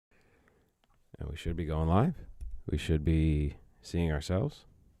And we should be going live. We should be seeing ourselves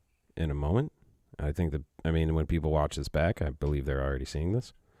in a moment. I think when people watch this back, I believe they're already seeing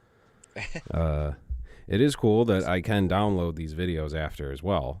this. It is cool that I can download these videos after as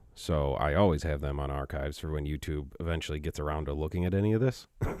well. So I always have them on archives for when YouTube eventually gets around to looking at any of this.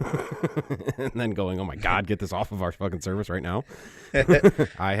 And then going, oh my God, get this off of our fucking service right now.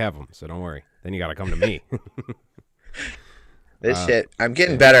 I have them, so don't worry. Then you got to come to me. This shit, I'm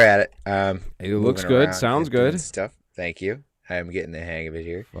getting better at it. It looks good. Sounds good. Stuff. Thank you. I'm getting the hang of it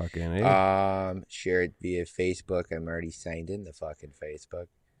here. Fucking A. Share it via Facebook. I'm already signed in the fucking Facebook.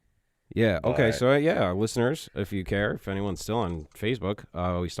 Yeah. Okay. So listeners, if you care, if anyone's still on Facebook,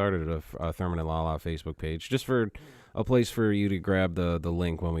 we started a Thurman and Lala Facebook page just for a place for you to grab the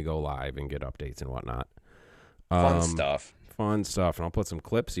link when we go live and get updates and whatnot. Fun stuff. And I'll put some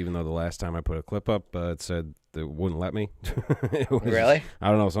clips. Even though the last time I put a clip up, it said it wouldn't let me. Really? I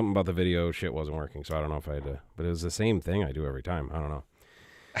don't know. Something about the video shit wasn't working, so I don't know if I had to. But it was the same thing I do every time. I don't know.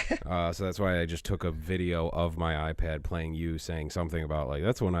 So that's why I just took a video of my iPad playing you saying something about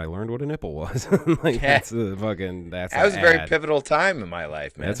that's when I learned what a nipple was. That was a very pivotal time in my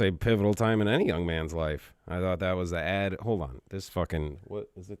life, man. That's a pivotal time in any young man's life. I thought that was the ad. Hold on, what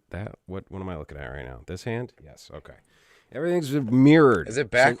is it? What am I looking at right now? This hand? Yes. Okay. Everything's mirrored. Is it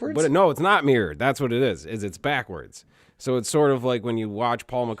backwards? But no, it's not mirrored. That's what it is. It's backwards. So it's sort of like when you watch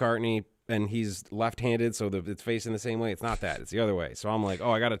Paul McCartney and he's left-handed, so it's facing the same way. It's not that. It's the other way. So I'm like,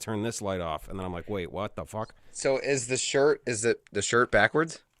 oh, I got to turn this light off. And then I'm like, wait, what the fuck? So is the shirt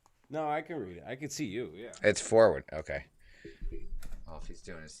backwards? No, I can read it. I can see you, yeah. It's forward. Okay. Oh, if he's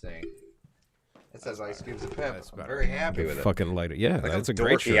doing his thing. It says Ice Cube's a pimp. I'm very happy with it. Fucking lighter. Yeah, that's a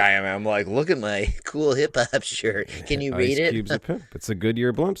great shirt. I am. I'm like, look at my cool hip-hop shirt. Can you read it? Ice Cube's a pimp. It's a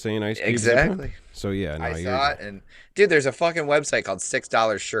Goodyear blimp saying Ice Cube's a pimp. So, yeah. No, I saw it. And, dude, there's a fucking website called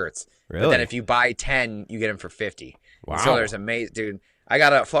 $6 Shirts. Really? But then if you buy 10, you get them for 50. Wow. So there's amazing, dude. I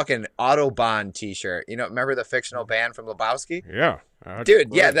got a fucking Autobahn t-shirt. You know, remember the fictional band from Lebowski? Yeah.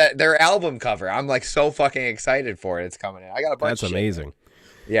 Dude, yeah, their album cover. I'm like so fucking excited for it. It's coming in. I got a bunch of shit. That's amazing.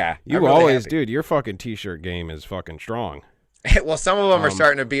 Yeah. You always, dude, your fucking t-shirt game is fucking strong. Well, some of them are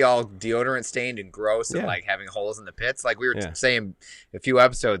starting to be all deodorant stained and gross and like having holes in the pits, like we were saying a few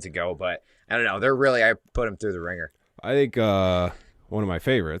episodes ago. But I don't know. I put them through the ringer. I think one of my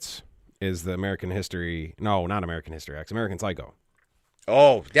favorites is the American Psycho.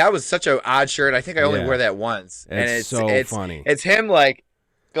 Oh, that was such an odd shirt. I think I only wear that once. It's so funny. It's him like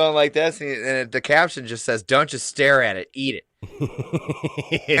going like this, and the caption just says, "Don't just stare at it, eat it."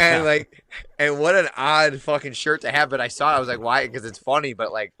 And what an odd fucking shirt to have. But I saw it, I was like, why? Because it's funny.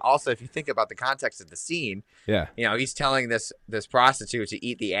 But like, also, if you think about the context of the scene, he's telling this prostitute to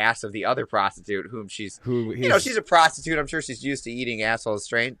eat the ass of the other prostitute, she's a prostitute. I'm sure she's used to eating assholes of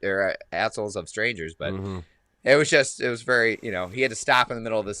strangers, but. Mm-hmm. It was very, he had to stop in the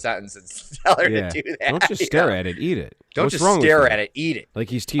middle of the sentence and tell her to do that. Don't just stare at it, eat it. Don't just stare at it, eat it. Like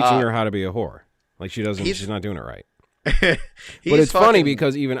he's teaching her how to be a whore. Like she's not doing it right. But it's funny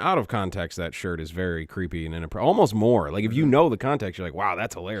because even out of context, that shirt is very creepy and almost more. Like if you know the context, you're like, wow,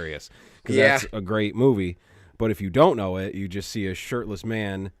 that's hilarious. Because that's a great movie. But if you don't know it, you just see a shirtless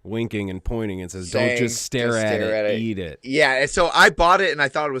man winking and pointing and says, don't just stare at it, eat it. Yeah, so I bought it and I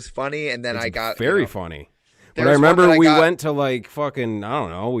thought it was funny. And then it's very funny. But I remember we went to like fucking, I don't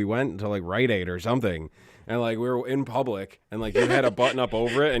know, we went to like Rite Aid or something. And like we were in public and like you had a button up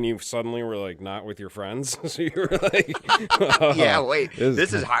over it and you suddenly were like not with your friends. So you were like, yeah, wait,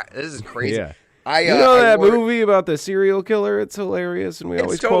 this is crazy. Yeah. That movie about the serial killer? It's hilarious and we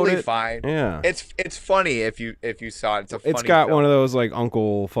always quote it. It's totally fine. Yeah. It's funny if you saw it. It's got one of those like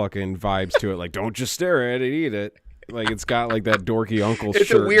uncle fucking vibes to it. Like don't just stare at it, eat it. Like it's got like that dorky uncle shirt.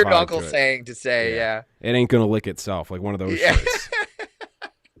 It's a weird uncle saying to say, yeah. It ain't gonna lick itself, like one of those shirts.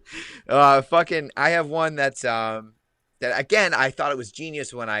 I have one that's that again, I thought it was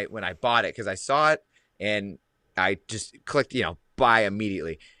genius when I bought it because I saw it and I just clicked, buy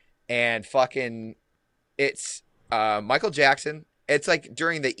immediately. And fucking it's Michael Jackson. It's like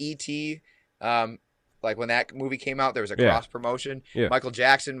during the E.T. Like when that movie came out, there was a cross promotion. Yeah. Michael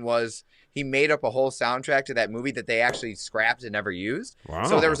Jackson he made up a whole soundtrack to that movie that they actually scrapped and never used. Wow.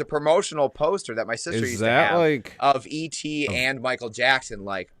 So there was a promotional poster that my sister used to have of E.T. and Michael Jackson,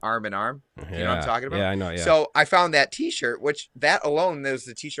 like arm in arm. You know what I'm talking about? Yeah, I know. Yeah. So I found that T-shirt, which that alone was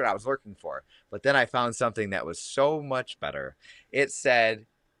the T-shirt I was looking for. But then I found something that was so much better. It said,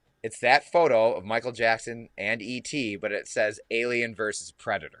 it's that photo of Michael Jackson and E.T., but it says Alien versus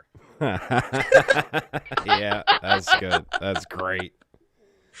Predator. Yeah, that's good. That's great.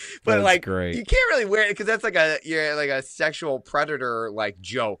 But that's great. You can't really wear it because that's like a sexual predator like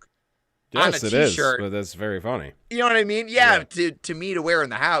joke. on a Yes, it is, t-shirt. but that's very funny. You know what I mean? Yeah, to me to wear in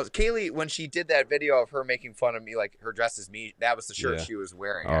the house. Kaylee, when she did that video of her making fun of me, like her dress as me, that was the shirt she was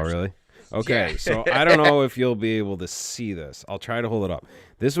wearing. Oh, actually. really? Okay, Yeah. so I don't know if you'll be able to see this. I'll try to hold it up.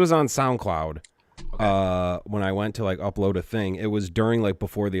 This was on SoundCloud. When I went to like upload a thing, it was during like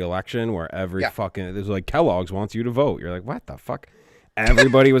before the election where every fucking it was like Kellogg's wants you to vote. You're like, what the fuck?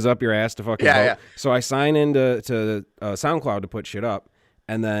 Everybody was up your ass to fucking vote. Yeah. So I sign into SoundCloud to put shit up,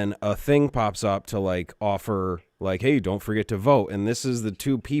 and then a thing pops up to like offer like, hey, don't forget to vote. And this is the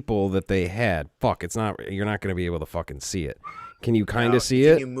two people that they had. Fuck, it's not. You're not gonna be able to fucking see it. Can you kind of see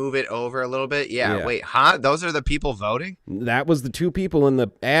it? Can you move it over a little bit? Yeah. Wait, huh? Those are the people voting? That was the two people in the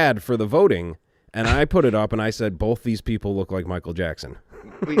ad for the voting. And I put it up and I said, both these people look like Michael Jackson.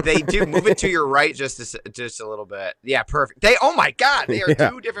 They do. Move it to your right just a little bit. Yeah, perfect. Oh my God, they are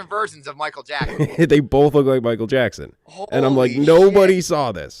two different versions of Michael Jackson. They both look like Michael Jackson. And I'm like, nobody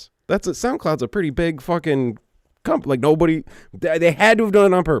saw this. SoundCloud's a pretty big fucking company. Like nobody, they had to have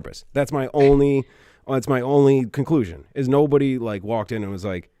done it on purpose. That's my only conclusion is nobody like walked in and was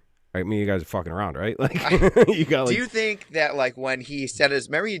like, all right, me and you guys are fucking around, right? Like, you got. Like, do you think that like when he set his,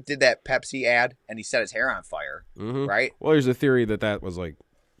 remember he did that Pepsi ad and he set his hair on fire, right? Well, there's a theory that was like,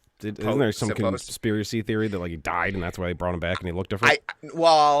 isn't there some conspiracy theory that like he died and that's why they brought him back and he looked different? I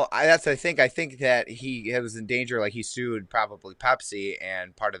think that he was in danger. Like he sued probably Pepsi,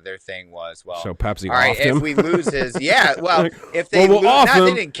 and part of their thing was so Pepsi. All right, offed him? If we lose his, if they we'll off him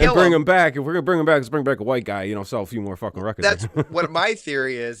they didn't kill and bring him. him back. If we're gonna bring him back, let's bring back a white guy. Sell a few more fucking records. That's what my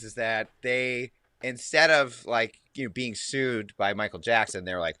theory is that they, instead of like being sued by Michael Jackson,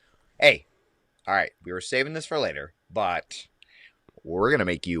 they're like, hey, all right, we were saving this for later, but we're gonna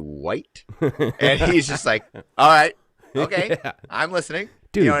make you white. And he's just like, all right, okay, I'm listening.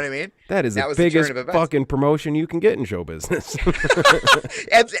 Dude, you know what I mean? That is the biggest fucking promotion you can get in show business.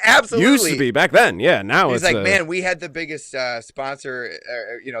 Absolutely. Used to be back then. Yeah, now he's it's like, man, we had the biggest sponsor,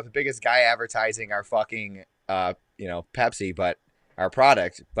 the biggest guy advertising our fucking, Pepsi, but our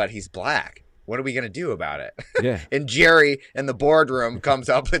product, but he's black. What are we going to do about it? Yeah. And Jerry in the boardroom comes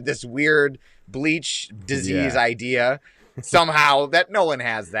up with this weird bleach disease idea. Somehow that no one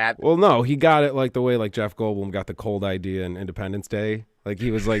has that. Well, no, he got it like the way like Jeff Goldblum got the cold idea in Independence Day. Like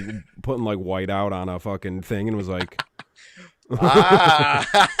he was like putting like white out on a fucking thing and was like,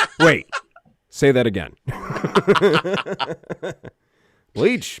 wait, say that again.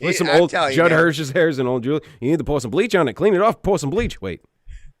 Bleach. With some old Judd Hirsch's hairs and old Julie. You need to pour some bleach on it. Clean it off. Pour some bleach. Wait,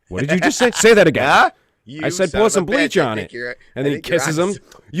 what did you just say? Say that again. Huh? I said pour some bleach on it. And then he kisses him.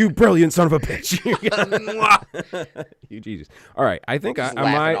 You brilliant son of a bitch. You Jesus. All right. I think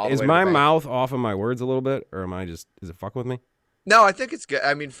is my mouth off of my words a little bit, or is it fucking with me? No, I think it's good.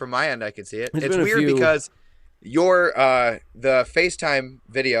 I mean, from my end, I can see it. It's weird because your the FaceTime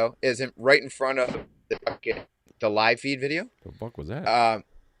video isn't right in front of the live feed video. The fuck was that?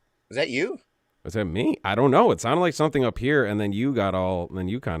 Was that you? Was that me? I don't know. It sounded like something up here, and then you kind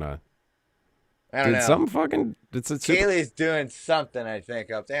of. I don't know. Something fucking. Kaylee's doing something, I think,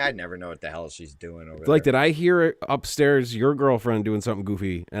 up there. I never know what the hell she's doing over there. Like, did I hear upstairs your girlfriend doing something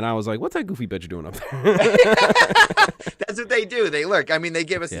goofy? And I was like, what's that goofy bitch doing up there? That's what they do. They lurk. I mean, they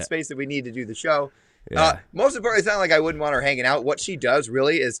give us the space that we need to do the show. Yeah. Most important, it's not like I wouldn't want her hanging out. What she does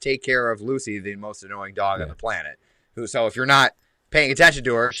really is take care of Lucy, the most annoying dog on the planet. So if you're not paying attention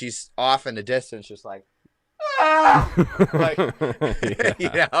to her, she's off in the distance, just like, like,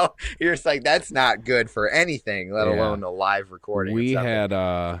 you're just like, that's not good for anything, let alone a live recording. We had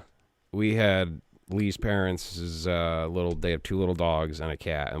Lee's parents' they have two little dogs and a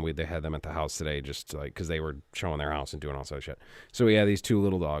cat, and they had them at the house today just like because they were showing their house and doing all sorts of shit. So we had these two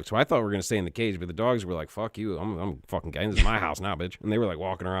little dogs. So I thought we were gonna stay in the cage, but the dogs were like, "Fuck you, I'm fucking getting this is my house now, bitch." And they were like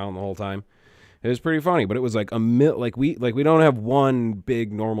walking around the whole time. It was pretty funny, but it was like we don't have one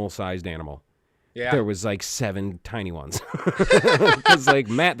big normal sized animal. Yeah. There was like 7 tiny ones. Because like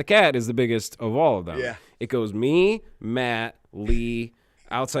Matt the cat is the biggest of all of them. Yeah. It goes me, Matt, Lee,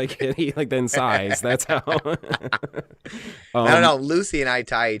 outside kitty, like then size. That's how. I don't know. Lucy and I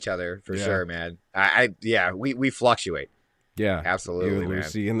tie each other for sure, man. We fluctuate. Yeah, absolutely, you and man.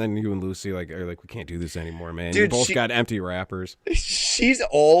 Lucy, and then you and Lucy are like, we can't do this anymore, man. Dude, you both got empty wrappers. She's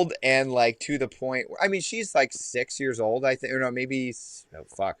old and like to the point. I mean, she's like 6 years old, I think. Or no, maybe.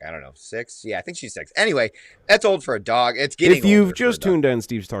 I don't know. 6. Yeah, I think she's 6. Anyway, that's old for a dog. It's getting. If you've just tuned in,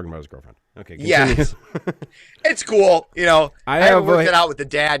 Steve's talking about his girlfriend. Okay. Yeah, it's cool. I haven't worked it out with the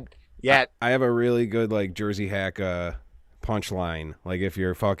dad yet. I have a really good like Jersey hack. Punchline, like if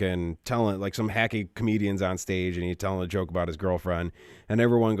you're fucking telling like some hacky comedians on stage and you're telling a joke about his girlfriend and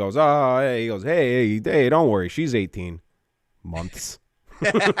everyone goes, oh, hey, he goes, hey, don't worry, she's 18 months.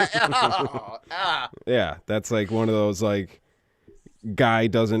 Oh, Yeah, that's like one of those like guy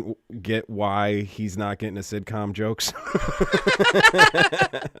doesn't get why he's not getting a sitcom jokes.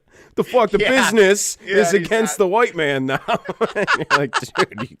 The fuck, the Yeah. business Yeah, is he's against not- the white man now. And you're like,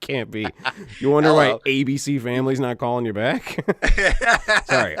 dude, you can't be. You wonder why Hello. ABC Family's not calling you back?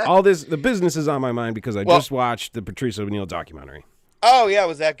 Sorry, the business is on my mind because I Well- just watched the Patrice O'Neal documentary. Oh yeah,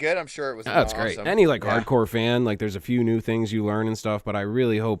 was that good? I'm sure it was. That's awesome. great. Any like Yeah. hardcore fan, like there's a few new things you learn and stuff, but I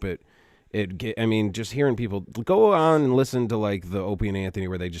really hope I mean, just hearing people go on and listen to like the Opie and Anthony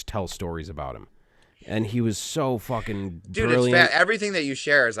where they just tell stories about him. And he was so fucking Dude, brilliant. it's everything that you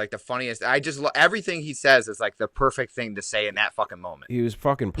share is like the funniest. I just everything he says is like the perfect thing to say in that fucking moment. He was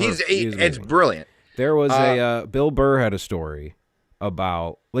fucking perfect. He was It's amazing. brilliant. There was Bill Burr had a story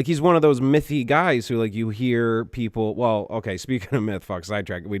about like he's one of those mythy guys who like you hear people. Well, okay, speaking of myth, fuck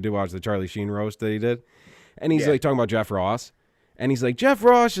sidetrack. We did watch the Charlie Sheen roast that he did, and he's Yeah. like talking about Jeff Ross, and he's like Jeff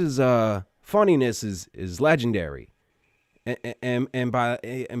Ross's funniness is legendary, and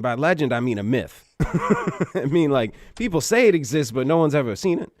by legend I mean a myth. I mean like people say it exists, but no one's ever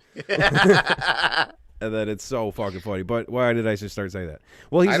seen it. And that it's so fucking funny. But why did I just start saying that?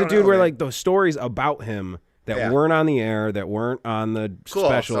 Well, he's I a don't dude know, where man. like the stories about him that Yeah. weren't on the air, that weren't on the Cool.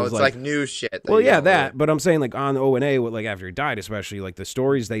 specials. So it's like news shit. that well, you yeah, don't that. But I'm saying like on O&A, like after he died, especially like the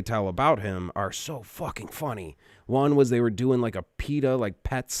stories they tell about him are so fucking funny. One was they were doing like a PETA, like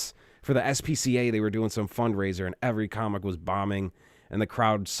pets for the SPCA. They were doing some fundraiser, and every comic was bombing. And the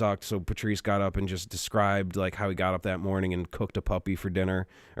crowd sucked, so Patrice got up and just described like how he got up that morning and cooked a puppy for dinner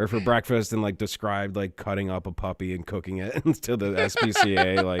or for breakfast, and like described like cutting up a puppy and cooking it to the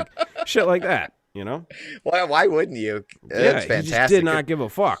SPCA, like shit like that, you know? Why wouldn't you? That's Yeah, fantastic. he just did not give a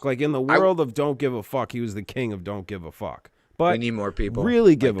fuck. Like in the world of don't give a fuck, he was the king of don't give a fuck. We But need more people.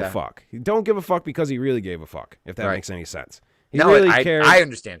 really like give a that. fuck. He don't give a fuck because he really gave a fuck. If that Right. makes any sense. He No, really I cared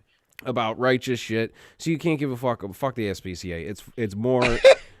understand. about righteous shit. So you can't give a fuck. Fuck the SPCA. It's more.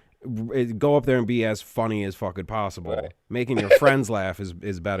 Go up there and be as funny as fucking possible. Right. Making your friends laugh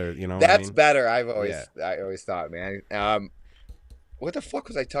is better. You know. What I That's mean? better. I always thought, man. What the fuck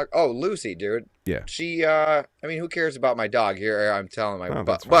was I talking? Oh, Lucy, dude. Yeah. She. I mean, who cares about my dog? Here, I'm telling my. Oh, but,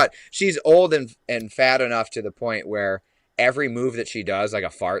 that's fine. but she's old and fat enough to the point where every move that she does, like a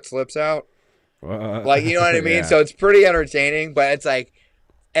fart slips out. Like, you know what I mean? Yeah. So it's pretty entertaining, but it's like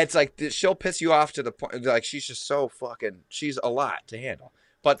she'll piss you off to the point like she's just so fucking. She's a lot to handle.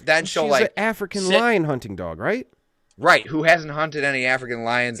 But then she'll She's like an African sit- lion hunting dog, right? right, who hasn't hunted any African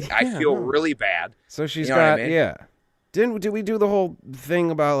lions? I Yeah, feel no. really bad. So she's You know what I got mean? yeah. Did we do the whole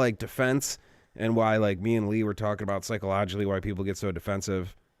thing about like defense and why like me and Lee were talking about psychologically why people get so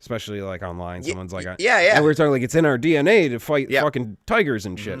defensive, especially like online. Someone's like, yeah. And we were talking like it's in our DNA to fight Yeah. fucking tigers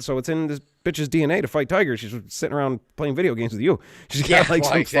and shit. So it's in this bitch's DNA to fight tigers. She's sitting around playing video games with you. She's got Yeah, like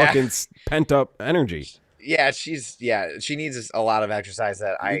some like that. fucking pent up energy. Yeah, she needs a lot of exercise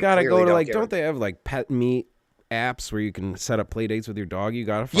that I You gotta clearly go to like, give her. don't they have like pet meat apps where you can set up play dates with your dog? You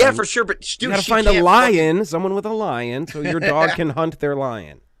gotta find, Yeah, for sure, but you dude, gotta she find a can't lion, someone with a lion, so your dog can hunt their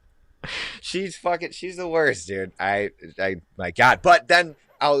lion. She's the worst, dude. I my God. But then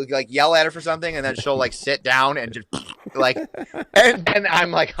I'll like yell at her for something, and then she'll like sit down and just like, and I'm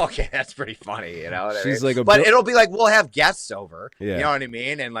like, okay, that's pretty funny, you know. What I She's mean? like a but Bill- it'll be like we'll have guests over, Yeah. you know what I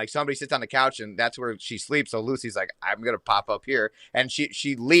mean, and like somebody sits on the couch, and that's where she sleeps. So Lucy's like, I'm gonna pop up here, and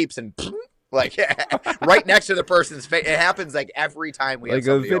she leaps and. Like right next to the person's face. It happens like every time we have Like a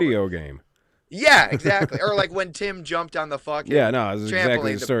somebody over. video game. Yeah, exactly. Or like when Tim jumped on the fucking Yeah, no, this is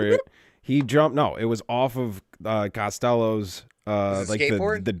exactly trampoline, the story. He jumped. No, it was off of Costello's Was it like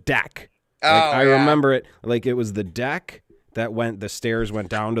skateboard? the deck. Oh, Like, I yeah. remember it like it was the deck that the stairs went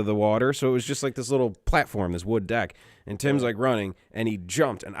down to the water, so it was just like this little platform, this wood deck. And Tim's like running, and he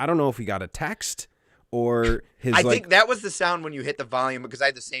jumped, and I don't know if he got a text or his I like. think that was the sound when you hit the volume because I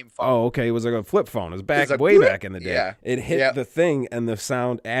had the same phone. Oh, okay. It was like a flip phone. It was back like, way bloop. back in the day. Yeah. It hit Yep. the thing, and the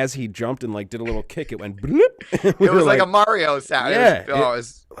sound as he jumped and like did a little kick, it went. Bloop. We It was were like a Mario sound. Yeah, It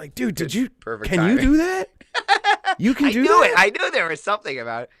was like, dude, did It's you? perfect Can timing. you do that? You can I do knew that. it. I knew there was something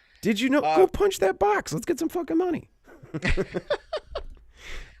about it. Did you know? Go punch that box. Let's get some fucking money.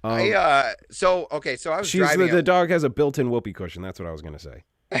 So I was She's driving. the dog has a built-in whoopee cushion. That's what I was gonna say.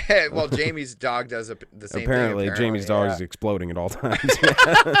 Well, Jamie's dog does the same Apparently, thing. Jamie's dog is yeah. exploding at all times.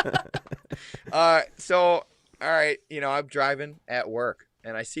 So all right, I'm driving at work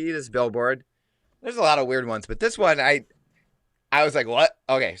and I see this billboard. There's a lot of weird ones, but this one I was like, what?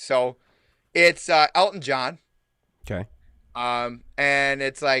 Okay, so it's Elton John. Okay. And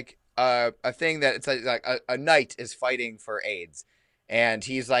it's like a thing that it's like a knight is fighting for AIDS, and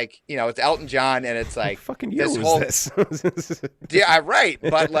he's like, it's Elton John, and it's like fucking this you whole this. yeah, right,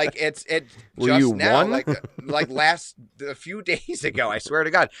 but like it Were just you now, one? like a few days ago, I swear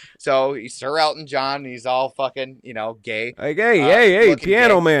to God. So he's Sir Elton John, he's all fucking gay. Like, hey, looking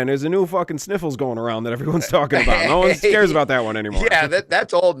Piano gay. Man, there's a new fucking sniffles going around that everyone's talking about. No one cares about that one anymore. Yeah,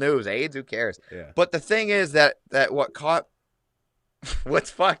 that's old news. AIDS, who cares? Yeah. But the thing is that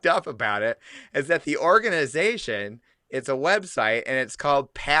what's fucked up about it is that the organization, it's a website, and it's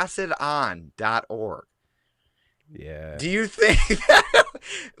called passiton.org. Yeah. Do you think that,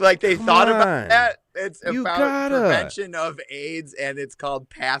 like, they thought on. about that? It's You about gotta. prevention of AIDS, and it's called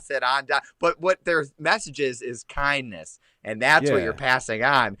Pass It On. But what their message is kindness, and that's what Yeah. you're passing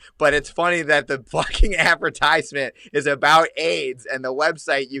on. But it's funny that the fucking advertisement is about AIDS, and the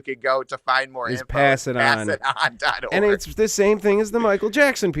website you could go to find more Is info Pass is It On. passiton.org. And it's the same thing as the Michael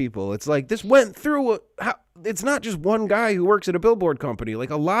Jackson people. It's like this went through. It's not just one guy who works at a billboard company. Like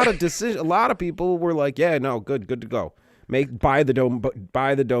a lot of people were like, yeah, no, good to go. Buy the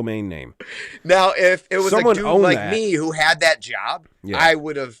domain name. Now, if it was Someone a dude owned like that. me who had that job, Yeah. I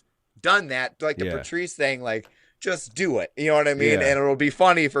would have done that, like the Yeah. Patrice thing, like, just do it. You know what I mean? Yeah. And it'll be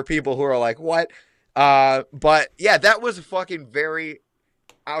funny for people who are like, what? But yeah, that was fucking very.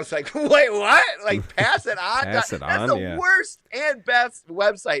 I was like, wait, what? Like, pass it on? Pass it That's on, the yeah. worst and best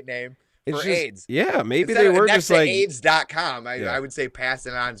website name It's for just, AIDS. Yeah, maybe Instead they of were next just to like. AIDS.com. Yeah. I would say pass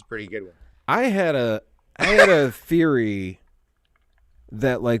it on is a pretty good one. I had a theory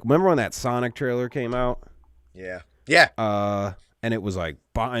that, like, remember when that Sonic trailer came out? Yeah. Yeah. And it was like,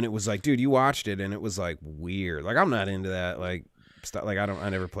 dude, you watched it, and it was like weird. Like, I'm not into that. Like, stuff. Like, I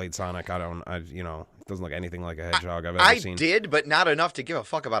never played Sonic. It doesn't look anything like a hedgehog I've ever seen. I did, but not enough to give a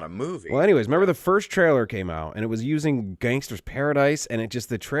fuck about a movie. Well, anyways, remember the first trailer came out, and it was using Gangster's Paradise, and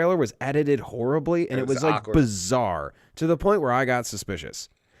the trailer was edited horribly, and it was like awkward. bizarre to the point where I got suspicious,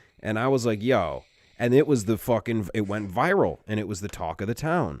 and I was like, yo, and it was it went viral, and it was the talk of the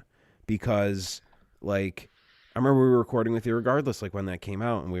town, because, like, I remember we were recording with you regardless, like, when that came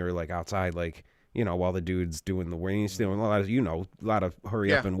out, and we were, like, outside, like, while the dude's doing the wings, doing a lot of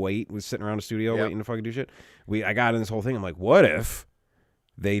hurry up and wait, was sitting around the studio waiting to fucking do shit. I got in this whole thing. I'm like, what if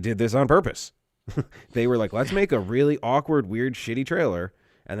they did this on purpose? They were like, let's make a really awkward, weird, shitty trailer,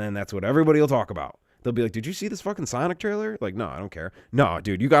 and then that's what everybody will talk about. They'll be like, did you see this fucking Sonic trailer? Like, no, I don't care. No,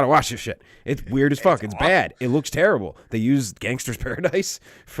 dude, you got to watch this shit. It's weird as fuck. It's bad. It looks terrible. They used Gangster's Paradise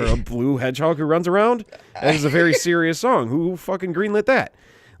for a blue hedgehog who runs around. That is a very serious song. Who fucking greenlit that?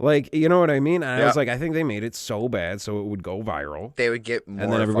 Like, you know what I mean? And I was like, I think they made it so bad so it would go viral. They would get more,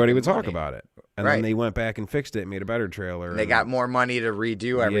 and then everybody would talk money. about it. And then they went back and fixed it and made a better trailer. And they got more money to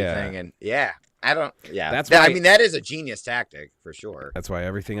redo everything. And That's why, I mean, that is a genius tactic for sure. That's why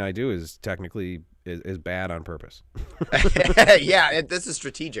everything I do is technically is bad on purpose. Yeah, this is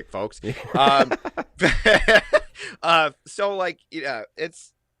strategic, folks. So like,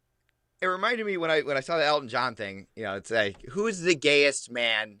 it reminded me when I saw the Elton John thing, it's like, who's the gayest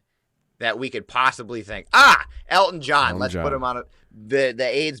man that we could possibly think? Elton John. Let's put him on the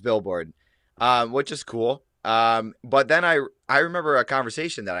AIDS billboard, which is cool. But then I remember a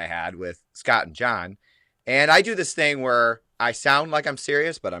conversation that I had with Scott and John, and I do this thing where I sound like I'm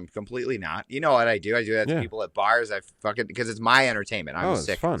serious, but I'm completely not. You know what I do? I do that to people at bars. Because it's my entertainment. I'm a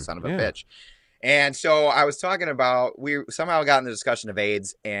sick son of a bitch. And so I was talking about, we somehow got in the discussion of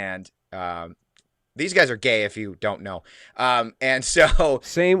AIDS, and these guys are gay if you don't know. And so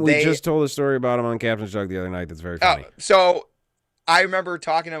we just told a story about him on Captain's Jug the other night. That's very funny. So I remember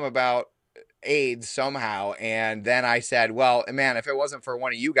talking to him about AIDS somehow, and then I said, well, man, if it wasn't for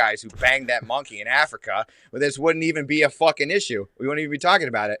one of you guys who banged that monkey in Africa, well, this wouldn't even be a fucking issue. We wouldn't even be talking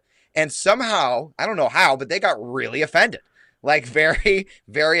about it. And somehow, I don't know how, but they got really offended, like very,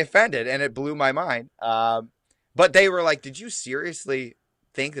 very offended, and it blew my mind. But they were like, did you seriously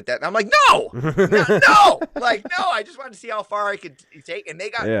think that? And I'm like, no, like, no, I just wanted to see how far I could take. And they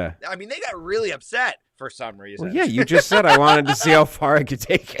got, I mean, they got really upset for some reason. Well, yeah, you just said I wanted to see how far I could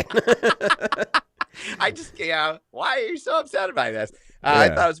take it. Why are you so upset by this? I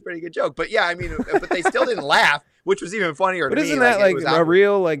thought it was a pretty good joke, but yeah, I mean, but they still didn't laugh, which was even funnier to me. But isn't that like a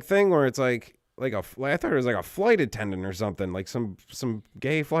real like thing where it's like I thought it was like a flight attendant or something, like some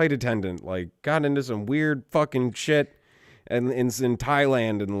gay flight attendant like got into some weird fucking shit. And in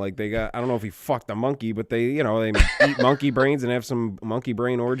Thailand, and like they got, I don't know if he fucked a monkey, but they eat monkey brains and have some monkey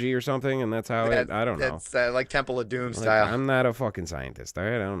brain orgy or something, and that's how I don't know. It's like Temple of Doom style. I'm not a fucking scientist.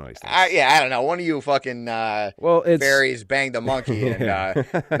 I don't know these things. I don't know. One of you fucking fairies banged the monkey, and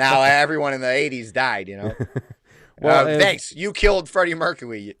now everyone in the 80s died. Well, thanks. You killed Freddie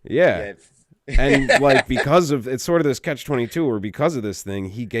Mercury. Yeah. And like because of it's sort of this catch-22, or because of this thing,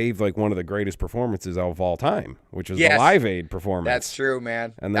 he gave like one of the greatest performances of all time, which was the Live Aid performance. That's true,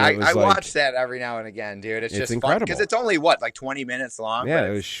 man. And then I watch that every now and again, dude. It's just incredible because it's only like 20 minutes long. Yeah,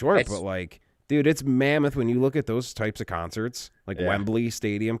 it was short, but like, dude, it's mammoth when you look at those types of concerts, like Wembley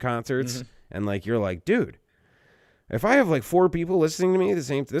Stadium concerts, and like you're like, dude, if I have like 4 people listening to me the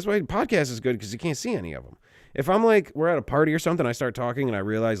same, this way podcast is good because you can't see any of them. If I'm like, we're at a party or something, I start talking and I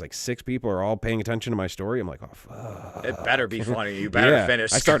realize like 6 people are all paying attention to my story. I'm like, oh, fuck. It better be funny. You better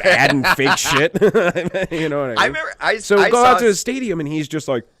finish. I start adding fake shit. You know what I mean? I go out to the stadium and he's just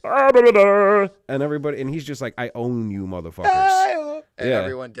like, and everybody, and he's just like, I own you, motherfuckers. And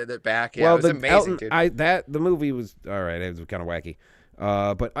everyone did it back. Yeah, well, it was amazing, dude. The movie was all right. It was kind of wacky.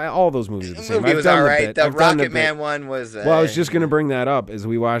 But all those movies are the same. The movie was all right. The Rocket Man one was... well, I was just going to bring that up as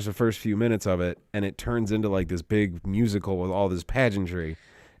we watched the first few minutes of it, and it turns into like this big musical with all this pageantry.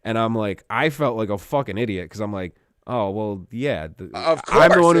 And I'm like, I felt like a fucking idiot because I'm like, oh, well, yeah. Of course.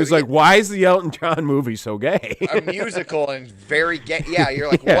 I'm the one who's like, why is the Elton John movie so gay? A musical and very gay. Yeah, you're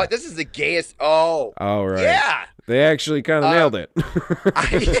like, what? This is the gayest... Oh, right. Yeah. They actually kind of nailed it.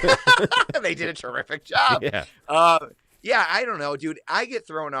 They did a terrific job. Yeah. Yeah, I don't know, dude. I get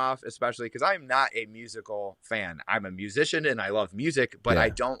thrown off, especially because I'm not a musical fan. I'm a musician and I love music, but I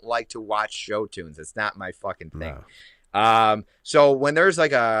don't like to watch show tunes. It's not my fucking thing. No. So when there's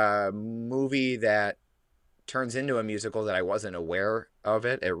like a movie that turns into a musical that I wasn't aware of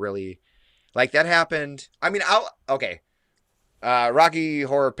it really, like that happened. I mean, Rocky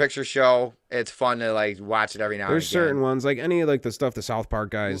Horror Picture Show. It's fun to like watch it every now and again. There's certain ones, like any of like the stuff the South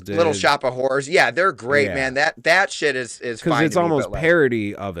Park guys did. Little Shop of Horrors. Yeah, they're great, man. That shit is fine. Because it's almost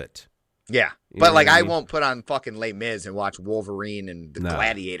parody of it. Yeah. But like I won't put on fucking Les Mis and watch Wolverine and the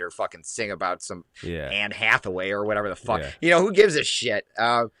Gladiator fucking sing about some Anne Hathaway or whatever the fuck. You know, who gives a shit?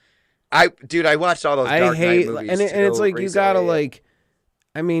 I watched all those Dark Knight movies and it's like recently. You gotta like,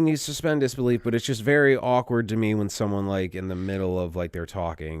 I mean, you suspend disbelief, but it's just very awkward to me when someone like in the middle of like they're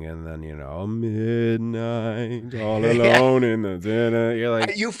talking and then midnight all alone in the dinner. You're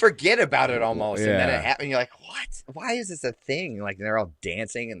like, you forget about it almost, and then it happens. You're like, what? Why is this a thing? Like they're all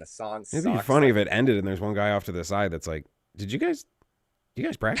dancing and the song sucks. It'd be funny if it ended and there's one guy off to the side that's like, "Did you guys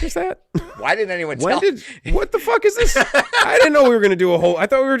practice that? Why didn't anyone? What the fuck is this? I didn't know we were gonna do a whole. I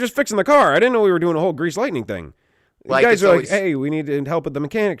thought we were just fixing the car. I didn't know we were doing a whole Grease Lightning thing." You guys are like, hey, we need to help at the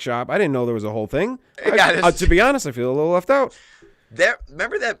mechanic shop. I didn't know there was a whole thing. To be honest, I feel a little left out.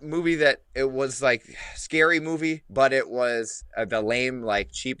 Remember that movie that it was like Scary Movie, but it was the lame,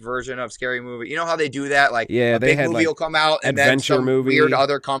 like cheap version of Scary Movie. You know how they do that? Like a big movie will come out and then some weird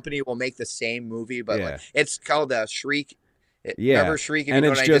other company will make the same movie, but like, it's called Shriek. Remember Shriek? And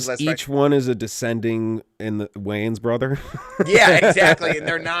it's just each one is a descending in the Wayans brother. Yeah, exactly. And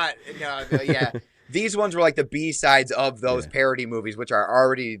they're not. These ones were like the B-sides of those parody movies, which are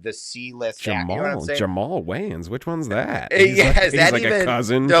already the C-list. Jamal, you know what I'm saying? Jamal Wayans. Which one's that? Is that like even a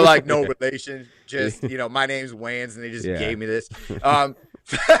cousin? They're like, no relation. Just, my name's Wayans, and they just gave me this.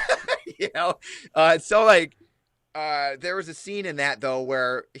 So like, there was a scene in that though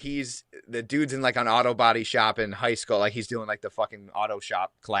where the dude's in like an auto body shop in high school, like he's doing like the fucking auto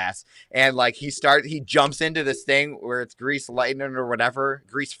shop class, and like he jumps into this thing where it's Grease Lightning or whatever,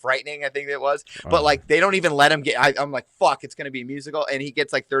 Grease Frightening I think it was, but like they don't even let him get. I'm like, fuck, it's gonna be a musical, and he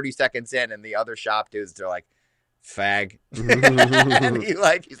gets like 30 seconds in, and the other shop dudes are like, fag, and he's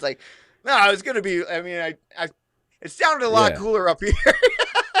like, no, it's gonna be. I mean, it sounded a lot cooler up here.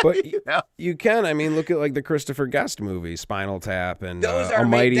 But you can. I mean, look at like the Christopher Guest movie, Spinal Tap, and A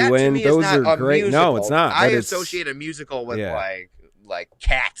Mighty Wind. Those are great. Musical. No, it's not. I associate a musical with like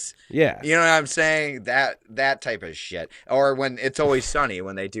Cats. Yeah, you know what I'm saying? That type of shit. Or when It's Always Sunny,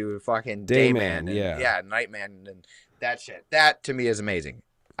 when they do fucking Dayman, Nightman, and that shit. That to me is amazing.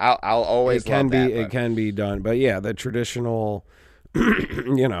 I'll always love that. It can be done, but the traditional,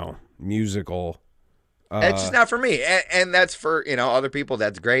 musical. It's just not for me, and that's for other people.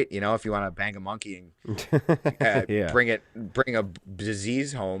 That's great. If you want to bang a monkey and bring a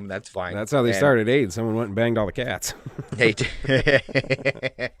disease home, that's fine. That's how they started AIDS. Someone went and banged all the cats.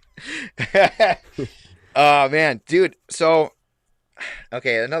 Oh man, dude. So,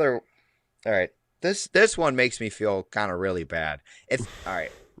 okay, all right. This one makes me feel kind of really bad. It's all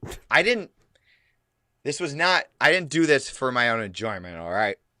right. I didn't do this for my own enjoyment. All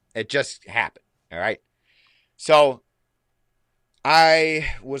right, it just happened. All right. So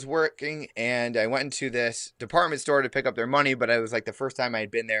I was working and I went into this department store to pick up their money, but it was like the first time I had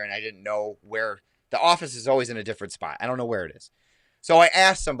been there and I didn't know where the office is. Always in a different spot. I don't know where it is. So I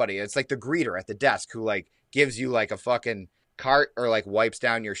asked somebody, it's like the greeter at the desk who like gives you like a fucking cart or like wipes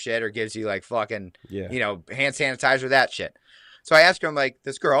down your shit or gives you like fucking, Yeah. hand sanitizer, that shit. So I asked her, I'm like,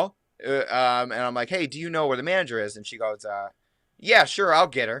 this girl, and I'm like, hey, do you know where the manager is? And she goes, yeah, sure, I'll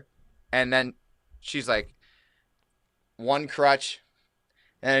get her. And then she's like, one crutch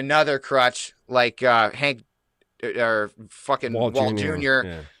and another crutch, like Hank or fucking Walt Jr.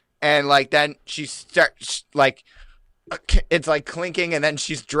 Yeah. And like then she starts like it's like clinking, and then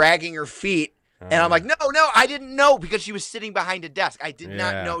she's dragging her feet. And I'm like, no, I didn't know, because she was sitting behind a desk. I did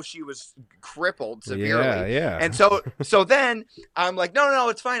not know she was crippled severely. Yeah. And so then I'm like, no,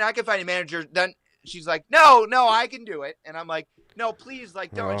 it's fine. I can find a manager. Then she's like, no, I can do it. And I'm like, no, please,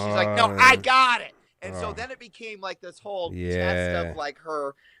 like, don't. And she's like, no, I got it. And so then it became like this whole test of like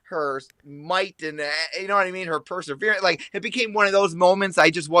her might and you know what I mean, her perseverance. Like it became one of those moments.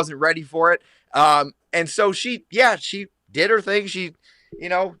 I just wasn't ready for it. And so she did her thing. She,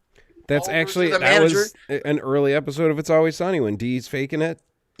 That's actually that was an early episode of It's Always Sunny when Dee's faking it.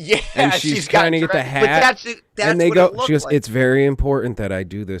 Yeah, and she's trying to get the hat. But that's and they go. She goes, like. "It's very important that I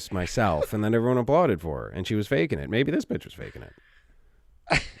do this myself." And then everyone applauded for her, and she was faking it. Maybe this bitch was faking it.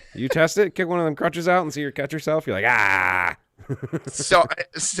 You test it, kick one of them crutches out, and see her catch herself. You're like, ah. so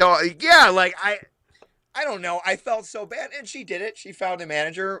yeah, like I don't know. I felt so bad, and she did it. She found a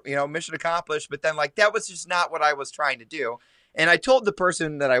manager. Mission accomplished. But then, like, that was just not what I was trying to do. And I told the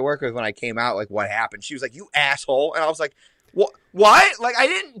person that I work with when I came out, like, what happened. She was like, "You asshole," and I was like, What? Like, I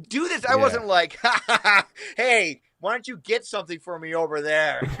didn't do this. I wasn't like, hey, why don't you get something for me over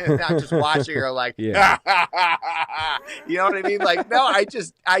there? Not just watching her like, you know what I mean? Like, no,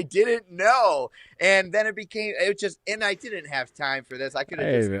 I didn't know. And then and I didn't have time for this. I could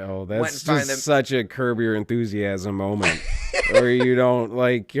have that's just such a Curb Your Enthusiasm moment where you don't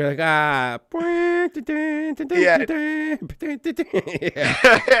like, you're like, like,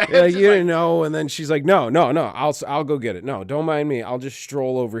 you didn't know. And then she's like, no, I'll go get it. No, don't mind me. I'll just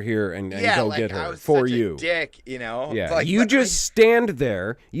stroll over here and go like, get her I was for such you. A dick, Yeah, like, you just stand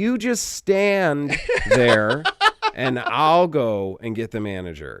there. You just stand there, and I'll go and get the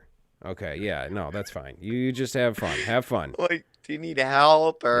manager. Okay, yeah, no, that's fine. You just have fun. Have fun. Like, do you need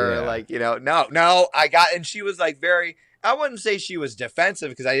help or no, I got. And she was like I wouldn't say she was defensive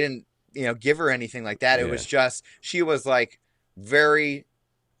because I didn't, give her anything like that. It was just, she was like very,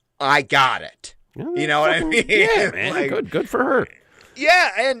 I got it. You know what I mean? Yeah, man. Like, good for her.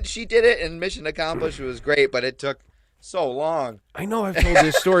 Yeah, and she did it, and mission accomplished. It was great, but it took so long. I know I've told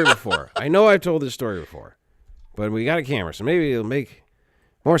this story before. But we got a camera, so maybe it'll make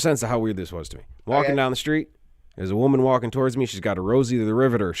more sense of how weird this was to me. Walking down the street, there's a woman walking towards me. She's got a Rosie the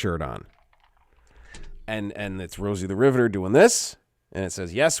Riveter shirt on. And it's Rosie the Riveter doing this, and it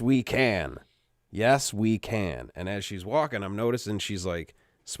says, "Yes, we can. Yes, we can." And as she's walking, I'm noticing she's like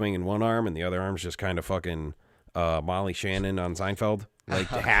swinging one arm, and the other arm's just kind of fucking Molly Shannon on Seinfeld. Like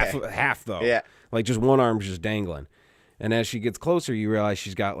half though. Yeah. Like just one arm's just dangling. And as she gets closer, you realize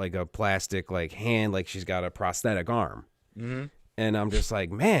she's got like a plastic like hand, like she's got a prosthetic arm. Mm-hmm. And I'm just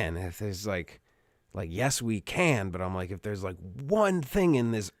like, man, if there's like, yes, we can. But I'm like, if there's like one thing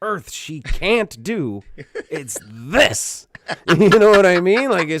in this earth she can't do, it's this. You know what I mean?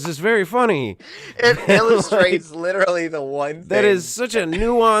 Like, it's just very funny. It illustrates literally the one thing. That is such a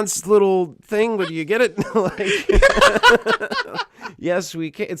nuanced little thing, but you get it? Like, yes, we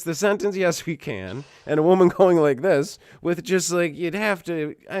can. It's the sentence, yes, we can. And a woman going like this with just like, you'd have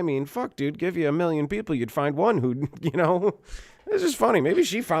to, I mean, fuck, dude, give you 1 million people, you'd find one who, it's just funny. Maybe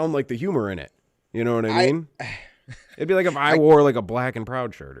she found like the humor in it. You know what I mean? It'd be like if I wore like a Black and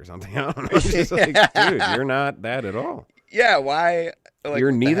Proud shirt or something. I don't know. It's just like, dude, you're not that at all. Yeah, why? Like,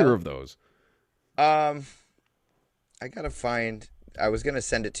 you're neither of those. I gotta find. I was gonna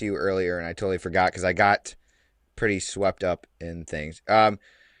send it to you earlier, and I totally forgot because I got pretty swept up in things. All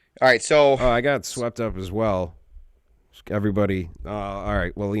right, so I got swept up as well. Everybody. All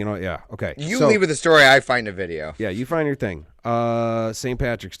right. Well, yeah. Okay. You leave with the story. I find a video. Yeah, you find your thing. St.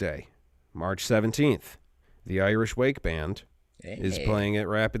 Patrick's Day, March 17th. The Irish Wake Band is playing at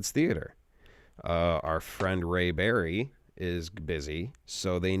Rapids Theater. Our friend Ray Barry is busy,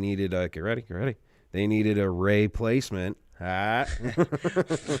 so they needed a get ready. They needed a Ray placement. I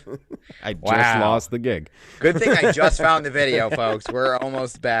just lost the gig. Good thing I just found the video, folks. We're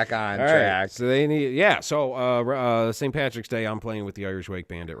almost back on track. Right. So they need So St. Patrick's Day, I'm playing with the Irish Wake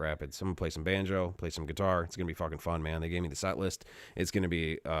Band at Rapids. I'm gonna play some banjo, play some guitar. It's gonna be fucking fun, man. They gave me the set list. It's gonna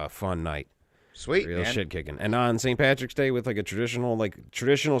be a fun night. Sweet, real shit kicking. And on St. Patrick's Day with like a traditional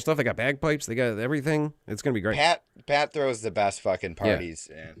stuff, they got bagpipes, they got everything. It's gonna be great. Pat throws the best fucking parties.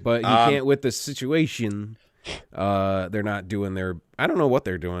 Yeah. But you can't with the situation. They're not doing their. I don't know what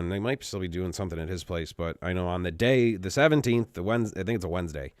they're doing. They might still be doing something at his place, but I know on the day, the 17th, the Wednesday, I think it's a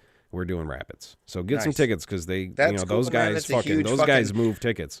Wednesday. We're doing Rapids, so get some tickets because That's those cool, man. guys That's a huge guys move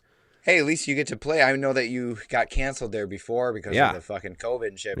tickets. Hey, at least you get to play. I know that you got canceled there before because of the fucking COVID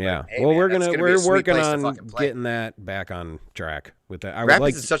and shit. Yeah. But, hey, well, man, we're working on getting that back on track with that.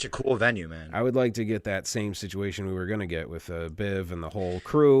 Rapids is such a cool venue, man. I would like to get that same situation we were going to get with Biv and the whole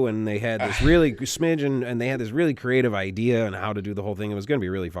crew, and they had this really smidge, and they had this really creative idea on how to do the whole thing. It was going to be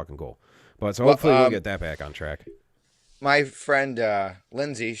really fucking cool. But so hopefully we'll get that back on track. My friend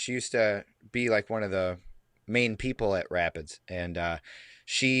Lindsay, she used to be like one of the main people at Rapids, and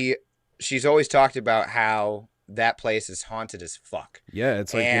she's always talked about how that place is haunted as fuck. Yeah,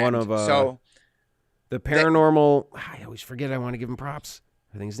 it's like one of the paranormal. I always forget. I want to give him props.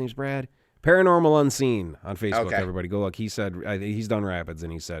 I think his name's Brad. Paranormal Unseen on Facebook. Okay. Everybody go look. He said he's done Rapids,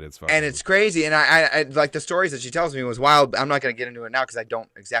 and he said it's fucking. And it's crazy. And I like the stories that she tells me was wild. I'm not going to get into it now because I don't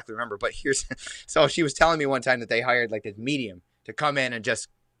exactly remember. But so she was telling me one time that they hired like this medium to come in and just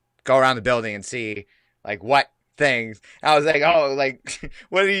go around the building and see like what things. I was like, oh, like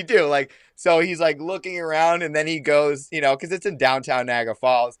what did he do? Like, so he's like looking around, and then he goes, because it's in downtown Niagara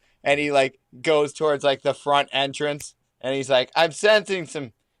Falls, and he like goes towards like the front entrance, and he's like, I'm sensing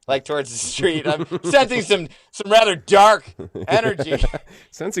some. Like towards the street, I'm sensing some rather dark energy.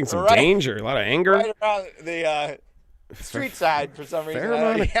 Sensing some danger, a lot of anger. Right around the street side for some reason. Fair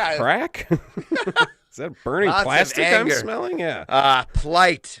amount of crack. Is that burning plastic I'm smelling? Yeah.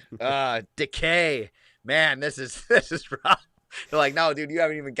 Plight, decay. Man, this is rough. They're like, no, dude, you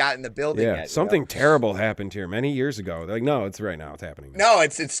haven't even gotten the building yet. Something terrible happened here many years ago. They're like, no, it's right now. It's happening. No,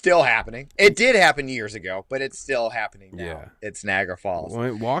 it's still happening. It did happen years ago, but it's still happening now. Yeah. It's Niagara Falls.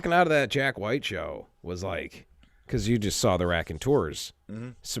 Walking out of that Jack White show was like, because you just saw the Raconteurs. Mm-hmm.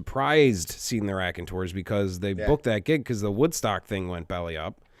 Surprised seeing the Raconteurs because they booked that gig because the Woodstock thing went belly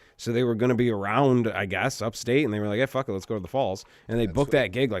up. So they were going to be around, I guess, upstate. And they were like, hey, fuck it, let's go to the Falls. And they booked that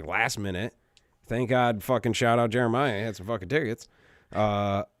gig like last minute. Thank God, fucking shout out Jeremiah. I had some fucking tickets.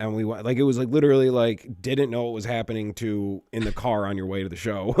 And we went, like, it was like literally like didn't know what was happening to in the car on your way to the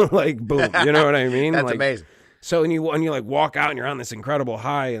show. Like, boom. You know what I mean? That's like, amazing. So, and you like walk out and you're on this incredible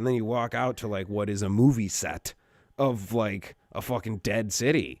high, and then you walk out to like what is a movie set of like a fucking dead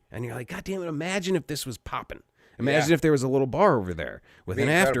city. And you're like, God damn it, imagine if this was popping. Imagine if there was a little bar over there with an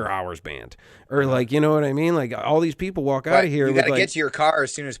after hours band, or like, you know what I mean? Like all these people walk out of here. You got to get to your car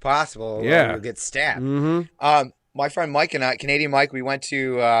as soon as possible. Yeah, or you'll get stabbed. Mm-hmm. My friend Mike and I, Canadian Mike, we went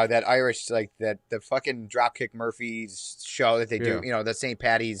to that Irish, like the fucking Dropkick Murphys show that they do. You know, the St.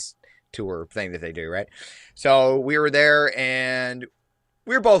 Patty's tour thing that they do, right? So we were there, and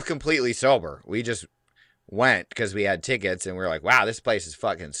we were both completely sober. We just went because we had tickets, and we were like, wow, this place is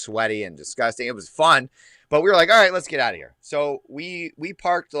fucking sweaty and disgusting. It was fun. But we were like, all right, let's get out of here. So we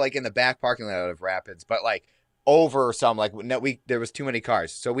parked like in the back parking lot of Rapids, but like over some, like there was too many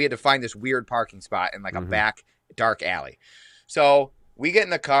cars. So we had to find this weird parking spot in like a back dark alley. So we get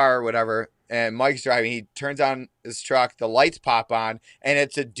in the car or whatever, and Mike's driving. He turns on his truck, the lights pop on, and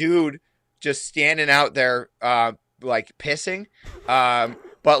it's a dude just standing out there like pissing.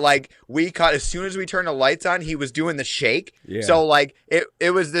 But like we caught as soon as we turned the lights on, he was doing the shake. Yeah. So like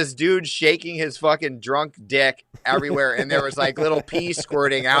it was this dude shaking his fucking drunk dick everywhere, and there was like little pee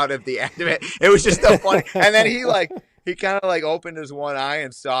squirting out of the end of it. It was just so funny. And then he kind of like opened his one eye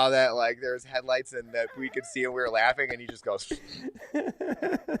and saw that like there's headlights and that we could see, and we were laughing, and he just goes.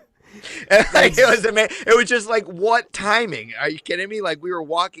 And like, it was amazing. It was just like, what timing? Are you kidding me? Like we were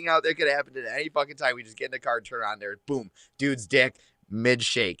walking out, there could have happened at any fucking time. We just get in the car, turn on there, boom, dude's dick. Mid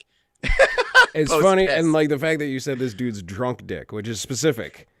shake. It's funny, and like the fact that you said this dude's drunk dick, which is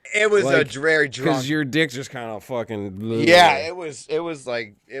specific. It was like, a very drunk. Because your dick's just kind of fucking. Yeah, it was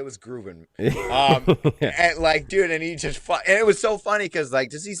like it was grooving. And like, dude, and he just and it was so funny because like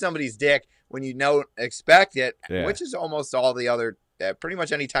to see somebody's dick when you don't expect it, which is almost all the other. Pretty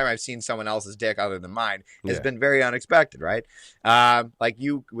much any time I've seen someone else's dick other than mine has been very unexpected, right? Like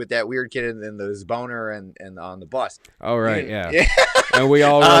you with that weird kid in the boner and on the bus. Oh, right, yeah. And we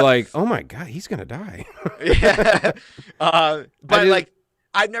all were like, oh, my God, he's going to die. Yeah. But, like,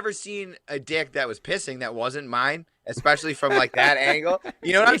 I've never seen a dick that was pissing that wasn't mine, especially from, like, that angle.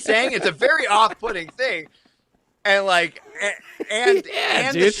 You know what I'm saying? It's a very off-putting thing. And, like, and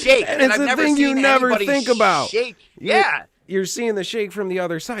the shake. And it's a thing you never think about. Shake. Yeah. You're seeing the shake from the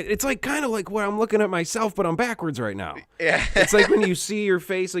other side. It's like kind of like where I'm looking at myself, but I'm backwards right now. Yeah. It's like when you see your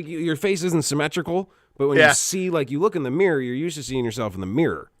face, like your face isn't symmetrical, but when you see, like you look in the mirror, you're used to seeing yourself in the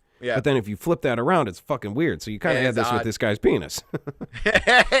mirror. Yeah. But then if you flip that around, it's fucking weird. So you kind of Yeah, had it's this with odd. this guy's penis.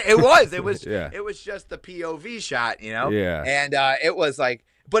 It was. Yeah. It was just the POV shot, you know. Yeah. And it was like,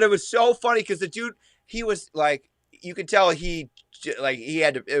 but it was so funny because the dude, he was like, you could tell he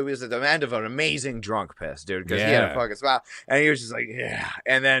had to, it was at the end of an amazing drunk piss, dude, because he had Yeah. a fucking smile, and he was just like, yeah.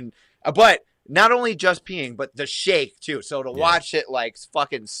 And then, but not only just peeing, but the shake too. So to watch it like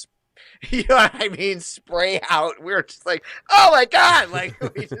fucking. You know what I mean? Spray out. We were just like, oh my God. Like,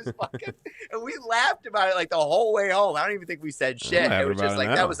 we just fucking, and we laughed about it like the whole way home. I don't even think we said shit. laughing It was about just it like,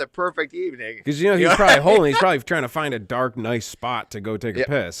 now. that was a perfect evening. Because he's probably holding. He's probably trying to find a dark, nice spot to go take a Yeah.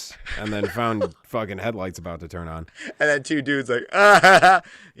 piss, and then found fucking headlights about to turn on. And then two dudes like,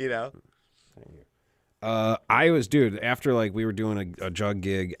 you know. I was, dude, after like we were doing a jug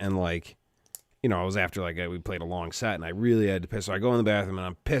gig, and like, you know, I was after like we played a long set, and I really had to piss. So I go in the bathroom and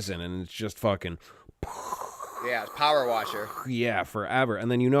I'm pissing, and it's just fucking Yeah, it's power washer. yeah, forever. And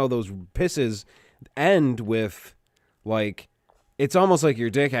then you know those pisses end with like, it's almost like your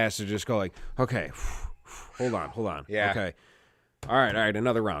dick has to just go like, okay, hold on, Yeah. okay. All right,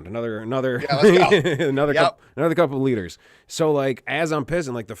 another round, another, Yeah, let's go. another Yep. another couple of liters. So like as I'm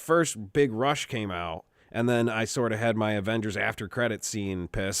pissing, like the first big rush came out, and then I sort of had my Avengers after credit scene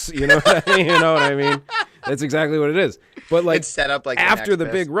piss. You know, you know what I mean? That's exactly what it is. But like It's set up like after the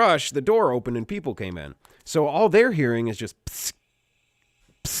next big rush, the door opened and people came in. So all they're hearing is just psst,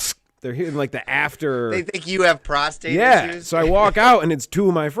 psst. They're hearing like the after. They think you have prostate Yeah. issues. So I walk out and it's two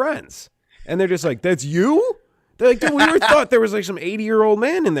of my friends, and they're just like, "That's you." They're like, "Dude, we were thought there was like some 80-year-old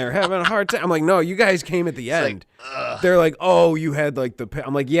man in there having a hard time." I'm like, "No, you guys came at the end." They're like, "Oh, you had like the."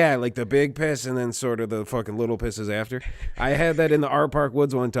 I'm like, "Yeah, like the big piss and then sort of the fucking little pisses after." I had that in the Art Park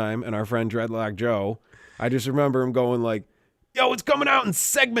Woods one time, and our friend Dreadlock Joe. I just remember him going like, "Yo, it's coming out in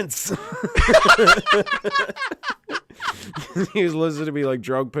segments." He was listening to me like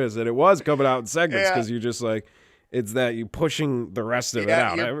drunk piss, and it was coming out in segments Yeah. because you just like, it's that you pushing the rest of it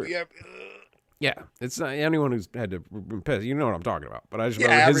Yeah, out. Yeah, it's not anyone who's had to piss. You know what I'm talking about. But I just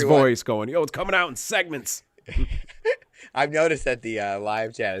remember his everyone. voice going, "Yo, it's coming out in segments." I've noticed that the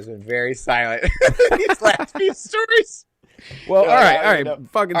live chat has been very silent these last few stories. Well, No, all I right. know.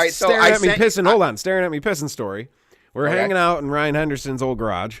 Fucking All right, so staring I at me sent- pissing. Hold on, staring at me pissing story. We're Okay. hanging out in Ryan Henderson's old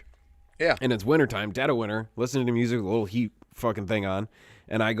garage. Yeah. And it's wintertime, dead of winter, listening to music, a little heat fucking thing on.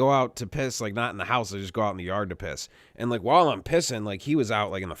 And I go out to piss, like not in the house, I just go out in the yard to piss. And like while I'm pissing, like he was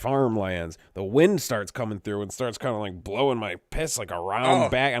out like in the farmlands, the wind starts coming through and starts kind of like blowing my piss like around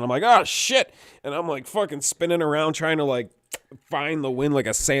back. And I'm like, oh shit. And I'm like fucking spinning around trying to like find the wind like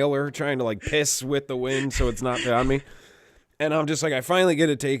a sailor, trying to like piss with the wind so it's not on me. And I'm just like, I finally get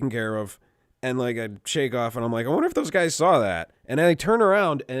it taken care of. And like I shake off, and I'm like, I wonder if those guys saw that. And then I turn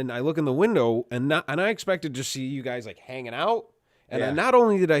around and I look in the window, and I expected to see you guys like hanging out. And Yeah. not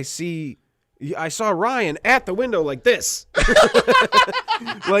only did I saw Ryan at the window like this,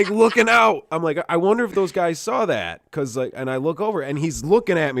 like looking out. I'm like, I wonder if those guys saw that, cause like, and I look over, and he's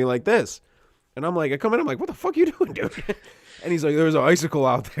looking at me like this, and I'm like, I come in, I'm like, what the fuck you doing, dude? And he's like, there's an icicle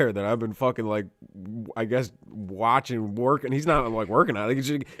out there that I've been fucking like, I guess watching work, and he's not like working on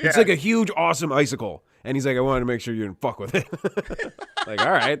it. It's like a huge, awesome icicle, and he's like, I wanted to make sure you didn't fuck with it. Like,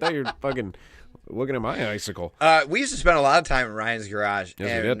 all right, I thought you were fucking looking at my icicle. We used to spend a lot of time in Ryan's garage,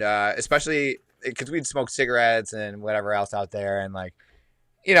 Yes, we and did. especially because we'd smoke cigarettes and whatever else out there, and like,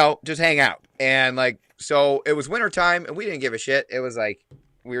 you know, just hang out. And like, so it was winter time, and we didn't give a shit. It was like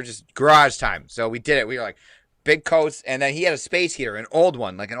we were just garage time, so we did it. We were like big coats, and then he had a space heater, an old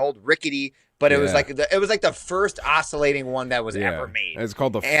one, like an old rickety. But it was Yeah. like the first oscillating one that was ever made. It's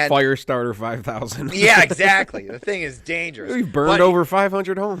called the And- Firestarter 5000. Yeah, exactly. The thing is dangerous. We've burned But- over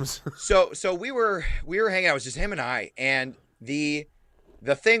 500 homes. So we were hanging out. It was just him and I, and the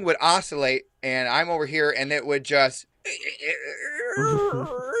thing would oscillate, and I'm over here, and it would just,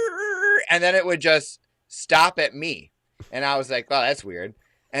 and then it would just stop at me, and I was like, "Wow, that's weird."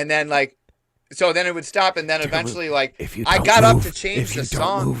 And then like, so then it would stop, and then eventually like, If you I don't got move, up to change if you the don't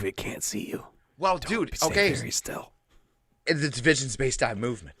song. move, it can't see you. Well, dude, Stay okay, very still. it's vision space time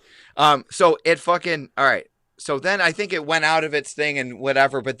movement. So it fucking all right. So then I think it went out of its thing and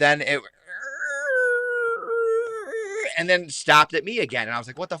whatever, but then it and then stopped at me again, and I was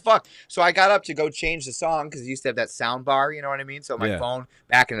like, "What the fuck?" So I got up to go change the song because it used to have that sound bar, you know what I mean? So my Yeah. phone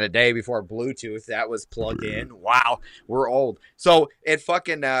back in the day before Bluetooth, that was plugged in. Wow, we're old. So it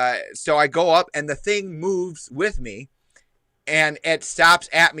fucking so I go up, and the thing moves with me. And it stops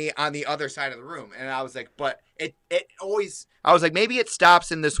at me on the other side of the room. And I was like, but it always, I was like, maybe it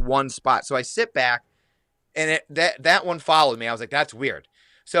stops in this one spot. So I sit back, and that one followed me. I was like, that's weird.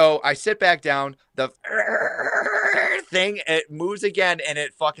 So I sit back down, thing. It moves again, and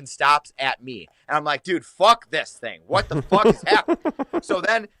it fucking stops at me. And I'm like, dude, fuck this thing. What the fuck is happening? So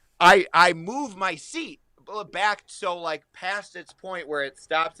then I move my seat back so like past its point where it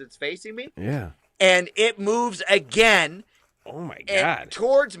stops, it's facing me. Yeah. And it moves again. Oh my God.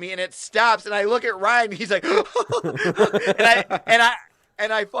 Towards me, and it stops, and I look at Ryan, and he's like, and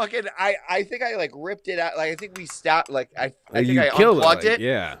I fucking I think I like ripped it out. Like I think we stopped. Like I think I unplugged it.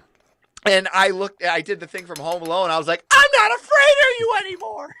 Yeah. And I did the thing from Home Alone. I was like, I'm not afraid of you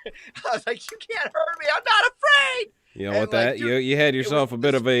anymore. I was like, you can't hurt me. I'm not afraid. You know what, like, dude, you had yourself a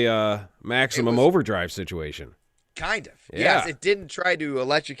bit of a maximum overdrive situation. Kind of. Yeah. Yes, it didn't try to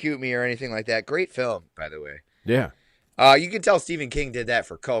electrocute me or anything like that. Great film, by the way. Yeah. You can tell Stephen King did that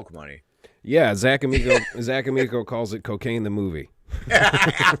for Coke money. Yeah, Zach Amico calls it Cocaine the Movie.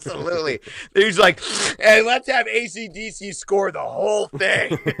 Absolutely. He's like, hey, let's have AC/DC score the whole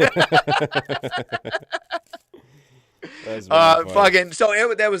thing. Fucking.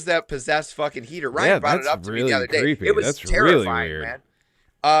 So that was that possessed fucking heater. Ryan brought it up to me the other day. It was terrifying, really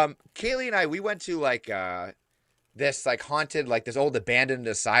man. Kaylee and I, we went to like this like haunted, like this old abandoned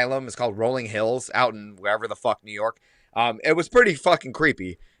asylum. It's called Rolling Hills out in wherever the fuck, New York. It was pretty fucking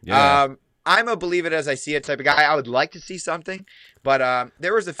creepy. Yeah. I'm a believe it as I see it type of guy. I would like to see something, but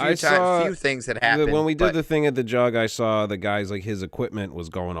there was a few things that happened. When we did the thing at the Jug, I saw the guys, like, his equipment was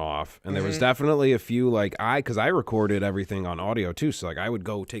going off, and there was definitely a few, like, because I recorded everything on audio too, so like I would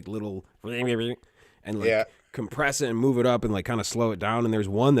go take little and like compress it and move it up and like kind of slow it down, and there's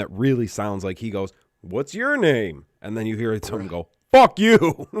one that really sounds like he goes, "What's your name?" And then you hear someone go, "Fuck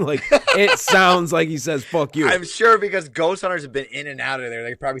you." Like, it sounds like he says "fuck you." I'm sure because ghost hunters have been in and out of there.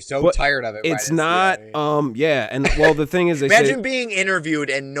 They're probably so tired of it. It's not, yeah. And well, the thing is, imagine being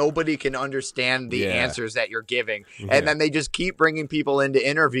interviewed and nobody can understand the answers that you're giving. And then they just keep bringing people in to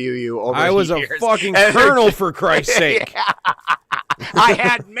interview you over I was years. a fucking colonel, for Christ's sake. I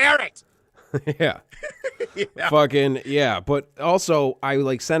had merit. Yeah. Fucking, yeah. But also, I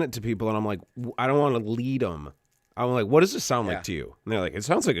like sent it to people and I'm like, I don't want to lead them. I'm like, what does this sound like to you? And they're like, it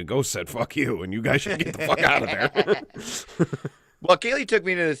sounds like a ghost said, "Fuck you," and you guys should get the fuck out of there. Well, Kaylee took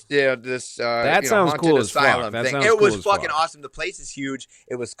me to this that sounds cool as asylum fuck. thing. It was fucking awesome. The place is huge.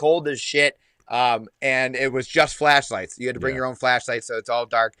 It was cold as shit, and it was just flashlights. You had to bring your own flashlight, so it's all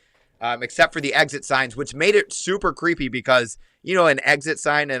dark, except for the exit signs, which made it super creepy because, you know, an exit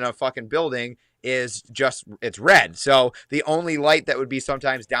sign in a fucking building is just, it's red. So the only light that would be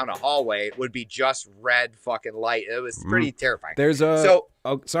sometimes down a hallway would be just red fucking light. It was pretty terrifying. There's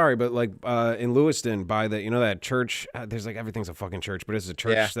sorry, but like in Lewiston by the, you know, that church, there's like, everything's a fucking church, but it's a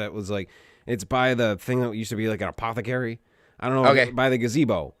church that was like, it's by the thing that used to be like an apothecary. I don't know, by the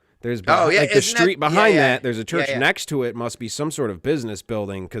gazebo. There's like the street behind that, there's a church next to it, must be some sort of business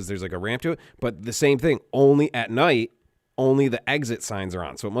building because there's like a ramp to it, but the same thing, only at night. Only the exit signs are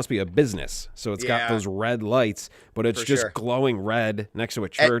on, so it must be a business. So it's got those red lights, but it's just glowing red next to a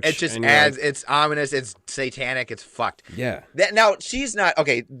church. It just adds. Like, it's ominous. It's satanic. It's fucked. Yeah. Now she's not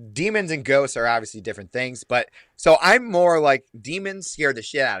okay. Demons and ghosts are obviously different things, but so I'm more like demons scare the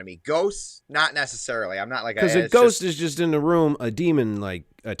shit out of me. Ghosts, not necessarily. I'm not like because a ghost is just in the room. A demon like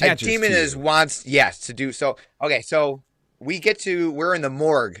attaches. A demon to is wants to do so. Okay, so we're in the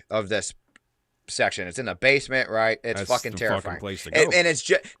morgue of this section. It's in the basement, right? It's fucking terrifying. Fucking place to go. And it's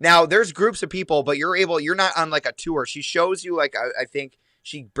just now there's groups of people, but you're not on like a tour. She shows you like I think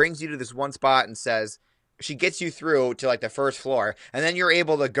she brings you to this one spot and says she gets you through to like the first floor, and then you're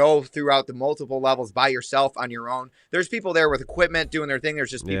able to go throughout the multiple levels by yourself on your own. There's people there with equipment doing their thing.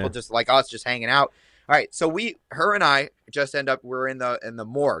 There's just people just like us just hanging out. All right, so her and I just we're in the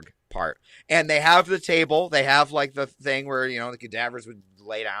morgue part, and they have the table. They have like the thing where, you know, the cadavers would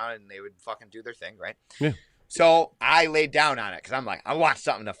lay down and they would fucking do their thing, right? Yeah. So I laid down on it because I'm like, I want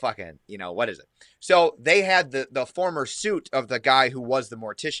something to fucking, you know, what is it? So they had the former suit of the guy who was the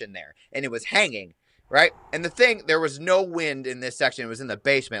mortician there, and it was hanging, right? And the thing, there was no wind in this section. It was in the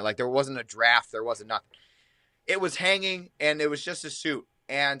basement. Like there wasn't a draft. There wasn't nothing. It was hanging, and it was just a suit.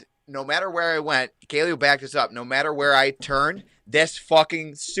 And no matter where I went, Kaylee will back this up. No matter where I turned, this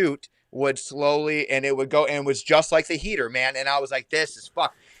fucking suit would slowly, and it would go, and it was just like the heater, man. And I was like, this is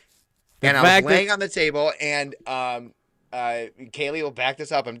fuck. And I was laying on the table, and Kaylee will back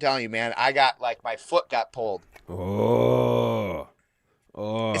this up. I'm telling you, man, I got like my foot got pulled. Oh.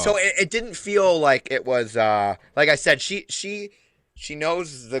 So it didn't feel like it was like I said, she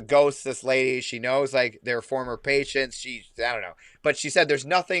knows the ghosts, this lady. She knows like their former patients. I don't know. But she said there's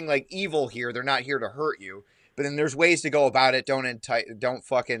nothing like evil here. They're not here to hurt you. But then there's ways to go about it. Don't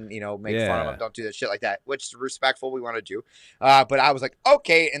fucking, you know, make fun of them. Don't do that shit like that, which is respectful. We want to do. But I was like,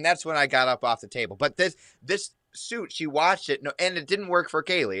 okay. And that's when I got up off the table. But this suit, she watched it, no, and it didn't work for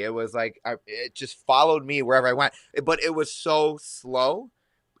Kaylee. It was like it just followed me wherever I went, but it was so slow.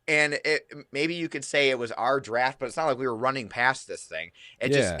 And maybe you could say it was our draft, but it's not like we were running past this thing.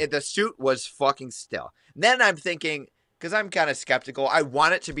 The suit was fucking still. And then I'm thinking, because I'm kind of skeptical, I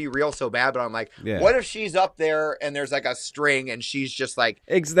want it to be real so bad, but I'm like, what if she's up there and there's like a string and she's just like,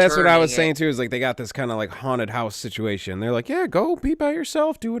 that's what I was saying too, is like they got this kind of like haunted house situation. They're like, yeah, go be by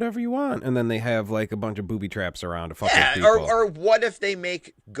yourself, do whatever you want. And then they have like a bunch of booby traps around to fuck with people. Or what if they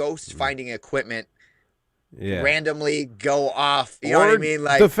make ghost finding equipment randomly go off, you know what I mean?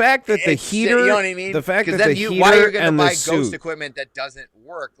 Like the fact that the heater, you know what I mean? The fact that then the heater why are you going to and buy the ghost suit equipment that doesn't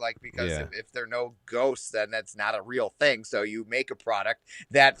work? Like, because if there are no ghosts, then that's not a real thing. So you make a product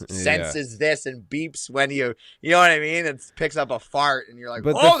that senses this and beeps when you know what I mean? It picks up a fart and you're like,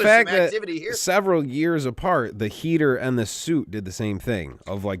 but oh, the there's fact some activity here. Several years apart, the heater and the suit did the same thing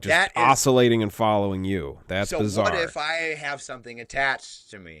of like just is oscillating and following you. That's bizarre. So what if I have something attached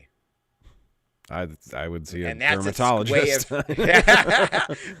to me? I would see a that's dermatologist. But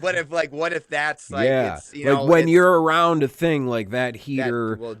if like, what if that's like, it's, you know, like when you're around a thing like that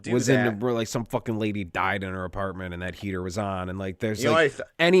heater was that. in the, like some fucking lady died in her apartment and that heater was on, and like there's like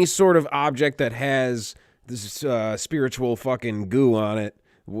any sort of object that has this spiritual fucking goo on it,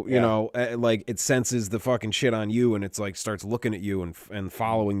 you know, like it senses the fucking shit on you and it's like starts looking at you and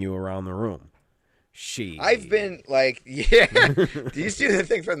following you around the room. I've been like, do you see the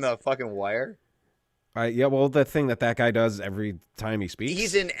thing from The fucking Wire? Well, the thing that guy does every time he speaks.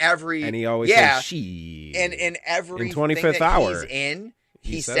 He's in every... And he always says she. And in every in 25th thing that hour, he's in,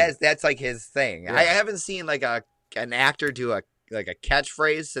 he says that's like his thing. Yeah. I haven't seen like an actor do a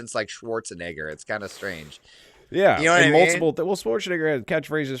catchphrase since like Schwarzenegger. It's kind of strange. Yeah. You know what I mean? Well, Schwarzenegger had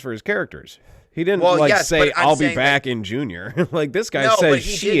catchedphrases for his characters. He didn't say, I'll be back in Junior. Like this guy says, but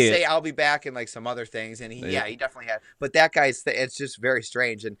he did say, I'll be back in like some other things. And he definitely had. But that guy's, it's just very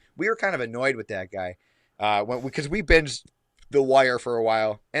strange. And we were kind of annoyed with that guy because we binged The Wire for a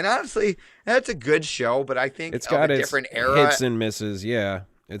while. And honestly, that's a good show. But I think it's got a different era. Hits and misses. Yeah.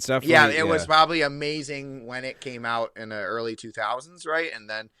 It's definitely. Yeah, it was probably amazing when it came out in the early 2000s, right? And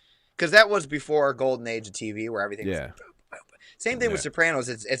then, because that was before golden age of TV where everything was. Same thing with Sopranos.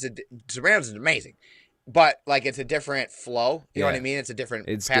 Sopranos is amazing, but like it's a different flow. You know what I mean? It's a different.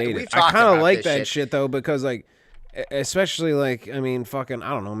 It's dated. I kind of like that shit though because like, especially like I mean, fucking I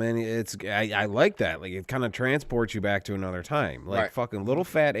don't know, man. I like that. Like it kind of transports you back to another time. Like fucking little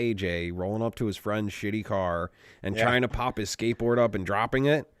fat AJ rolling up to his friend's shitty car and trying to pop his skateboard up and dropping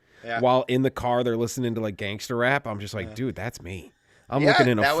it while in the car they're listening to like gangster rap. I'm just like, dude, that's me. I'm looking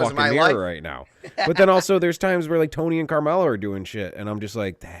in a fucking mirror right now. But then also there's times where like Tony and Carmelo are doing shit and I'm just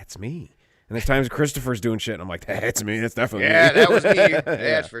like, that's me. And there's times Christopher's doing shit and I'm like, that's me. That's definitely me. Yeah, that was me.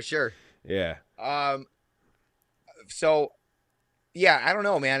 That's for sure. Yeah. So, yeah, I don't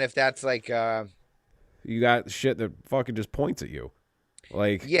know, man, if that's like... you got shit that fucking just points at you.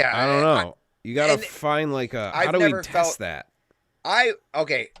 Like, yeah, I don't know. You got to find like a... How do we test that? I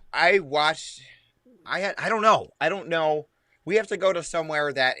watched... I don't know. We have to go to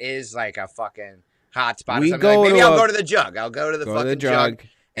somewhere that is like a fucking hot spot. Maybe I'll go to the Jug. I'll go to the fucking Jug.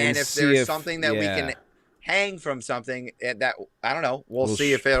 And if there's something that we can hang from something that, I don't know, we'll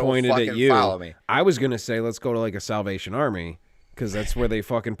see if it'll fucking follow me. I was going to say, let's go to like a Salvation Army because that's where they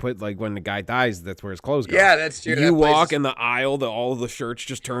fucking put, like when the guy dies, that's where his clothes go. Yeah, that's true. You walk in the aisle, all of the shirts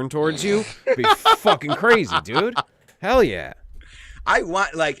just turn towards you. It'd be fucking crazy, dude. Hell yeah. I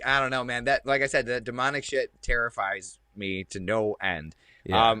want, like, I don't know, man. That, like I said, the demonic shit terrifies me to no end.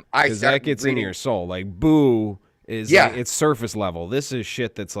 Yeah, because that gets into your soul. Like Boo is like, it's surface level. This is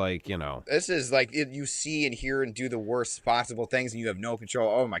shit that's like, you know. This is like you see and hear and do the worst possible things and you have no control.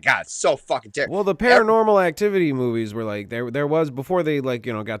 Oh my god, it's so fucking terrible. Well, the Paranormal Activity movies were like there was before they like,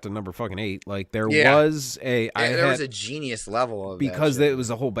 you know, got to number fucking 8. Like there was a genius level of because it was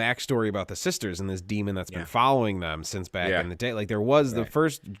a whole backstory about the sisters and this demon that's been following them since back in the day. Like there was the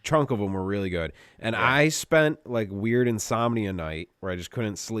first chunk of them were really good. And I spent like weird insomnia night where I just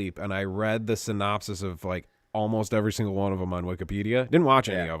couldn't sleep and I read the synopsis of like almost every single one of them on Wikipedia. Didn't watch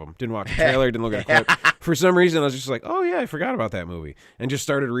any of them. Didn't watch the trailer. Didn't look at a clip. For some reason, I was just like, oh, yeah, I forgot about that movie. And just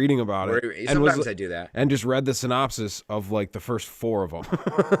started reading about it. Sometimes I do that. And just read the synopsis of like the first 4 of them.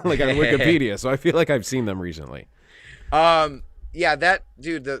 Like on Wikipedia. So I feel like I've seen them recently. Yeah, that,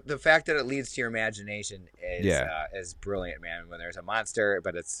 dude, the fact that it leads to your imagination is brilliant, man. When there's a monster,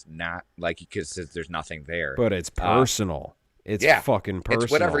 but it's not like, because there's nothing there. But it's personal. It's fucking personal.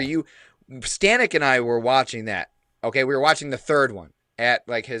 It's whatever you... Stanek and I were watching that. Okay, we were watching the third one at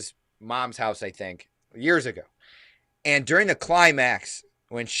like his mom's house, I think, years ago. And during the climax,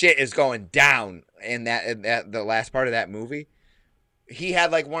 when shit is going down in the last part of that movie, he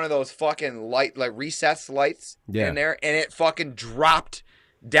had like one of those fucking like recess lights in there, and it fucking dropped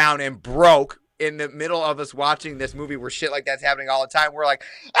down and broke in the middle of us watching this movie where shit like that's happening all the time. We're like,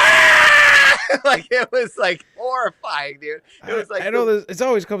 ah! Like it was like horrifying, dude. It was like I know this. It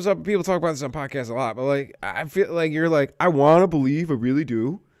always comes up. People talk about this on podcasts a lot, but like I feel like you're like I want to believe, I really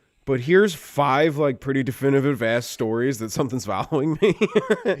do. But here's 5 like pretty definitive ass stories that something's following me.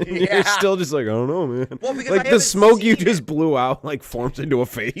 You're still just like, I don't know, man. Well, because like the smoke you just blew out like forms into a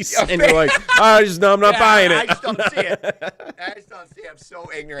face, and you're like, I'm not buying it. I just don't see it. I just don't see it. I'm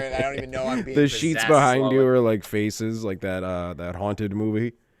so ignorant. I don't even know I'm being the sheets behind you are like faces, like that haunted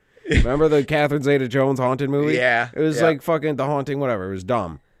movie. Remember the Catherine Zeta-Jones haunted movie? Yeah. It was like fucking The Haunting, whatever. It was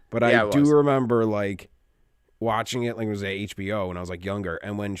dumb, but I do remember like watching it like it was at HBO when I was like younger,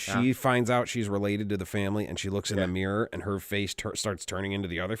 and when she finds out she's related to the family and she looks in the mirror and her face starts turning into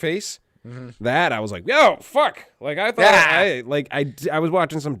the other face, that I was like, yo, fuck. Like I thought I was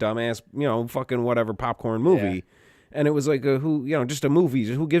watching some dumbass, fucking whatever popcorn movie, and it was like just a movie,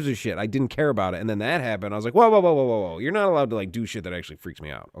 just who gives a shit. I didn't care about it, and then that happened. I was like, whoa, you're not allowed to like do shit that actually freaks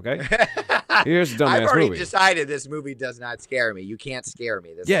me out, okay? Here's a dumbass I've already movie. decided this movie does not scare me. You can't scare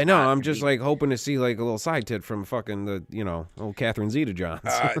me. I'm just like hoping to see like a little side tit from fucking the old Catherine Zeta-Jones.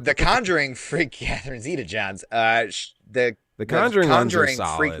 The Conjuring freak Catherine Zeta-Jones. The Conjuring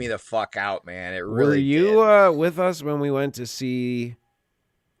freaked me the fuck out, man. It really Were you did. With us when we went to see?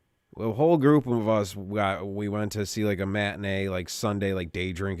 A whole group of us we went to see like a matinee, like Sunday, like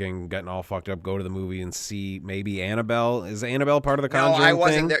day drinking, getting all fucked up, go to the movie and see maybe Annabelle. Is Annabelle part of the Conjuring? No, I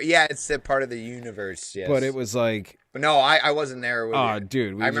wasn't thing? there. Yeah, it's a part of the universe. Yes, but it was like, but no, I wasn't there. Oh,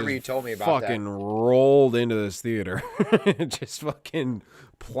 dude, I remember you told me about fucking rolled into this theater, just fucking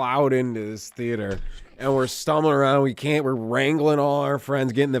plowed into this theater. And we're stumbling around. We're wrangling all our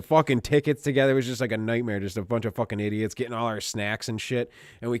friends, getting the fucking tickets together. It was just like a nightmare. Just a bunch of fucking idiots getting all our snacks and shit.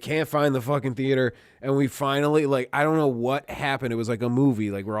 And we can't find the fucking theater. And we finally, like, I don't know what happened. It was like a movie.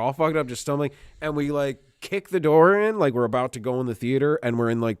 Like, we're all fucked up, just stumbling. And we, like, kick the door in. Like, we're about to go in the theater. And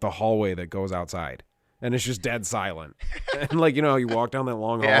we're in, like, the hallway that goes outside. And it's just dead silent. And, like, you walk down that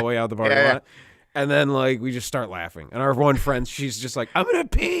long hallway out the parking lot. And then, like, we just start laughing. And our one friend, she's just like, I'm going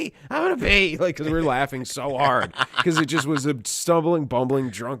to pee. Like, because we were laughing so hard. Because it just was a stumbling, bumbling,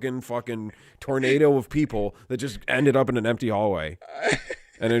 drunken fucking tornado of people that just ended up in an empty hallway.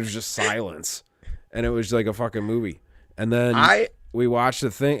 And it was just silence. And it was like a fucking movie. And then we watched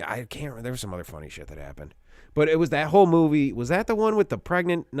the thing. I can't remember. There was some other funny shit that happened. But it was that whole movie. Was that the one with the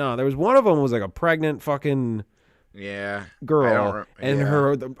pregnant? No, there was one of them was like a pregnant fucking... girl, and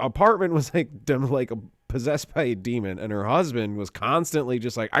her apartment was like possessed by a demon, and her husband was constantly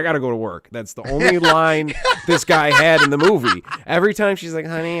just like, I gotta go to work. That's the only line this guy had in the movie. Every time she's like,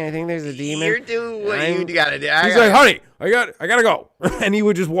 honey, I think there's a demon. You're doing what you gotta do. He's like, honey, I gotta go. And he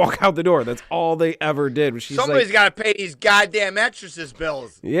would just walk out the door. That's all they ever did. Somebody's gotta pay these goddamn exorcist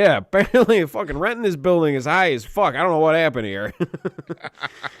bills. Yeah, apparently fucking rent in this building is high as fuck. I don't know what happened here.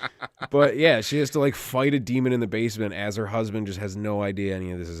 But yeah, she has to like fight a demon in the basement as her husband just has no idea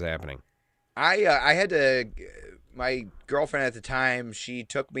any of this is happening. I had to. My girlfriend at the time, she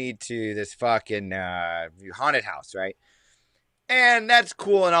took me to this fucking haunted house, right? And that's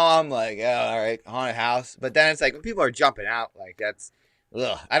cool and all. I'm like, oh, all right, haunted house. But then it's like when people are jumping out, like that's,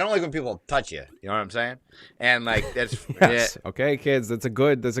 ugh. I don't like when people touch you. You know what I'm saying? And like that's yes. Okay, kids, that's a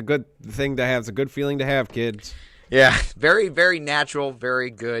good thing to have. It's a good feeling to have, kids. Yeah, very, very natural, very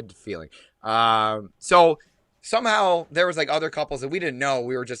good feeling. So somehow there was like other couples that we didn't know.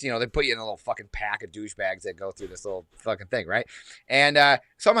 We were just, they put you in a little fucking pack of douchebags that go through this little fucking thing, right? And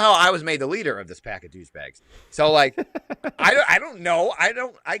somehow I was made the leader of this pack of douchebags. So like, I don't know.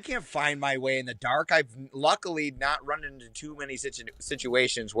 I can't find my way in the dark. I've luckily not run into too many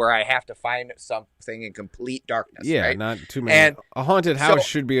situations where I have to find something in complete darkness. Yeah, right? not too many. And a haunted house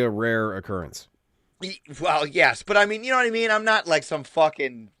should be a rare occurrence. Well, yes, but I mean, you know what I mean? I'm not like some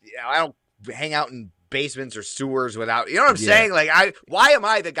fucking, I don't hang out in basements or sewers without, you know what I'm saying? Like, why am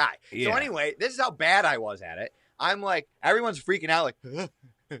I the guy? Yeah. So anyway, this is how bad I was at it. I'm like, everyone's freaking out, like,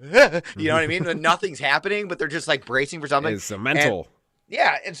 you know what I mean? Nothing's happening, but they're just like bracing for something. It's mental.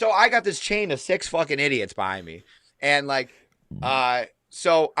 And so I got this chain of 6 fucking idiots behind me. And like,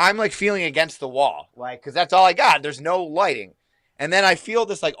 so I'm like feeling against the wall, like, cause that's all I got. There's no lighting. And then I feel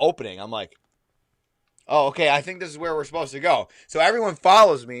this like opening. I'm like, oh, okay, I think this is where we're supposed to go. So everyone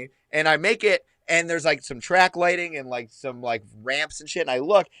follows me, and I make it, and there's like some track lighting and like some like ramps and shit. And I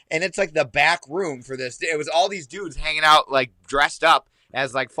look, and it's like the back room for this. It was all these dudes hanging out like dressed up,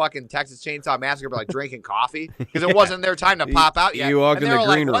 as like fucking Texas Chainsaw Massacre, but like drinking coffee because it wasn't their time to pop out yet. You walked and in they the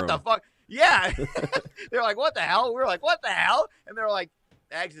were green like, room. What the fuck? Yeah. They're like, what the hell? We were like, what the hell? And they were like,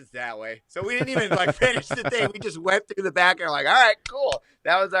 exits that way. So we didn't even like finish the thing. We just went through the back and we're like, all right, cool.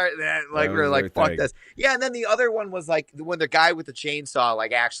 That was our like we were like, fuck this. Yeah, and then the other one was like when the guy with the chainsaw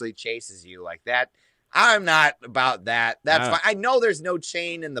like actually chases you like that. I'm not about that. That's fine. I know there's no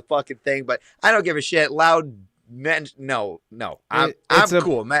chain in the fucking thing, but I don't give a shit. Loud men, no. I'm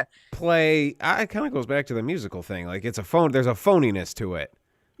cool, man. Play. It kind of goes back to the musical thing. Like it's a phone. There's a phoniness to it.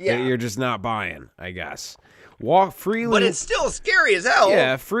 Yeah, that you're just not buying. I guess. Walk freely, but it's still scary as hell.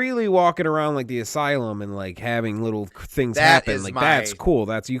 Yeah, freely walking around like the asylum and like having little things happen. Like that's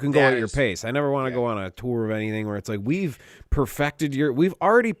cool. You can go at your pace. I never want to go on a tour of anything where it's like we've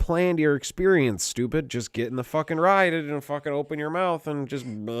already planned your experience. Stupid, just get in the fucking ride and fucking open your mouth and just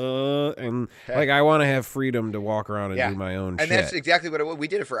like I want to have freedom to walk around and do my own shit. And that's exactly what we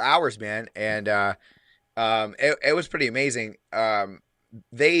did it for hours, man. And it was pretty amazing.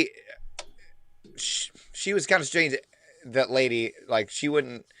 She was kind of strange. That lady, like, she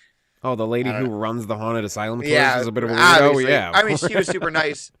wouldn't. Oh, the lady who runs the haunted asylum tours is a bit of a weirdo. Obviously. Yeah, I mean, she was super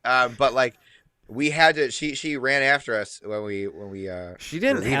nice, but like, we had to. She ran after us when we. She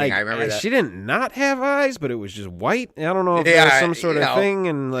didn't. I remember that. She didn't not have eyes, but it was just white. I don't know if there was some sort of thing,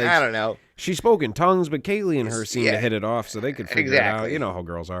 and like I don't know. She spoke in tongues, but Kaylee and her seemed to hit it off, so they could figure it out. You know how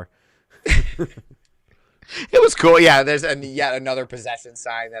girls are. It was cool. Yeah, there's yet another possession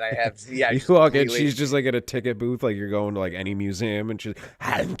sign that I have. Yeah, you walk in, she's just like at a ticket booth, like you're going to like any museum, and she's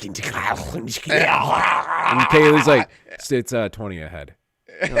and Kaylee's like, it's 20 ahead.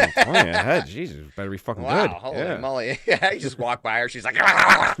 20 ahead, Jesus, better be fucking good. Holy moly! Yeah, you just walk by her, she's like,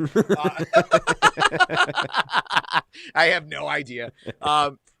 I have no idea.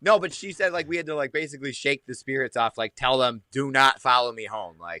 No, but she said like we had to like basically shake the spirits off, like tell them do not follow me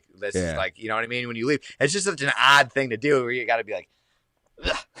home. Like this is like, you know what I mean? When you leave, it's just such an odd thing to do where you got to be like,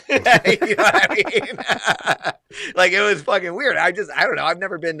 you know what I mean? Like it was fucking weird. I don't know. I've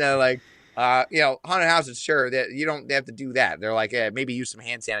never been to like, haunted houses. Sure that you don't have to do that. They're like, maybe use some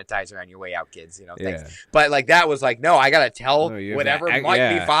hand sanitizer on your way out, kids. You know, things. But like that was like, no, I got to tell whatever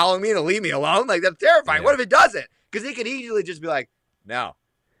might be following me to leave me alone. Like that's terrifying. What if it doesn't? Because they could easily just be like, no.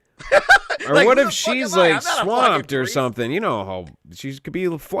 Or like, what if she's like swamped or something? You know how she could be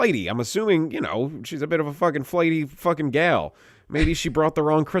flighty. I'm assuming, she's a bit of a fucking flighty fucking gal. Maybe she brought the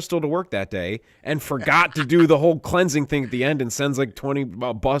wrong crystal to work that day and forgot to do the whole cleansing thing at the end and sends like 20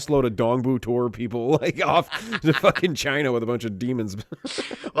 busload of Dongbu tour people like off to fucking China with a bunch of demons.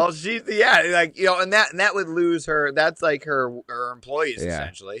 Well, and that would lose her. That's like her employees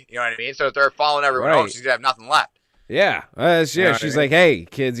essentially. You know what I mean? So if they're following everyone home, she's gonna have nothing left. Yeah, she's like, hey,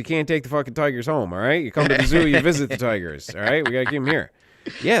 kids, you can't take the fucking tigers home, all right? You come to the zoo, you visit the tigers, all right? We got to keep them here.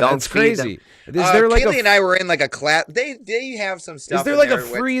 Yeah, that's crazy. Is there like Kaylee and I were in like a class. They have some stuff. Is there like a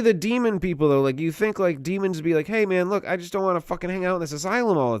free the demon people, though? Like, you think like demons would be like, hey, man, look, I just don't want to fucking hang out in this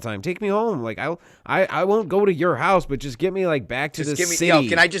asylum all the time. Take me home. Like, I won't go to your house, but just get me like back to the city.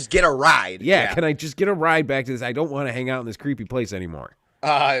 Can I just get a ride? Yeah, can I just get a ride back to this? I don't want to hang out in this creepy place anymore.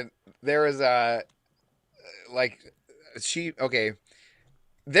 There was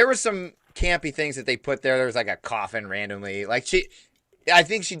there was some campy things that they put there. There was like a coffin randomly. Like I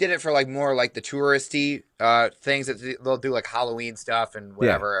think she did it for like more like the touristy things that they'll do, like Halloween stuff and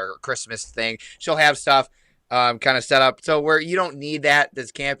whatever, or Christmas thing. She'll have stuff kind of set up so where you don't need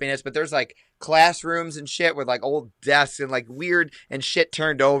this campiness, but there's like classrooms and shit with like old desks and like weird and shit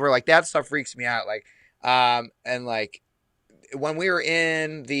turned over. Like that stuff freaks me out. Like and like when we were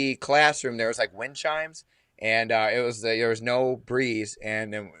in the classroom, there was like wind chimes. And there was no breeze,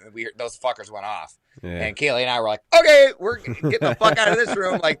 and then those fuckers went off. Yeah. And Kaylee and I were like, okay, we're getting the fuck out of this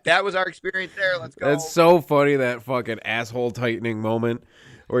room. Like, that was our experience there. Let's go. That's so funny, that fucking asshole tightening moment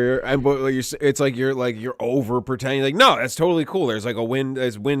where it's like you're over pretending. Like, no, that's totally cool. There's like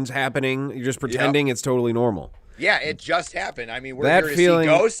there's winds happening. You're just pretending it's totally normal. Yeah, it just happened. I mean, we're here to see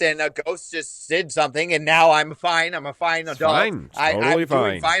ghosts, and a ghost just did something, and now I'm fine. I'm a fine adult. Fine. I'm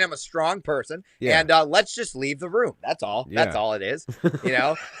doing fine. I'm a strong person, and let's just leave the room. That's all. Yeah. That's all it is.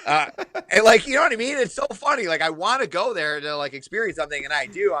 And like, you know what I mean? It's so funny. Like, I want to go there to like experience something, and I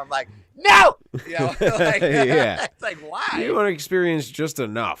do. I'm like, no. Like, it's like, why? You want to experience just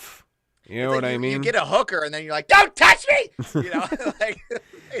enough. You know what I mean? You get a hooker, and then you're like, don't touch me.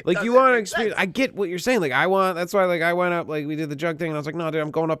 Like you want to experience. I get what you're saying. Like that's why like I went up, like we did the jug thing, and I was like, no, dude,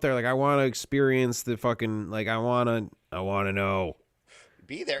 I'm going up there. Like I want to experience the fucking, like I want to know.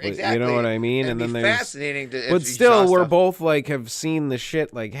 Be there, exactly. You know what I mean? And then there's fascinating. But still, we're both like have seen the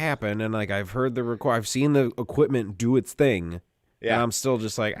shit like happen, and like I've heard I've seen the equipment do its thing, Yeah. And I'm still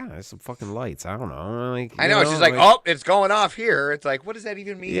just like, there's some fucking lights. I don't know. Like, I know. She's like, oh, it's going off here. It's like, what does that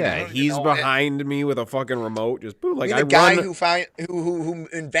even mean? Yeah, he's behind me with a fucking remote. Just boom, like the guy who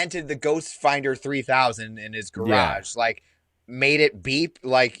invented the Ghost Finder 3000 in his garage, like made it beep.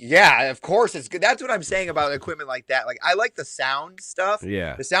 Like, yeah, of course it's good. That's what I'm saying about equipment like that. Like, I like the sound stuff.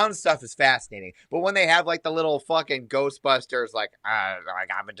 Yeah, the sound stuff is fascinating. But when they have like the little fucking Ghostbusters, like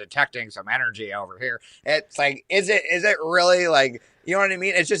I've been detecting some energy over here. It's like, is it really, like, you know what I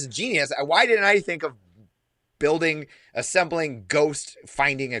mean? It's just genius. Why didn't I think of assembling ghost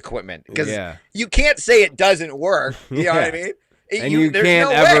finding equipment? Because you can't say it doesn't work. You know what I mean? And you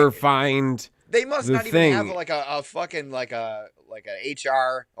can't ever find. They must not even have like a fucking like a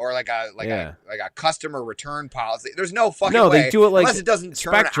HR or like a customer return policy. There's no fucking way. No, they do it like unless it doesn't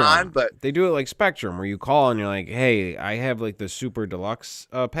Spectrum. turn on. But they do it like Spectrum, where you call and you're like, "Hey, I have like the super deluxe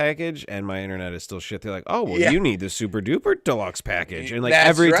package, and my internet is still shit." They're like, "Oh, well, you need the super duper deluxe package." And like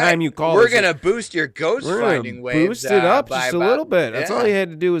every time you call, we're gonna boost your ghost finding waves. Boost it up just a little bit. That's all you had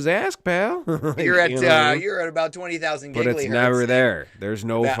to do was ask, pal. Like, you're at about 20,000 gigahertz. But it's never there. There's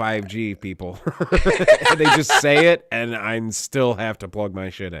no 5G, people. They just say it, and I'm still have to plug my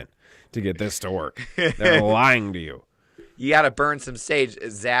shit in to get this to work. They're lying to you. You got to burn some sage,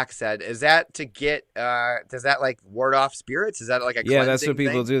 as Zach said. Is that to get, does that like ward off spirits? Is that like a cleansing that's what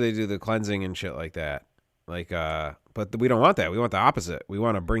people thing? do. They do the cleansing and shit like that. Like, but we don't want that. We want the opposite. We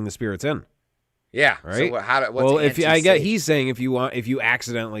want to bring the spirits in. Yeah. Right? So what's he's saying if you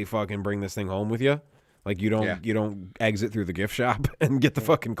accidentally fucking bring this thing home with you, like you don't exit through the gift shop and get the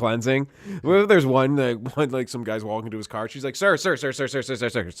fucking cleansing. Well, there's one like some guy's walking to his car. She's like, sir,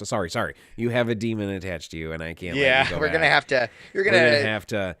 sorry. You have a demon attached to you, and I can't. Yeah, let you go we're back. gonna have to. We're gonna have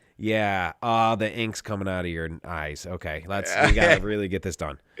to. Yeah. The ink's coming out of your eyes. Okay, we gotta really get this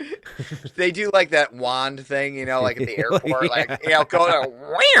done. They do like that wand thing, you know, like at the airport, go to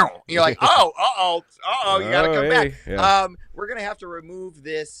wow. You're like, you gotta come back. Yeah. We're gonna have to remove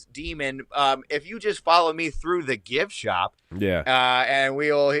this demon. If you just follow me through the gift shop, and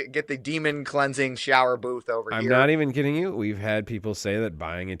we'll get the demon cleansing shower booth over here. I'm not even kidding you. We've had people say that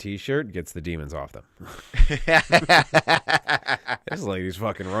buying a T-shirt gets the demons off them. This lady's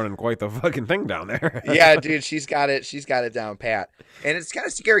fucking running quite the fucking thing down there. Yeah, dude, she's got it down pat, and it's kind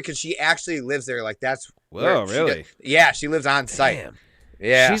of scary because she actually lives there. Like that's really? She lives on site. Damn.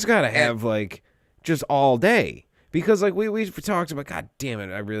 Yeah, she's got to have like just all day. Because, like, we talked about, God damn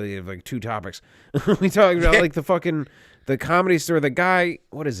it, I really have, like, two topics. We talked about, like, the Comedy Store, the guy,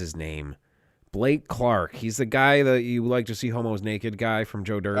 what is his name? Blake Clark. He's the guy that you like to see homos naked guy from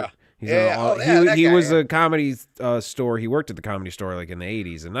Joe Dirt. He was a comedy store. He worked at the Comedy Store, like, in the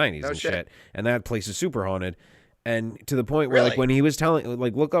 80s and 90s and shit. And that place is super haunted. And to the point where, like, when he was telling,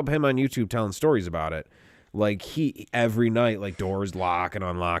 like, look up him on YouTube telling stories about it. Like, he, every night, like, doors lock and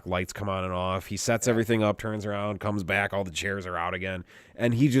unlock, lights come on and off. He sets everything up, turns around, comes back, all the chairs are out again.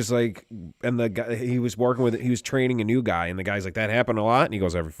 And he just, like, and the guy, he was training a new guy, and the guy's like, that happened a lot? And he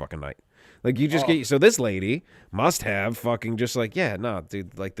goes, every fucking night. Like, you just so this lady must have fucking just like,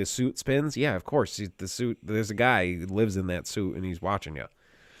 dude, like, the suit spins? Yeah, of course. The suit, there's a guy who lives in that suit, and he's watching you.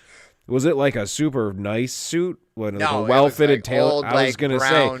 Was it like a super nice suit? Like a well-fitted tailor? I was gonna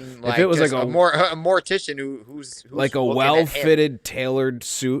say if it was like a mortician who's like a well-fitted tailored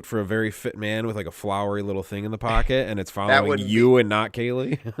suit for a very fit man with like a flowery little thing in the pocket, and it's following you and not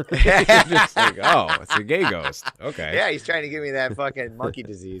Kaylee. Just like, it's a gay ghost. Okay. Yeah, he's trying to give me that fucking monkey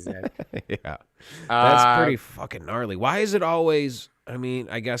disease, man. Yeah, that's pretty fucking gnarly. Why is it always? I mean,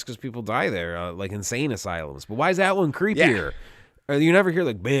 I guess because people die there, like insane asylums. But why is that one creepier? Yeah. You never hear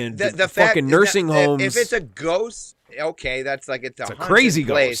like, man, the fucking nursing homes. If it's a ghost, okay, that's like it's a crazy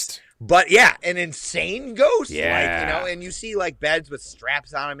place. Ghost. But yeah, an insane ghost, yeah. Like, and you see like beds with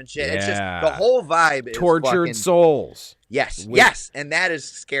straps on them and shit. Yeah. It's just the whole vibe is tortured fucking, souls. Yes, and that is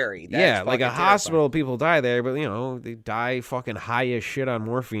scary. That's like a terrifying. hospital, people die there, but they die fucking high as shit on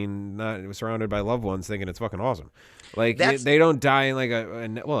morphine, not surrounded by loved ones, thinking it's fucking awesome. Like they don't die in like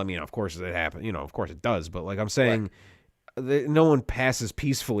of course it happens. Of course it does, but like I'm saying. Right. No one passes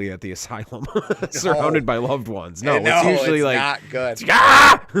peacefully at the asylum, surrounded by loved ones. No, it's usually like not good.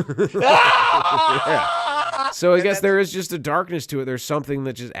 Yeah. So I guess there is just a darkness to it. There's something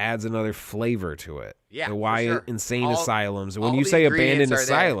that just adds another flavor to it. Yeah, why insane asylums? When you say abandoned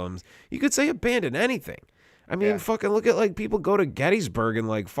asylums, you could say abandoned anything. I mean, fucking look at like people go to Gettysburg and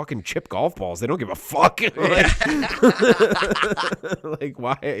like fucking chip golf balls. They don't give a fuck. Like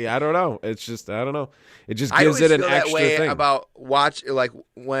why? I don't know. It's just I don't know. It just gives it an extra thing. I always feel about like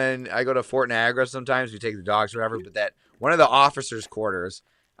when I go to Fort Niagara. Sometimes we take the dogs or whatever. But that one of the officers' quarters,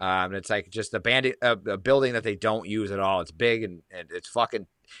 It's like just a building that they don't use at all. It's big and it's fucking.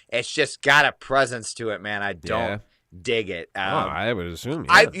 It's just got a presence to it, man. I don't dig it. I would assume.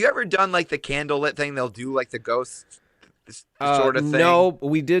 Yeah. You ever done like the candlelit thing? They'll do like the ghost sort of thing. No,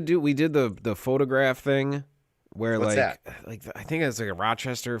 we did the photograph thing. Where What's that? I think it's like a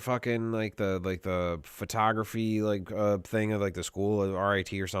Rochester fucking like the photography thing of like the school of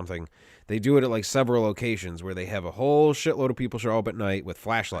RIT or something. They do it at like several locations where they have a whole shitload of people show up at night with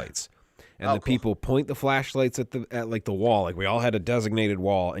flashlights, and people point the flashlights at like the wall. Like we all had a designated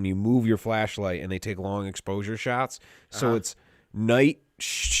wall, and you move your flashlight, and they take long exposure shots. So it's night.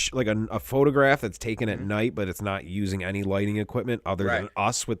 Like a photograph that's taken at night, but it's not using any lighting equipment other than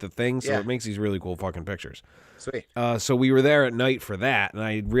us with the thing. So it makes these really cool fucking pictures. Sweet. So we were there at night for that, and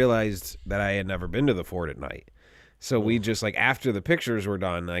I realized that I had never been to the fort at night. So we just like after the pictures were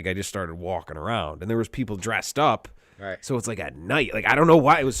done, like I just started walking around, and there was people dressed up. Right. So it's like at night. Like I don't know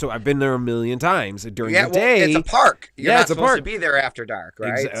why it was so. I've been there a million times during the day. It's a park. You're not it's a supposed park. to be there after dark,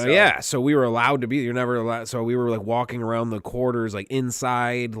 right? Yeah. So we were allowed to be. You're never allowed. So we were like walking around the quarters, like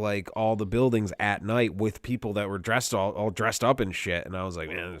inside, like all the buildings at night with people that were dressed all dressed up and shit. And I was like,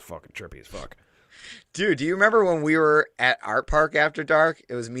 man, this is fucking trippy as fuck. Dude, do you remember when we were at Art Park after dark?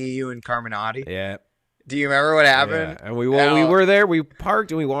 It was me, you, and Carminati. Yeah. Do you remember what happened? Yeah. And we were there. We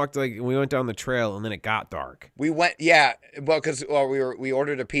parked and we walked we went down the trail, and then it got dark. We went, because we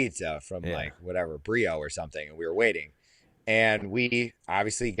ordered a pizza from like whatever Brio or something, and we were waiting, and we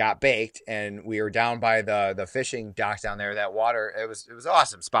obviously got baked, and we were down by the fishing docks down there. That water, it was an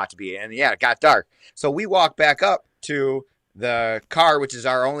awesome spot to be in, and it got dark, so we walked back up to the car, which is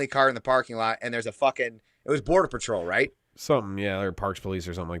our only car in the parking lot, and there's it was Border Patrol, right? Something, or Parks Police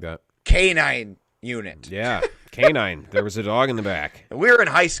or something like that. K9 unit. Yeah, K9. There was a dog in the back. We were in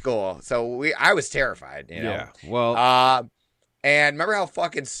high school, so I was all terrified, you know? Yeah, well... and remember how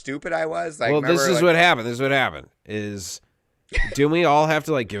fucking stupid I was? Like, well, this is what happened. Didn't we all have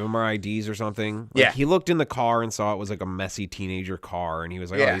to like give him our IDs or something? Like, he looked in the car and saw it was like a messy teenager car, and he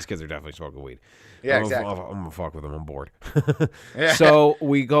was like, "Oh, these kids are definitely smoking weed." Yeah, I'm gonna fuck with them. I'm bored. So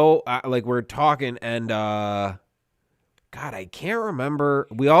we go, we're talking, and God, I can't remember.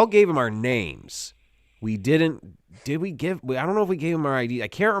 We all gave him our names. We didn't. Did we give? I don't know if we gave him our ID. I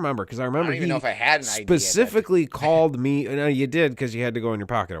can't remember because I remember I don't even know if I had an ID. Specifically called me. No, you did because you had to go in your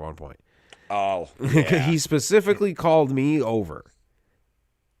pocket at one point. Oh, yeah. He specifically called me over,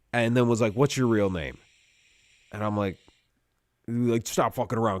 and then was like, "What's your real name?" And I'm like, "Stop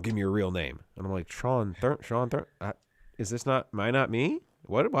fucking around. Give me your real name." And I'm like, Sean Thurn. Is this not? Am I not me?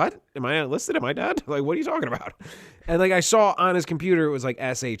 What? Am I not listed? Am I dead? Like, what are you talking about? And like, I saw on his computer, it was like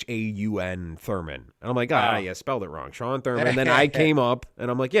SHAUN Thurman. And I'm like, yeah, spelled it wrong. Sean Thurman. And then I came up and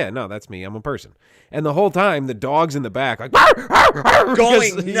I'm like, yeah, no, that's me. I'm a person. And the whole time, the dog's in the back, like,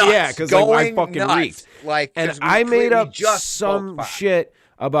 going nuts. Yeah, because like, I fucking reeked. Like, and I made up some shit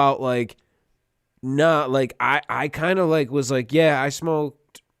about like, I kind of like was like, yeah, I smoked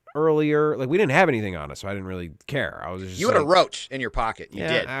earlier. Like, we didn't have anything on us, so I didn't really care. I was just you had a roach in your pocket. You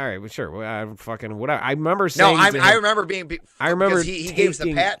did. All right, well, sure. Well, I fucking whatever. I remember saying. No, I remember being. I remember he gave us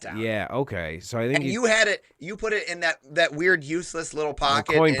the pat down. Yeah. Okay. So I think and you had it. You put it in that weird useless little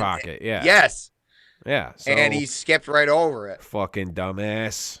pocket. Coin pocket. Yeah. Yes. Yeah. So, and he skipped right over it. Fucking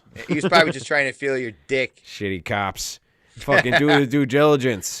dumbass. He was probably just trying to feel your dick. Shitty cops. Fucking do the due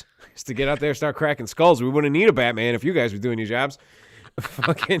diligence. Just to get out there and start cracking skulls. We wouldn't need a Batman if you guys were doing your jobs.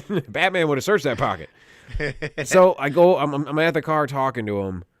 Fucking Batman would have searched that pocket. So I go, I'm at the car talking to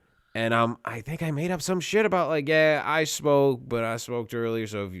him, and I think I made up some shit about like, yeah, I smoke, but I smoked earlier,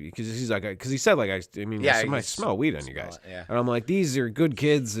 so because he said like I smell weed on you guys, yeah. And I'm like, these are good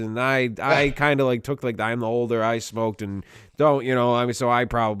kids, and I kind of like took like I'm the older, I smoked, and don't so I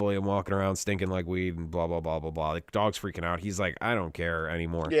probably am walking around stinking like weed and blah blah blah blah blah. Like, dog's freaking out. He's like, I don't care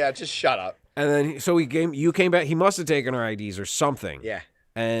anymore. Yeah, just shut up. And then you came back. He must have taken our IDs or something. Yeah.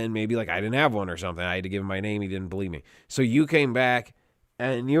 And maybe like I didn't have one or something. I had to give him my name. He didn't believe me. So you came back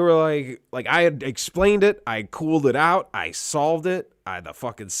and you were like I had explained it. I cooled it out. I solved it. The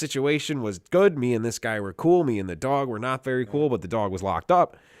fucking situation was good. Me and this guy were cool. Me and the dog were not very cool, but the dog was locked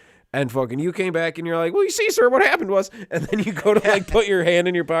up. And fucking you came back and you're like, well, you see, sir, what happened was, and then you go to like put your hand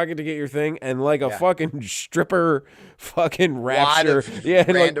in your pocket to get your thing, and like a fucking stripper fucking rapture,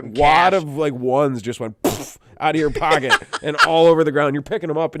 and like wad of like ones just went poof out of your pocket and all over the ground. You're picking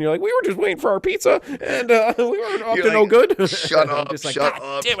them up and you're like, we were just waiting for our pizza and we were up to no good. Shut up, just like, shut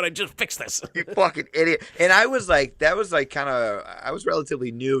God up. damn it, I just fixed this. You fucking idiot. And I was like, that was like kind of, I was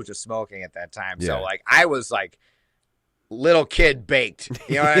relatively new to smoking at that time. Yeah. So like, I was like, little kid baked.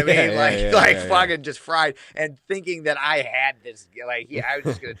 You know what I mean? Yeah, fucking just fried, and thinking that I had this. Like, I was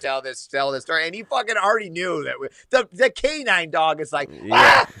just gonna tell this story, and he fucking already knew that the canine dog is like,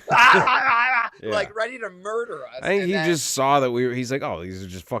 Yeah. like ready to murder us. I think And he then- just saw that he's like, oh, these are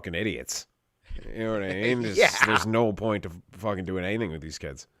just fucking idiots. You know what I mean? Yeah. There's no point to fucking doing anything with these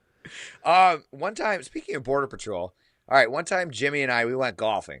kids. One time, speaking of Border Patrol, all right, one time Jimmy and I, we went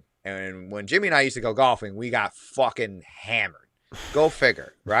golfing. And when Jimmy and I used to go golfing, we got fucking hammered. Go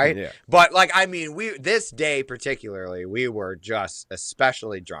figure, right? Yeah. But like, I mean, this day particularly, we were just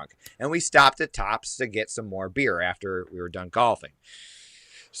especially drunk. And we stopped at Tops to get some more beer after we were done golfing.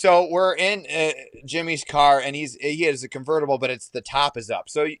 So we're in Jimmy's car, and he has a convertible, but the top is up.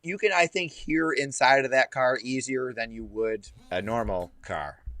 So you can, I think, hear inside of that car easier than you would a normal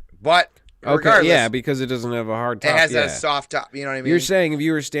car. But Okay, regardless, yeah, because it doesn't have a hard top. it has yeah. a soft top. You know what I mean? You're saying if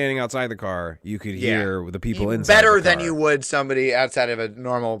you were standing outside the car, you could hear the people Even inside better the than car. you would somebody outside of a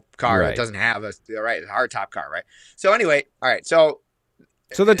normal car Right. that doesn't have a hard top car, right? So anyway, all right, so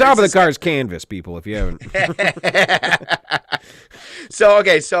So the top of the it's car is canvas, people, if you haven't.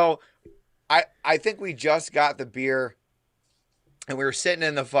 so I think we just got the beer, and we were sitting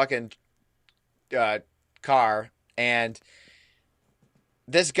in the fucking car, and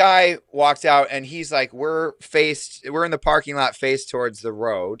this guy walks out, and he's like, we're in the parking lot faced towards the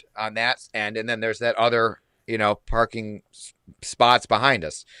road on that end, and then there's that other, parking spots behind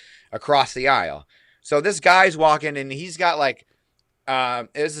us across the aisle. So this guy's walking, and he's got like,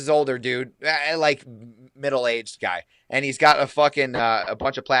 this is older dude, like middle-aged guy, and he's got a fucking a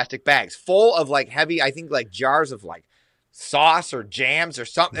bunch of plastic bags full of like heavy, I think like jars of like sauce or jams or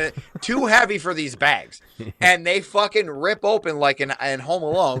something too heavy for these bags, and they fucking rip open like in Home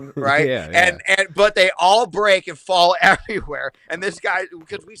Alone, right? Yeah. And but they all break and fall everywhere. And this guy,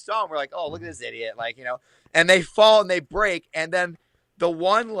 because we saw him, we're like, oh, look at this idiot, like, and they fall and they break, and then the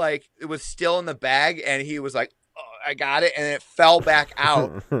one, like, it was still in the bag, and he was like, oh, I got it, and it fell back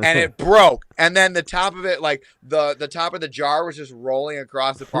out, and it broke, and then the top of it, like, the top of the jar was just rolling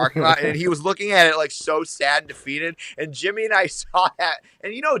across the parking lot, and he was looking at it, like, so sad and defeated, and Jimmy and I saw that,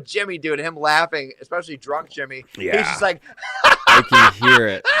 and Jimmy, dude, him laughing, especially drunk Jimmy, Yeah. he's just like, I can hear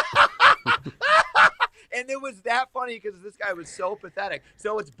it. and it was that funny because this guy was so pathetic.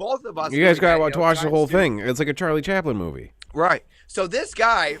 So it's both of us. You guys doing got that, to watch the trying whole to do- thing. It's like a Charlie Chaplin movie. Right. So this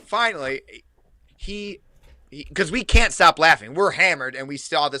guy finally, because we can't stop laughing. We're hammered, and we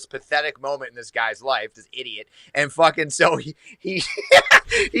saw this pathetic moment in this guy's life, this idiot, and fucking so he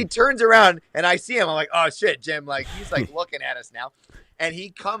he turns around, and I see him. I'm like, oh shit, Jim! Like he's like looking at us now, and he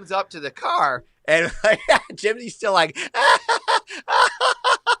comes up to the car, and like, Jimmy's still like.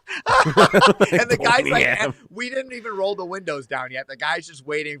 And the guy's pointing like, at him. we didn't even roll the windows down yet. The guy's just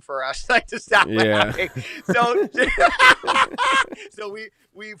waiting for us like to stop Yeah. laughing. So, so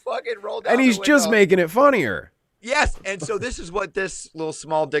we fucking rolled down And he's the just window. making it funnier. Yes, and so this is what this little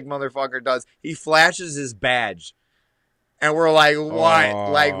small dick motherfucker does. He flashes his badge, and we're like,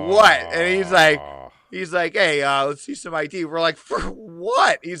 what? Like what? And he's like, hey, let's see some ID. We're like, for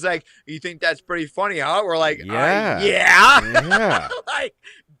what? He's like, you think that's pretty funny, huh? We're like, Yeah. yeah. Yeah. Like,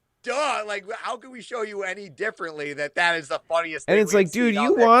 duh. Like, how can we show you any differently that is the funniest thing And it's we've like, dude, seen all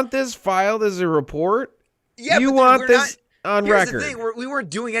you day? want this filed as a report? Yeah, you but want we're this not, on here's record? the thing, we weren't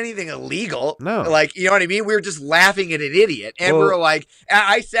doing anything illegal. No. Like, you know what I mean? We were just laughing at an idiot. And we Well- were like,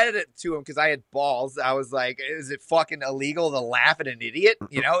 I said it to him because I had balls. I was like, is it fucking illegal to laugh at an idiot? And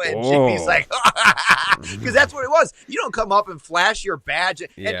Jimmy's Oh. like, because that's what it was. You don't come up and flash your badge. And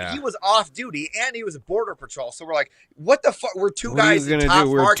Yeah. he was off duty, and he was a border patrol. So we're like, what the fuck? We're two What are you guys in gonna top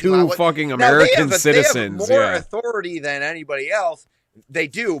do? We're parking two lot. What- fucking Now, American they citizens. have more Yeah. authority than anybody else. They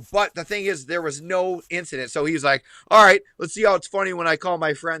do, but the thing is, there was no incident. So he's like, all right, let's see how it's funny when I call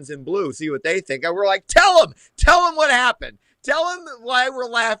my friends in blue, see what they think. And we're like, tell them what happened. Tell them why we're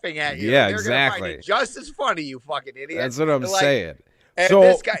laughing at you. Yeah, They're gonna find exactly. it just as funny, you fucking idiot. That's what I'm Like, saying. and So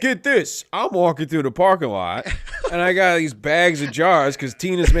this guy- get this. I'm walking through the parking lot, and I got these bags of jars because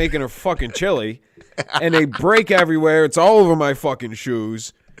Tina's making her fucking chili, and they break everywhere. It's all over my fucking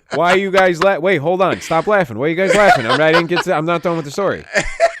shoes. Why are you guys wait, hold on. Stop laughing. Why are you guys laughing? I'm not done with the story.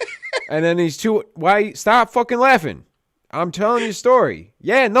 And then these two, stop fucking laughing. I'm telling you a story.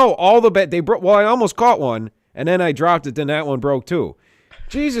 Yeah, no, all the they broke. Well, I almost caught one, and then I dropped it. Then that one broke too.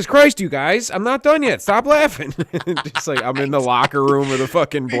 Jesus Christ, you guys! I'm not done yet. Stop laughing. Just like I'm in the locker room of the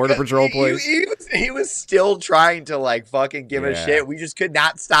fucking border because patrol place. He was still trying to like fucking give a Yeah. shit. We just could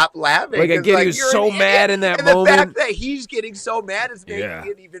not stop laughing. Like, 'cause, again, he was you're so an mad idiot. in that and the moment. fact that he's getting so mad is making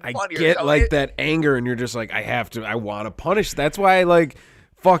it even I funnier. get So like it- that anger, and you're just like, I want to punish. That's why I like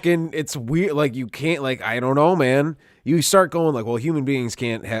fucking, it's weird. Like, you can't, like, I don't know, man. You start going like, well, human beings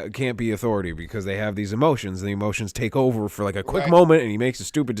can't be authority because they have these emotions, and the emotions take over for like a quick moment, and he makes a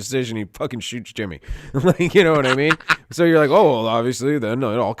stupid decision. He fucking shoots Jimmy. Like, you know what I mean? So you're like, oh, well, obviously, then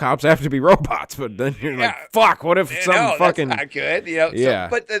all cops have to be robots. But then you're like, fuck, what if some fucking that's not good, you know? Yeah.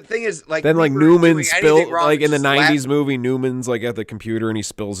 So, but the thing is, like, then like Newman spilled, like in the '90s laughing. movie, Newman's like at the computer and he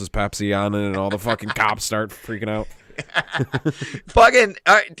spills his Pepsi on it, and all the fucking cops start freaking out. Fucking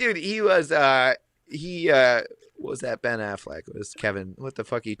dude, he was what was that? Ben Affleck. It was Kevin. What the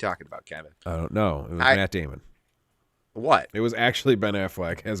fuck are you talking about, Kevin? I don't know. It was Matt Damon. What? It was actually Ben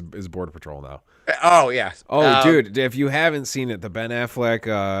Affleck as Border Patrol now. Oh yeah. Oh, dude, if you haven't seen it, the Ben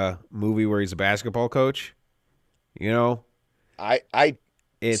Affleck movie where he's a basketball coach, you know, I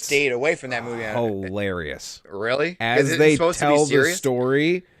it's stayed away from that movie. Hilarious. Really? As they tell the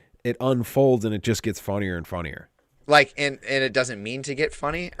story, it unfolds and it just gets funnier and funnier. Like, and it doesn't mean to get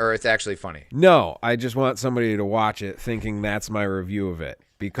funny, or it's actually funny? No, I just want somebody to watch it thinking that's my review of it,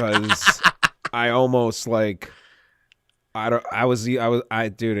 because I almost like,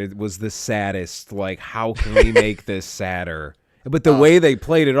 dude, it was the saddest. Like, how can we make this sadder? But the way they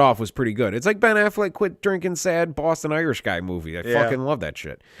played it off was pretty good. It's like Ben Affleck quit drinking sad Boston Irish guy movie. I fucking love that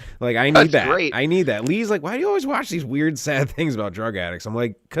shit. Like, I need that. Great. I need that. Lee's like, why do you always watch these weird, sad things about drug addicts? I'm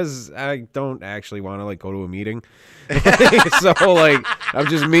like, because I don't actually want to, like, go to a meeting. So, like, I'm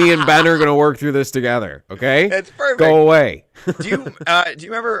just, me and Ben are going to work through this together, okay? It's perfect. Go away. Do you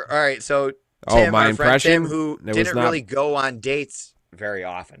remember, all right, so Tim, my our friend impression? Tim, who didn't really go on dates very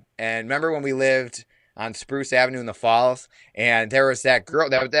often. And remember when we lived on Spruce Avenue in the Falls, and there was that girl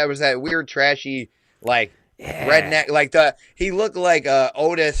that was that weird trashy redneck, like he looked like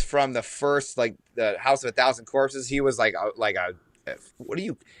Otis from the first, like, the House of a Thousand Corpses. He was like a what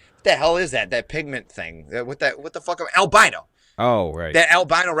the hell is that pigment thing? What the fuck? Albino. Oh, right. That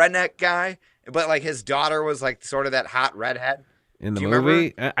albino redneck guy, but like his daughter was like sort of that hot redhead. In the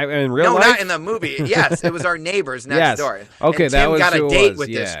movie? In real life? No, not in the movie. Yes, it was our neighbors next door. Okay, and that Tim was got who a it date was. with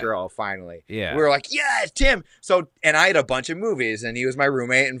Yeah. this girl finally. Yeah. We were like, yeah, Tim. So, and I had a bunch of movies, and he was my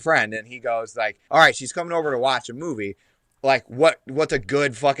roommate and friend, and he goes like, all right, she's coming over to watch a movie. Like, what's a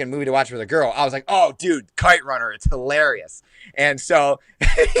good fucking movie to watch with a girl? I was like, oh, dude, Kite Runner. It's hilarious. And so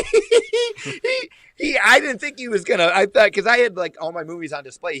I didn't think he was gonna. I thought, because I had like all my movies on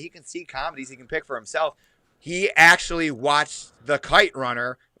display. He can see comedies. He can pick for himself. He actually watched The Kite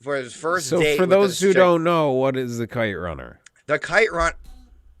Runner for his first date. So for those who don't know, what is The Kite Runner? The Kite Run.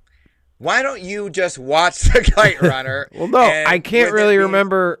 Why don't you just watch The Kite Runner? Well, no, I can't really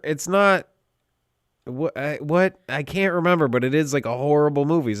remember. It's not what I can't remember, but it is like a horrible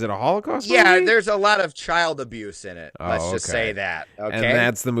movie. Is it a Holocaust movie? Yeah, there's a lot of child abuse in it. Let's just say that. Okay, and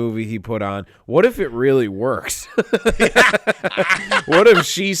that's the movie he put on. What if it really works? What if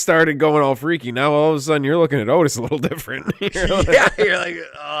she started going all freaky? Now all of a sudden you're looking at Otis a little different. Yeah, you're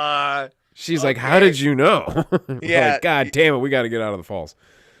like, she's like, how did you know? Yeah, like, God damn it, we got to get out of the falls.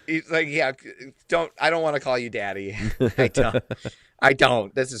 He's like, yeah, I don't want to call you daddy. I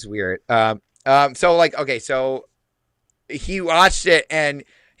don't. This is weird. So like, okay, so he watched it and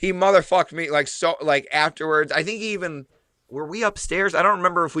he motherfucked me like, so like afterwards. I think were we upstairs? I don't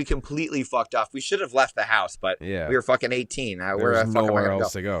remember if we completely fucked off. We should have left the house, but we were fucking 18. There's nowhere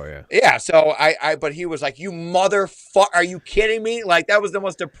else to go. Yeah. Yeah. So but he was like, you motherfucker, are you kidding me? Like, that was the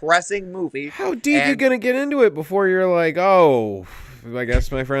most depressing movie. How deep you gonna get into it before you're like, oh, I guess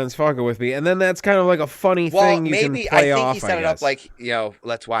my friend's fucking with me, and then that's kind of like a funny thing you can play off. I think he set it up like,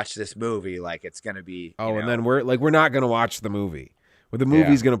 let's watch this movie, like it's gonna be. And then we're not gonna watch the movie. Well, the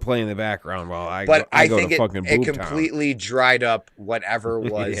movie's gonna play in the background while I go think to fucking it Boob completely dried up whatever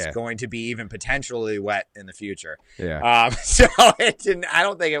was Yeah. going to be even potentially wet in the future. Yeah. So it didn't. I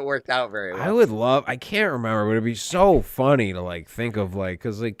don't think it worked out very well. I can't remember, but it'd be so funny to like think of like,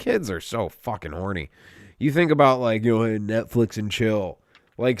 because like kids are so fucking horny. You think about like, Netflix and chill.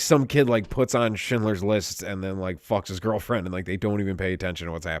 Like some kid like puts on Schindler's List and then like fucks his girlfriend and like they don't even pay attention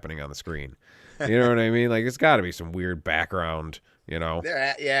to what's happening on the screen. You know what I mean? Like, it's got to be some weird background,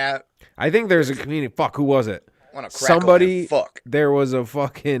 Yeah. I think there's a comedian. Fuck, who was it? Somebody. Fuck. There was a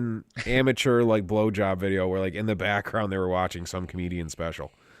fucking amateur like blowjob video where like in the background they were watching some comedian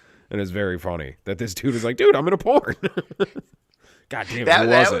special, and it's very funny that this dude is like, dude, I'm in a porn. God damn it,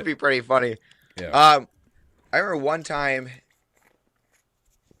 that would be pretty funny. Yeah. I remember one time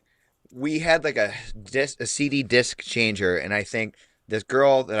we had like a CD disc changer, and I think this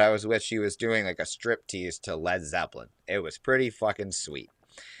girl that I was with, she was doing like a strip tease to Led Zeppelin. It was pretty fucking sweet.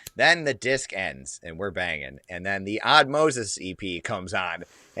 Then the disc ends and we're banging, and then the Odd Moses EP comes on,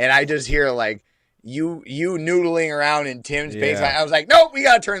 and I just hear like, you noodling around in Tim's Yeah. basement. I was like, nope, we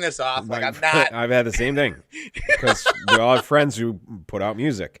gotta turn this off. Like, I'm not. I've had the same thing because we all have friends who put out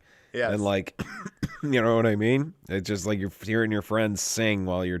music, Yes. and like, you know what I mean? It's just like you're hearing your friends sing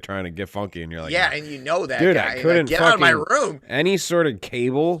while you're trying to get funky, and you're like, yeah, and you know that dude, guy. I couldn't like, get out of my fucking- room. any sort of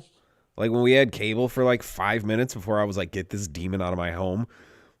cable. Like when we had cable for like 5 minutes before I was like, get this demon out of my home.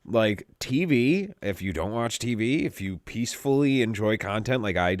 Like TV, if you don't watch TV, if you peacefully enjoy content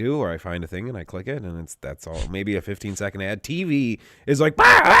like I do, or I find a thing and I click it and that's all, maybe a 15-second ad. TV is like,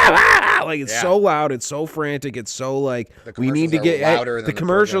 like it's Yeah. so loud, it's so frantic, it's so like The we need to commercials are get louder than the the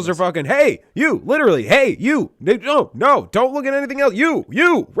commercials are programs. fucking, hey, you, literally, hey, you, no, don't look at anything else, you,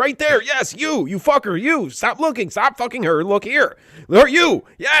 right there, yes, you fucker, you, stop looking, stop fucking her, look here, or you,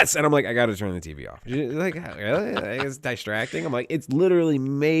 yes, and I'm like, I gotta turn the TV off. Like, really? It's distracting. I'm like, it's literally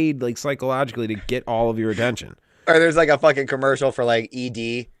made like psychologically to get all of your attention. Or there's like a fucking commercial for like ED.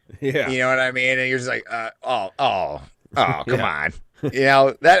 Yeah. You know what I mean? And you're just like, come Yeah. on. You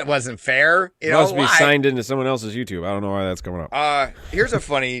know, that wasn't fair. You Must know, be why? signed into someone else's YouTube. I don't know why that's coming up. Here's a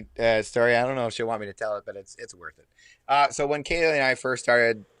funny story. I don't know if she'll want me to tell it, but it's worth it. So when Kaylee and I first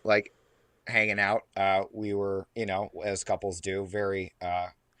started like hanging out, we were, you know, as couples do, very,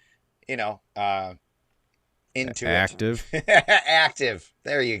 into Active. it. Active.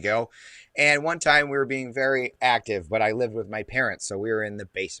 There you go. And one time we were being very active, but I lived with my parents, so we were in the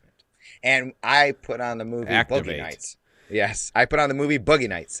basement. And I put on the movie Activate. Boogie Nights. Yes, I put on the movie Boogie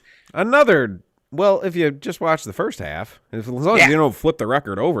Nights. Another. Well, if you just watch the first half, as long as Yeah. you don't flip the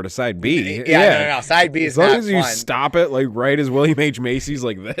record over to side B. Yeah, no. Side B is As long not as you fun. stop it like right as William H. Macy's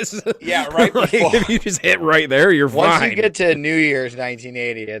like this. Yeah, right Like, before. if you just hit right there, you're Once fine. you get to New Year's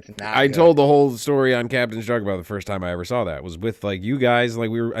 1980, it's not. I good. told the whole story on Captain's Drug about the first time I ever saw that. It was with like you guys, like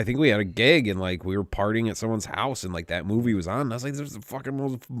I think we had a gig and like we were partying at someone's house and like that movie was on. And I was like, this is the fucking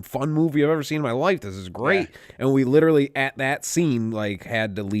most fun movie I've ever seen in my life. This is great. And we literally at that scene like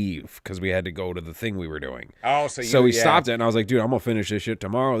had to leave because we had to go to the thing we were doing. Oh, So we stopped it and I was like, dude, I'm gonna finish this shit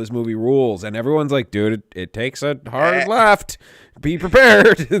tomorrow. This movie rules. And everyone's like, dude, it takes a hard left. Be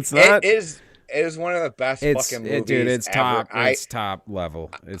prepared. It's not. It is one of the best fucking movies. Dude, it's ever. top. It's top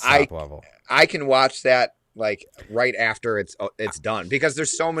level. It's I- top level. I can watch that like right after it's done because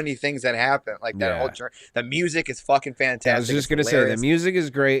there's so many things that happen. Like that Yeah. whole journey. The music is fucking fantastic. I was just It's gonna say the hilarious. music is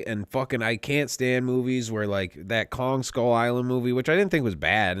great and fucking I can't stand movies where like that Kong Skull Island movie, which I didn't think was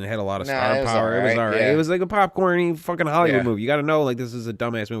bad and it had a lot of Nah, star it was power. It was alright, alright. yeah. It was like a popcorny fucking Hollywood Yeah. movie. You got to know like this is a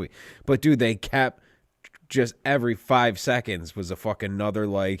dumbass movie. But dude, they kept just every 5 seconds was a fucking another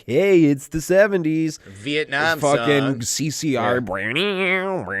like, hey, it's the 70s. Vietnam Fucking songs. CCR.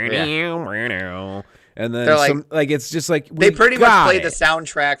 And then They're like- some like it's just like They we pretty much got played it. the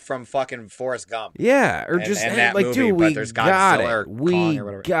soundtrack from fucking Forrest Gump. Yeah, or and- just and that like, movie, dude, but we there's got Godzilla or it. Kong We or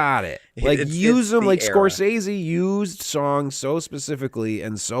whatever. got it. Like It's use them the like era. Scorsese used songs so specifically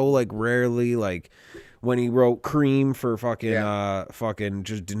and so like rarely. Like when he wrote Cream for fucking fucking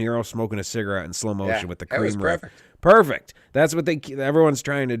just De Niro smoking a cigarette in slow motion Yeah, with the that was Cream riff. perfect. Perfect. That's what everyone's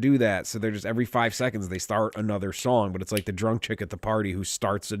trying to do that. So they're just every 5 seconds they start another song, but it's like the drunk chick at the party who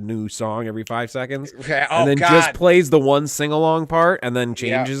starts a new song every 5 seconds. Yeah, oh, and then God. just plays the one sing along part and then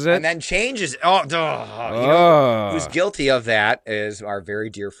changes it. And then changes. Oh, duh. You know Ugh. who's guilty of that is our very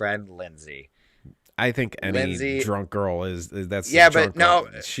dear friend Lindsay. I think any Lindsay- drunk girl is that's Yeah, a drunk but no,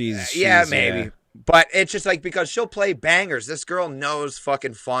 girl. She's yeah, maybe. But it's just like because she'll play bangers. This girl knows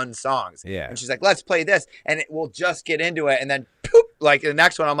fucking fun songs. Yeah. And she's like, let's play this. And we'll just get into it. And then, poop, like the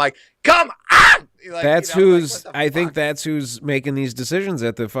next one, I'm like, come on. Like, That's you know, I'm like, who's what the I think fuck? that's who's making these decisions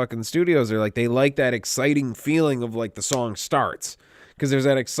at the fucking studios. They're like they like that exciting feeling of like the song starts because there's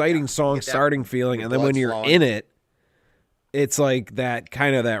that exciting song get that- starting feeling, your and then when blood's you're flowing. in it, it's like that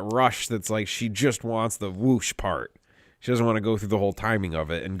kind of that rush. That's like she just wants the whoosh part. She doesn't want to go through the whole timing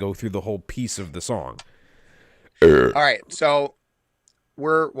of it and go through the whole piece of the song. All right, so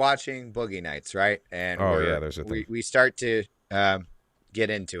we're watching Boogie Nights, right? And Oh, we're- yeah, there's a thing. we start to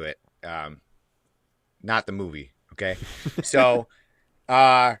get into it. Not the movie, okay? So,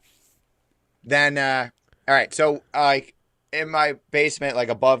 then, all right, so like in my basement, like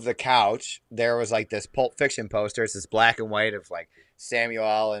above the couch, there was like this Pulp Fiction poster. It's this black and white of like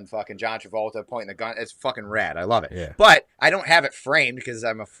Samuel and fucking John Travolta pointing the gun. It's fucking rad. I love it. Yeah. But I don't have it framed because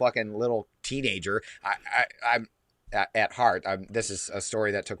I'm a fucking little teenager. I'm at heart. This is a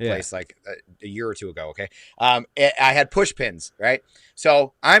story that took Yeah. place like a year or two ago. Okay. I had push pins, right?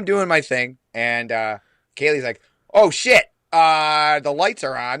 So I'm doing my thing, and Kaylee's like, "Oh shit, the lights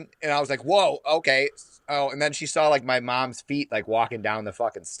are on," and I was like, "Whoa, okay." Oh, and then she saw like my mom's feet like walking down the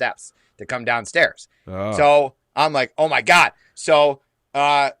fucking steps to come downstairs. Oh. So I'm like, oh my God. So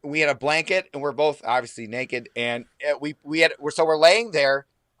We had a blanket, and we're both obviously naked, and we're laying there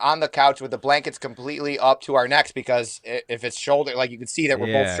on the couch with the blankets completely up to our necks because if it's shoulder, like you can see that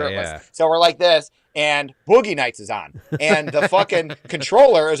we're both shirtless. Yeah. So we're like this, and Boogie Nights is on, and the fucking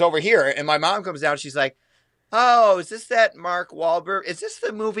controller is over here, and my mom comes down. She's like, "Oh, is this that Mark Wahlberg? Is this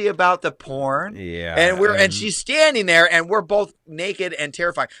the movie about the porn?" Yeah. And she's standing there, and we're both naked and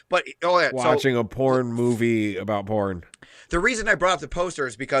terrified. But watching a porn movie about porn. The reason I brought up the poster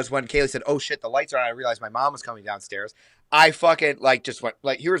is because when Kaylee said, "Oh shit, the lights are on," I realized my mom was coming downstairs. I fucking just went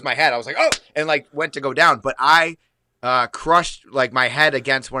here's my head. I was like, "Oh," and went to go down, but I crushed my head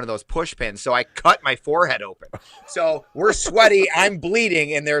against one of those push pins, so I cut my forehead open. So we're sweaty, I'm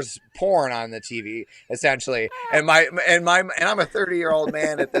bleeding, and there's porn on the TV essentially. And I'm a 30-year-old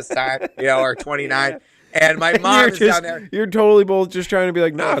man at this time, or 29. And my mom is down there. You're totally both just trying to be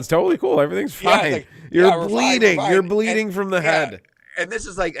like, no, it's totally cool. Everything's fine. You're bleeding. Fine. You're bleeding from the head. And this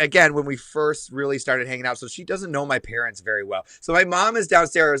is again, when we first really started hanging out. So she doesn't know my parents very well. So my mom is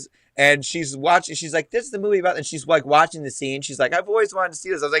downstairs and she's watching. She's like, "This is the movie about," and she's watching the scene. She's like, "I've always wanted to see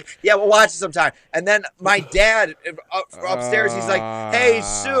this." I was like, "Yeah, we'll watch it sometime." And then my dad upstairs, he's like, "Hey,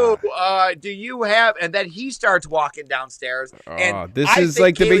 Sue, do you have?" And then he starts walking downstairs. And this is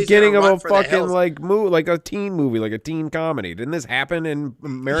like the beginning of a fucking like a teen movie, like a teen comedy. Didn't this happen in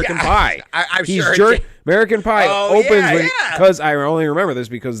American Pie? I'm sure. American Pie opens because I only remember this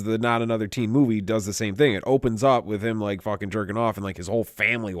because the Not Another Teen Movie does the same thing. It opens up with him fucking jerking off and his whole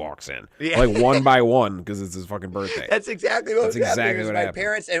family walks in one by one because it's his fucking birthday. That's exactly what happened. My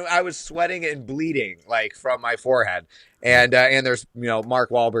parents, and I was sweating and bleeding from my forehead, and there's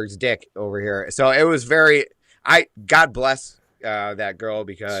Mark Wahlberg's dick over here. So it was God bless that girl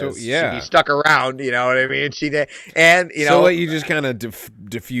because she stuck around, you know what I mean? She did, and so you just kind of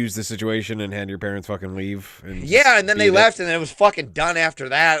diffused the situation and had your parents fucking leave. And and then they left, and it was fucking done after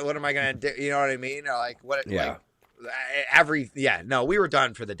that. What am I gonna do? You know what I mean? We were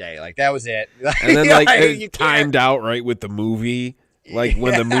done for the day. That was it. And then timed out right with the movie.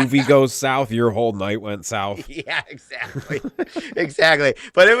 When the movie goes south, your whole night went south. Yeah, exactly. Exactly.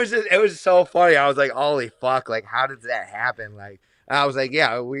 But it was so funny. I was like, holy fuck, how did that happen? I was like,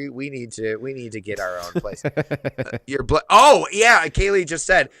 yeah, we need to get our own place. Kaylee just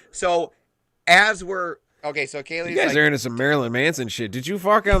said. So as we're so Kaylee, you guys are into some Marilyn Manson shit. Did you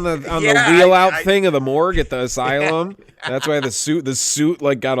fuck on the wheel out thing of the morgue at the asylum? That's why the suit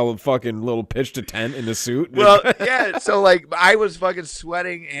got a fucking little pitched a tent in the suit. Well, yeah. So I was fucking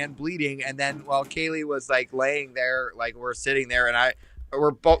sweating and bleeding, and then while Kaylee was laying there, we're sitting there, and we're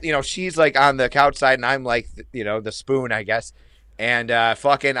both, she's on the couch side, and I'm the spoon, I guess, and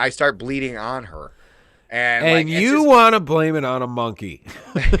I start bleeding on her. And you want to blame it on a monkey.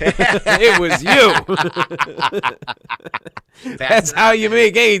 It was you. That's how you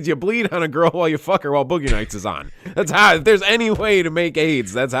make AIDS. You bleed on a girl while you fuck her while Boogie Nights is on. That's how. If there's any way to make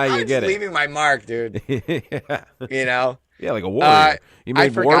AIDS, that's how you get it. Leaving my mark, dude. Yeah. Yeah, like a warrior. I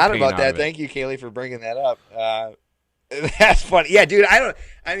forgot about that. Thank you, Kaylee, for bringing that up. That's funny. Yeah, dude.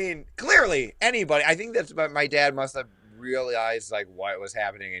 Clearly anybody. I think that's my dad must have realized what was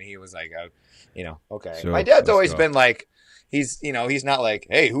happening, and he was like, okay. So, my dad's always been he's not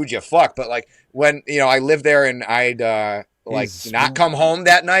hey, who'd you fuck? But when I lived there and I'd not come home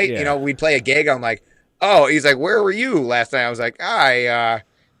that night, we'd play a gig. I'm like, oh, he's like, where were you last night? I was like, I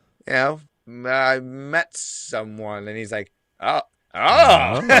met someone, and he's like, oh.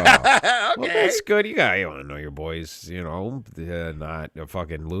 Okay. Well, that's good. You want to know your boys, not a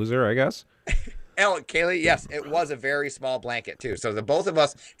fucking loser, I guess. Kaylee, yes, it was a very small blanket too. So the both of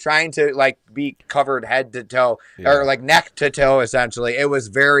us trying to be covered head to toe or neck to toe, essentially. It was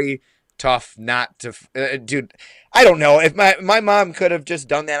very tough not to, dude. I don't know if my mom could have just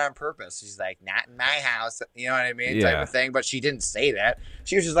done that on purpose. She's like, not in my house, you know what I mean, type of thing. But she didn't say that.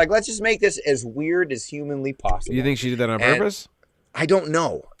 She was just like, let's just make this as weird as humanly possible. You think she did that on purpose? I don't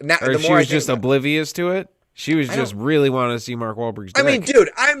know. Or she was just oblivious to it. She was just really wanting to see Mark Wahlberg's dick. I mean, dude,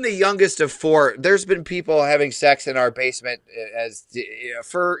 I'm the youngest of four. There's been people having sex in our basement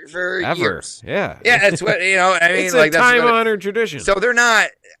for years. Yeah. Yeah, that's what, I mean. It's a time-honored tradition. So they're not,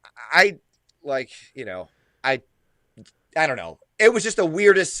 I don't know. It was just the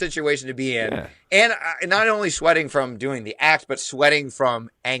weirdest situation to be in. Yeah. And not only sweating from doing the act, but sweating from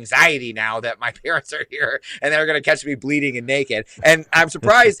anxiety now that my parents are here and they're going to catch me bleeding and naked. And I'm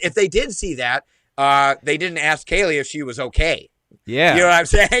surprised if they did see that, they didn't ask Kaylee if she was okay. Yeah. You know what I'm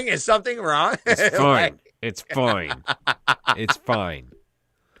saying? Is something wrong? It's fine. It's fine. It's fine.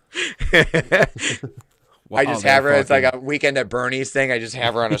 I just have her. It's like a Weekend at Bernie's thing. I just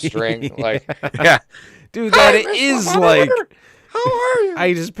have her on a string. Yeah. Dude, that is How are you?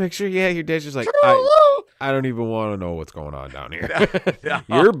 I just picture, your dad's just like, Hello. I don't even want to know what's going on down here. No.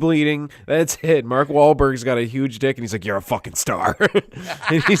 You're bleeding. That's it. Mark Wahlberg's got a huge dick, and he's like, you're a fucking star.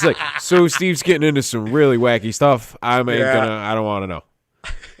 And he's like, so Steve's getting into some really wacky stuff. I don't want to know.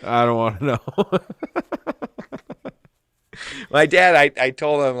 I don't want to know. My dad, I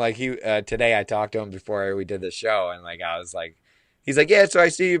told him like today I talked to him before we did the show, and like I was like, he's like, yeah, so I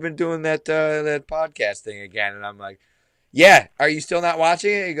see you've been doing that podcast thing again, and I'm like, yeah, are you still not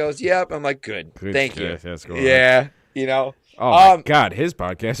watching it? He goes, yep. I'm like, good, thank you. That's going yeah, you know. Oh my God, his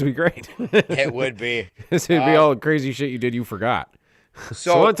podcast would be great. It would be. This would be all the crazy shit you did you forgot.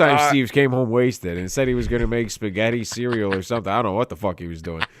 So one time Steve came home wasted and said he was going to make spaghetti cereal or something. I don't know what the fuck he was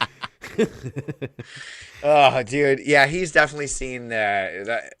doing. Oh, dude, yeah, he's definitely seen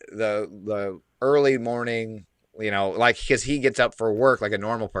the early morning. You know, like because he gets up for work like a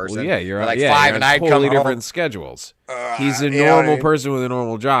normal person. Well, yeah, you're like 5, and I'd totally come different home. Schedules. He's a normal person with a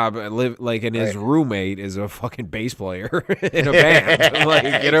normal job, and his roommate is a fucking bass player in a band.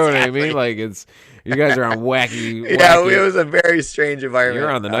 Like, you know what I mean? Like, it's you guys are on wacky. Yeah, it was a very strange environment.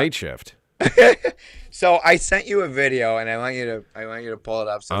 You're on the night shift. So I sent you a video, and I want you to pull it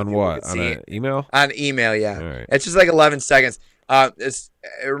up. So on what? On an email? On email, yeah. All right. It's just like 11 seconds. It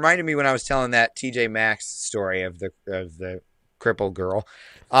reminded me when I was telling that TJ Maxx story of the crippled girl.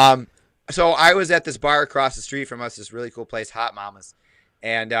 So I was at this bar across the street from us, this really cool place, Hot Mamas,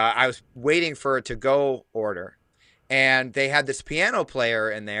 and I was waiting for a to-go order, and they had this piano player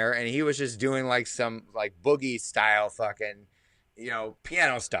in there, and he was just doing like some like boogie style fucking,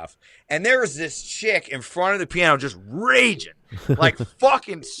 piano stuff. And there was this chick in front of the piano just raging, like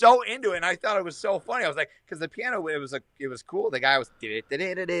fucking so into it. And I thought it was so funny. I was like, because the piano, it was cool. The guy was, you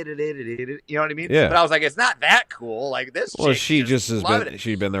know what I mean? Yeah. But I was like, it's not that cool. Like this. Well, chick she just has been.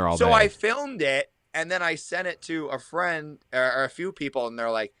 She'd been there all day. So I filmed it, and then I sent it to a friend or a few people, and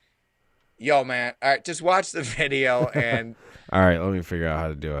they're like, "Yo, man, all right, just watch the video." And all right, let me figure out how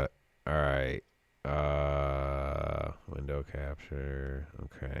to do it. All right. Window capture.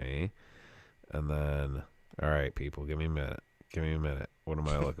 Okay. And then, all right, people, give me a minute. What am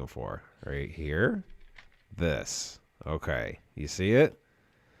I looking for? Right here? This. Okay. You see it?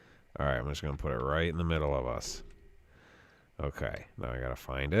 All right, I'm just going to put it right in the middle of us. Okay. Now I got to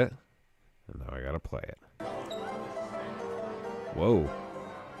find it. And now I got to play it. Whoa.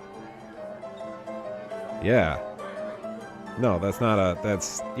 Yeah. No, that's not a,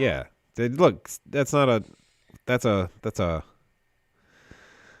 that's, yeah. Look, that's not a, that's a,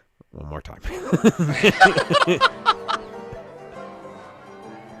 one more time.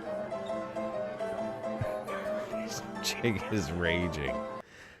 This chick is raging.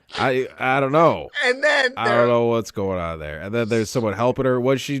 I don't know. And then I don't know what's going on there. And then there's someone helping her.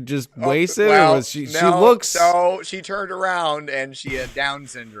 Was she just wasted? Well, or was she? no, She looks. So she turned around and she had Down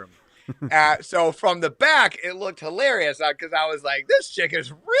syndrome. So from the back, it looked hilarious because I was like, "This chick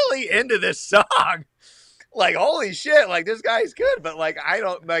is really into this song." Like, holy shit! Like, this guy's good, but like, I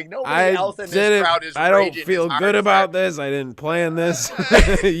don't like nobody else in this crowd is. I don't raging feel as hard good as about this. I didn't plan this.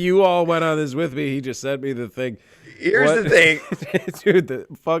 You all went on this with me. He just sent me the thing. Here's the thing, dude. The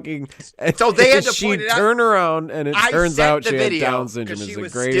fucking. So they had to she point it out. turned around, and it turns out she had Down syndrome. Because It's she the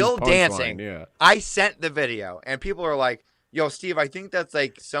was greatest still punchline. dancing. Yeah. I sent the video, and people are like, "Yo, Steve, I think that's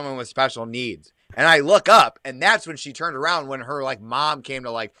like someone with special needs." And I look up, and that's when she turned around when her like mom came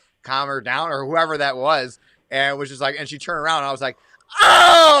to like calm her down or whoever that was. And was just like, and she turned around, and I was like,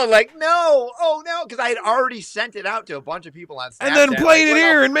 oh, like, no, oh, no, because I had already sent it out to a bunch of people on Snapchat. And then played it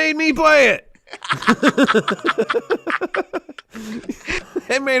here and made me play it.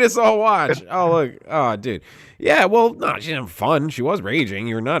 It made us all watch. Oh, look. Oh, dude. Yeah, well, no, she didn't have fun. She was raging.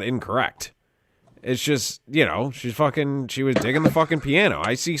 You're not incorrect. It's just, she was digging the fucking piano.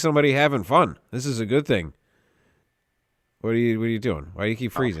 I see somebody having fun. This is a good thing. What are you doing? Why do you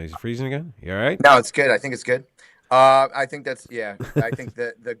keep freezing? Is it freezing again? You all right? No, it's good. I think it's good. I think that's, yeah. I think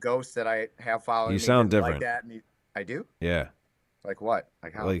the ghost that I have following You me sound like different. that. I do? Yeah. Like what?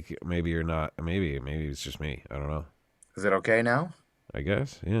 Like how? Like maybe you're not. Maybe it's just me. I don't know. Is it okay now? I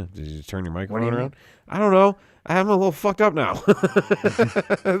guess. Yeah. Did you turn your What do microphone you around? I don't know. I'm a little fucked up now.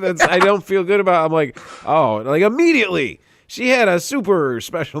 I don't feel good about. I'm like, oh, like immediately she had a super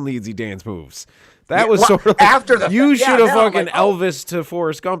special needsy dance moves. That was sort of like, after the you should have fucking like, oh. Elvis to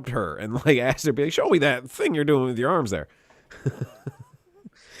Forrest Gumped her and like asked her, be like, show me that thing you're doing with your arms there.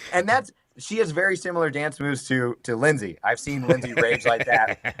 And she has very similar dance moves to Lindsay. I've seen Lindsay rage like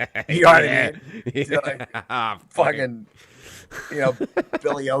that. You know what I mean? Yeah. Like, fucking,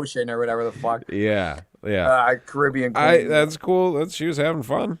 Billy Ocean or whatever the fuck. Yeah. Yeah. Caribbean queen. That's cool. She was having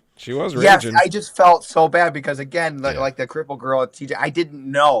fun. She was Yes, raging. I just felt so bad because again, like the cripple girl at TJ, I didn't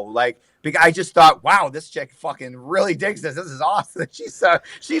know. Like, because I just thought, wow, this chick fucking really digs this. This is awesome.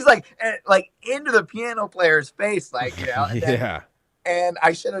 She's like into the piano player's face, like, you know. Yeah. And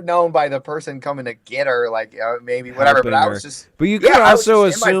I should have known by the person coming to get her, like, maybe whatever. Helping but I her. was just, But you could also in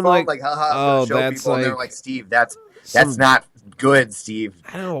my assume phone, like, haha, show that's people, and they're like like, Steve, that's not good, Steve.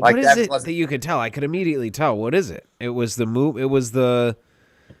 I don't know. Like, What that is it wasn't- that you could tell? I could immediately tell. What is it? It was the move. It was the.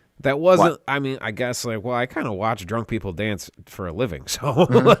 That wasn't. What? I mean, I guess like. Well, I kind of watch drunk people dance for a living, so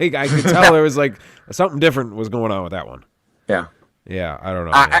like I could tell there was like something different was going on with that one. Yeah. Yeah, I don't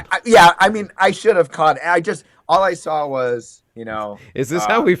know. man. I mean, I should have caught. All I saw was, you know. Is this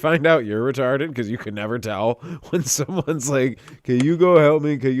how we find out you're retarded? Because you can never tell when someone's like, "Can you go help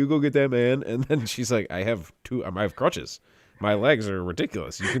me? Can you go get that man?" And then she's like, "I have crutches. My legs are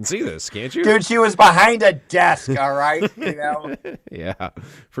ridiculous. You can see this, can't you?" Dude, she was behind a desk. All right, you know. Yeah,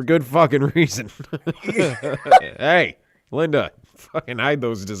 for good fucking reason. Hey, Linda, fucking hide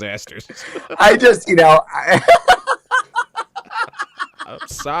those disasters. I just, you know. I'm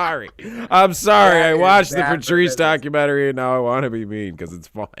sorry. I watched the bad for Patrice business. documentary and now I want to be mean because it's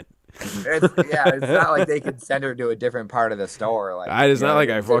fun. It's not like they could send her to a different part of the store. Like, It's you not know, like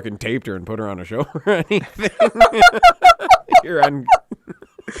I fucking taped her and put her on a show or anything. You're on.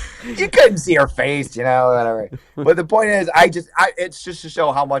 you couldn't see her face, you know, whatever. But the point is, it's just to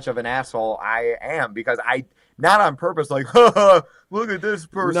show how much of an asshole I am because I, not on purpose, like, look at this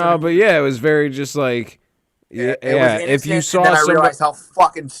person. No, but yeah, it was very just like, yeah. If you saw then I somebody, realized how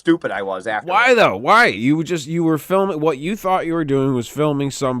fucking stupid I was after. why though? Why you were filming what you thought you were doing was filming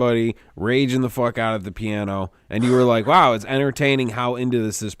somebody raging the fuck out of the piano, and you were like, wow, it's entertaining how into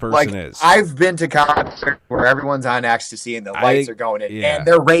this person Like, is. I've been to concerts where everyone's on ecstasy and the lights are going in, yeah. and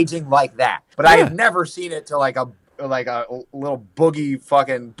they're raging like that. But I Yeah. have never seen it to like a little boogie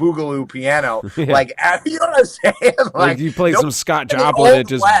fucking boogaloo piano. Like, you know what I'm saying? Like you played some Scott in the Joplin, it Old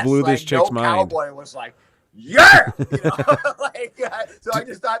just West, blew this like, chick's no mind. Cowboy was like, yeah, you know? So I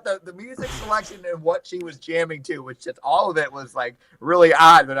just thought the music selection and what she was jamming to, which just all of it was like really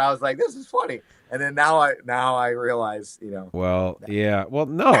odd. But I was like, this is funny. And then now I realize, you know. Well, yeah. Well,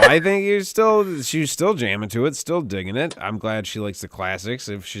 no, I think she's still jamming to it, still digging it. I'm glad she likes the classics.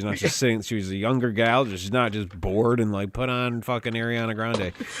 If she's not just sitting, she's a younger gal, she's not just bored and like put on fucking Ariana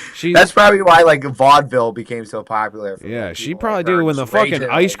Grande. That's probably why like vaudeville became so popular. For yeah, like, she people probably like do her. when the She's fucking raging,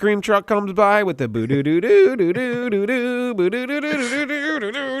 ice like, cream truck comes by with the boo doo doo doo doo doo doo doo boo doo doo doo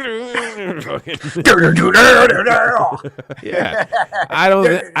doo doo doo doo. Yeah,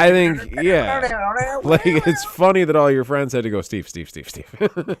 I think yeah. Like it's funny that all your friends had to go Steve.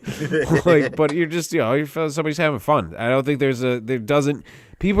 Like, but you're just you feel somebody's having fun. I don't think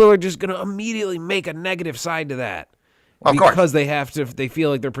people are just gonna immediately make a negative side to that. Of course. Because they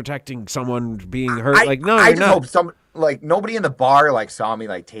feel like they're protecting someone being hurt. I you're just not. hope nobody in the bar like saw me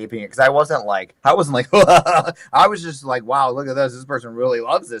like taping it because I wasn't like I was just like, wow, look at this person really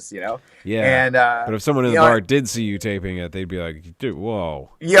loves this, you know. Yeah. And But if someone in the you know, bar did see you taping it, they'd be like, dude, whoa.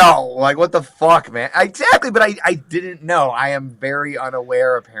 yo, like what the fuck, man? Exactly, but I didn't know. I am very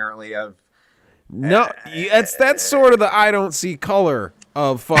unaware apparently of. No, that's sort of the I don't see color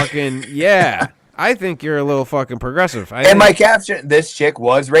of fucking yeah. I think you're a little fucking progressive. And my caption: this chick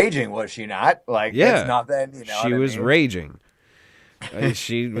was raging, was she not? Like, Yeah. it's nothing. You know, she what I was mean? raging.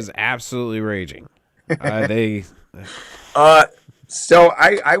 She was absolutely raging. So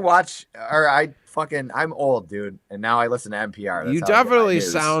I watch, or I'm old, dude, and now I listen to NPR. That's You how I get my definitely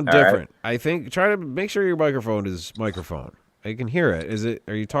news, sound all right? different. I think try to make sure your microphone is microphone. I can hear it.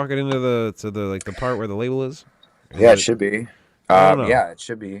 Are you talking into the part where the label is? Yeah, it should be. I don't know. Yeah, it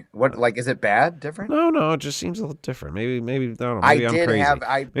should be. What, like, is it bad? Different? No, it just seems a little different. Maybe I don't know. I Maybe I'm did crazy. have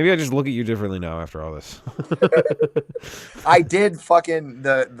Maybe I just look at you differently now after all this. I did fucking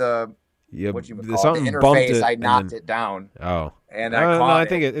the Yeah, what you would call it, something the bumped interface. it I and knocked then- it down, Oh, and no, I caught I it.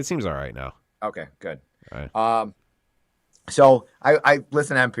 think it seems all right now. Okay, good. All right. So I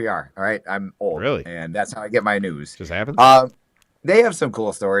listen to NPR. All right, I'm old, Really? and that's how I get my news. Just happens. They have some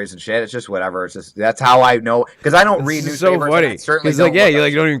cool stories and shit. It's just whatever. It's just that's how I know because I don't read It's newspapers. so and funny. I certainly It's like, don't look you up-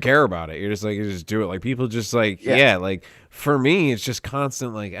 like you don't even care about it. You're just like, you just do it. Like people just like, Yeah. like for me, it's just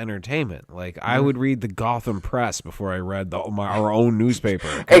constant like entertainment. Like I would read the Gotham Press before I read our own newspaper.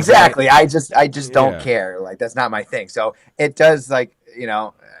 'Cause Exactly. I just don't Yeah. care. Like that's not my thing. So it does like, you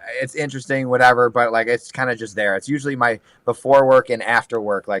know, it's interesting, whatever, but like it's kind of just there. It's usually my before work and after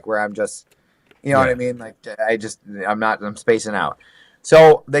work, like where I'm just, you know what I mean? Like I'm spacing out.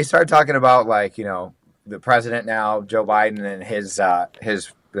 So they start talking about like, you know, the president now, Joe Biden, and his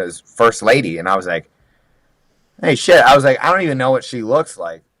first lady, and I was like, Hey, shit. I was like, I don't even know what she looks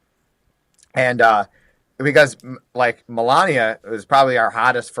like. And because like Melania was probably our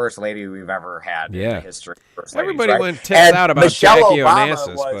hottest first lady we've ever had in the Yeah. history of first ladies, Everybody right? went tits And out about Michelle Jackie Obama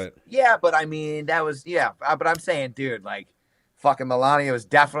Onassis, was, but yeah, but I mean, that was, yeah, but I'm saying, dude, like, fucking Melania was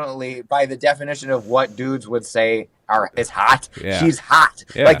definitely, by the definition of what dudes would say is hot, yeah. she's hot.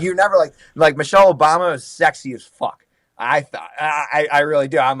 Yeah. Like, you never, like Michelle Obama is sexy as fuck. I thought, I really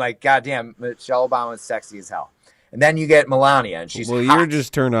do. I'm like, goddamn, Michelle Obama is sexy as hell. And then you get Melania, and she's well, hot. you're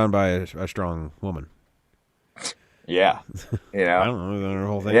just turned on by a strong woman. Yeah, you know. I don't know. The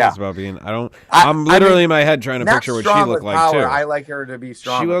whole thing Yeah. is about being. I'm literally in my head trying to not picture what she strong looked with like power. too. I like her to be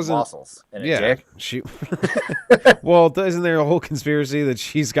strong She with wasn't- muscles and a yeah, dick. she. Well, isn't there a whole conspiracy that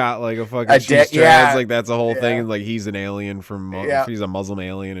she's got like a fucking A she's dick, trans? yeah. Like that's a whole thing. Yeah. And like he's an alien from. Yeah. He's a Muslim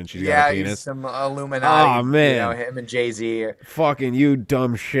alien, and she's Yeah, got a he's penis. some Illuminati. Aw, man. You know, him and Jay-Z. Fucking you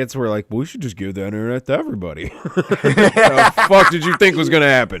dumb shits were like, well, we should just give the internet to everybody. The fuck did you think was gonna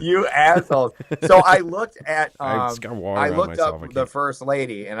happen? You assholes. So I looked at I just got water I on looked myself. I up the can't- first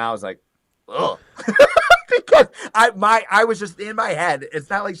lady and I was like, ugh. Because I was just in my head. It's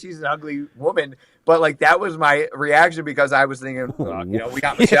not like she's an ugly woman, but like that was my reaction because I was thinking, you know, we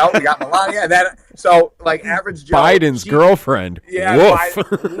got Michelle, we got Melania, and then so like average Joe, Biden's girlfriend. Yeah,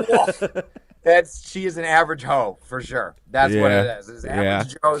 Woof. she is an average hoe for sure. That's what Yeah. it is. It's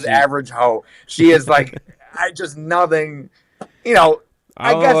average Joe's average hoe. She is like I just nothing, you know.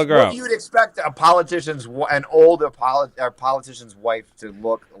 I I'll guess look her what up. you'd expect an politician's wife to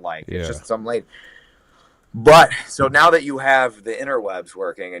look like. Yeah. It's just some lady. But so now that you have the interwebs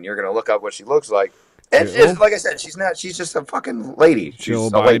working and you're gonna look up what she looks like, it's Jill? just like I said, she's just a fucking lady. She's Jill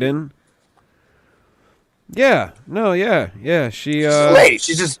a lady. Biden. Yeah. No. Yeah. Yeah. She. She's a lady.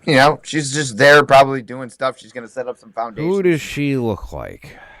 She's just, you know, she's just there probably doing stuff. She's going to set up some foundation. Who does she look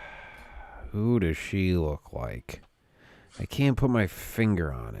like? Who does she look like? I can't put my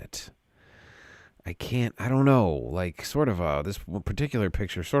finger on it. I can't. I don't know. Like sort of this particular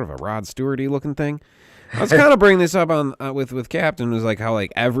picture, sort of a Rod Stewart-y looking thing. I was kind of bringing this up on with Captain. Was like how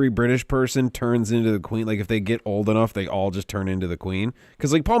like every British person turns into the Queen. Like if they get old enough, they all just turn into the Queen.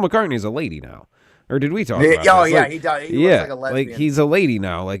 Because like Paul McCartney's a lady now. Or did we talk about Oh, this? yeah, Like, he does. He yeah, looks like a lesbian. he's a lady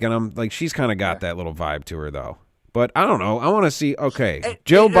now. Like, and I'm like, she's kind of got that little vibe to her though. But I don't know. I want to see. Okay,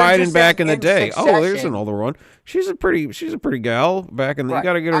 Jill they're Biden just back saying in the in day. Oh, there's succession. an older one. She's a pretty gal back in the. You Right.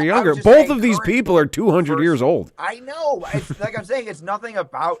 got to get her I was younger. just Both saying of these current people are 200 first- years old. I know. It's like I'm saying, it's nothing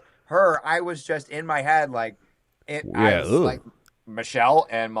about her. I was just in my head, like, I Yeah, was ugh. like Michelle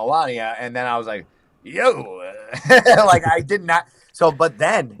and Melania, and then I was like, yo. Like, I did not. So, but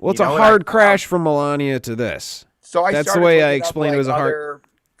then. Well, it's you a know, hard crash from Melania to this. So I That's the started way I looking up, explained it was a hard- other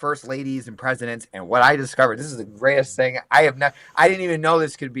first ladies and presidents, and what I discovered, this is the greatest thing I have not. I didn't even know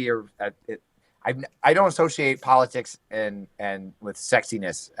this could be I don't associate politics and with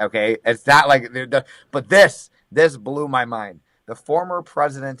sexiness. Okay, it's not like but this blew my mind. The former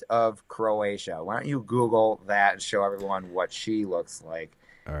president of Croatia. Why don't you Google that and show everyone what she looks like?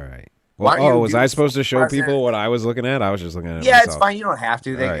 All right. Why Well, don't you was do I supposed to show president- people what I was looking at? I was just looking at it Yeah, it's myself. fine. You don't have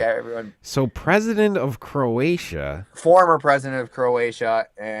to. They All right. everyone. So, president of Croatia. Former president of Croatia,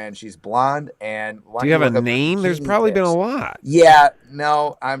 and she's blonde. And why Do you don't have a look up name? There's bikini probably been a pics? lot. Yeah,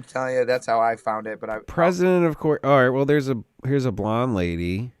 no, I'm telling you, that's how I found it. But I President of All right. Well, here's a blonde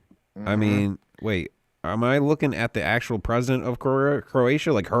lady. I Mhm. mean, wait. Am I looking at the actual president of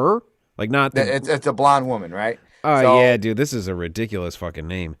Croatia? Like her? Like not the. it's a blonde woman, right? Oh so- yeah, dude. This is a ridiculous fucking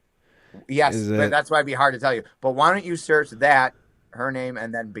name. Yes, Is but it- that's why it'd be hard to tell you. But why don't you search that, her name,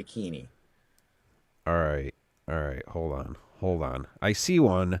 and then bikini? All right. Hold on. I see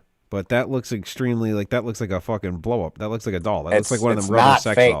one, but that looks extremely like that looks like a fucking blow up. That looks like a doll. That looks like one of It's them rubber not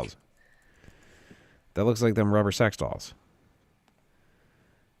sex fake. dolls. That looks like them rubber sex dolls.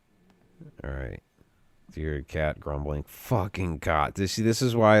 All right. Dear cat grumbling. Fucking God. This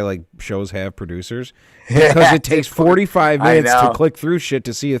is why like shows have producers. Because it takes 45 I minutes to know. click through shit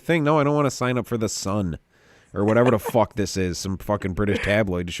to see a thing. No, I don't want to sign up for The Sun. Or whatever the fuck this is. Some fucking British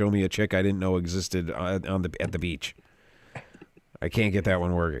tabloid to show me a chick I didn't know existed at the beach. I can't get that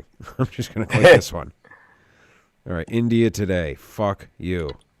one working. I'm just going to click this one. All right. India Today. Fuck you.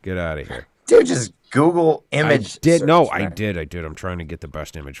 Get out of here. Dude, just Google image. I did. No, search, I man. did. I'm trying to get the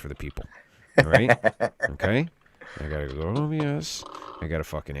best image for the people. All right. Okay. I gotta go to OBS. I gotta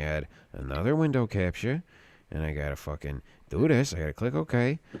fucking add another window capture, and I gotta fucking do this. I gotta click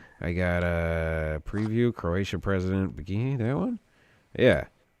OK. I gotta preview Croatia president bikini. That one. Yeah.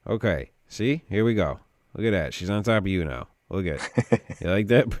 Okay. See, here we go. Look at that. She's on top of you now. Look at it. You like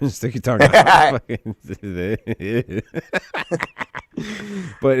that? Stick your tongue out.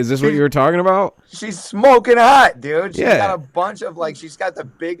 But is this what you were talking about? She's smoking hot, dude. She's Yeah. got a bunch of she's got the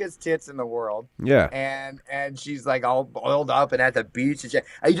biggest tits in the world. Yeah. And she's like all oiled up and at the beach and shit.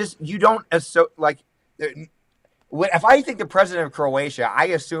 You don't if I think the president of Croatia, I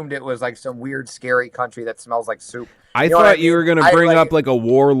assumed it was like some weird, scary country that smells like soup. I thought you were gonna bring up like a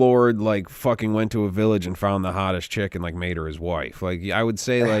warlord, like fucking went to a village and found the hottest chick and like made her his wife. Like I would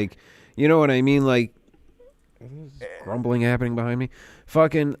say, like, you know what I mean? Like grumbling happening behind me.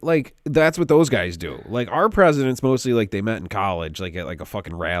 Fucking like that's what those guys do. Like our presidents mostly like they met in college, like at like a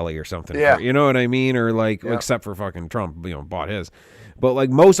fucking rally or something. Yeah. You know what I mean? Or like except for fucking Trump, bought his. But like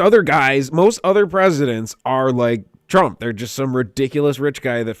most other presidents are like Trump. They're just some ridiculous rich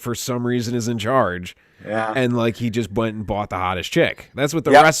guy that for some reason is in charge. Yeah. And like he just went and bought the hottest chick. That's what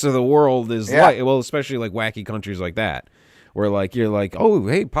the rest of the world is like. Well, especially like wacky countries like that. Where like you're like, oh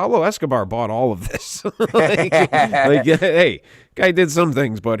hey, Pablo Escobar bought all of this. like hey, guy did some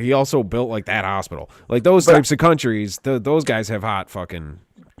things, but he also built like that hospital. Like those types of countries, those guys have hot fucking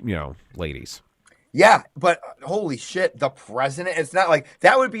ladies. Yeah, but holy shit, the president, it's not like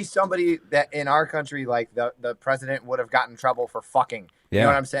that would be somebody that in our country, like the president would have gotten in trouble for fucking. You know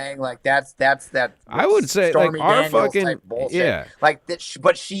what I'm saying? Like that's that. I would say Stormy like our Daniels fucking type bullshit. yeah. Like that,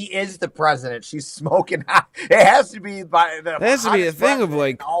 but she is the president. She's smoking hot. It has to be by the. It has to be a thing of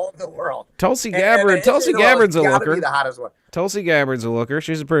like in all of the world. Tulsi Gabbard. Tulsi Gabbard's a looker. Be the hottest one. Tulsi Gabbard's a looker.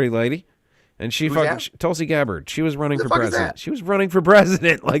 She's a pretty lady. And she Tulsi Gabbard. She was running for president. She was running for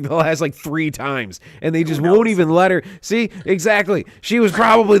president like the last like 3 times, and they just won't even let her. See, exactly. She was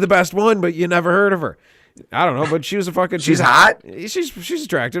probably the best one, but you never heard of her. I don't know, but she was a fucking. She's hot. She's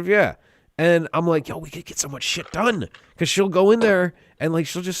attractive, yeah. And I'm like, yo, we could get so much shit done because she'll go in there and like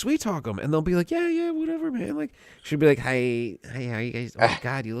she'll just sweet talk them, and they'll be like, yeah, whatever, man. Like she'll be like, hey, how you guys? Oh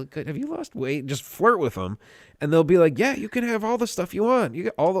God, you look good. Have you lost weight? Just flirt with them. And they'll be like, yeah, you can have all the stuff you want. You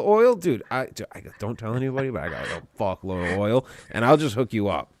get all the oil. Dude, I don't tell anybody, but I got a fuckload of oil. And I'll just hook you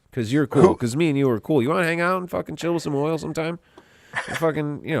up because you're cool. Because me and you are cool. You want to hang out and fucking chill with some oil sometime?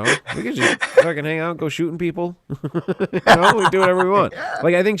 Fucking, we could just fucking hang out, go shooting people. We do whatever we want.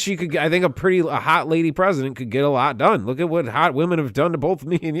 Like, I think I think a hot lady president could get a lot done. Look at what hot women have done to both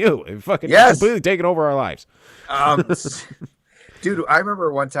me and you. They've fucking completely taken over our lives. Dude, I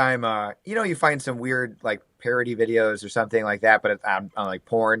remember one time, you find some weird like parody videos or something like that, but it's on like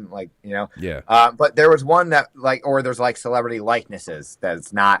porn, like, Yeah. But there was one that like, or there's like celebrity likenesses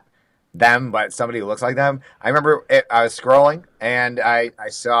that's not them, but somebody who looks like them. I remember I was scrolling and I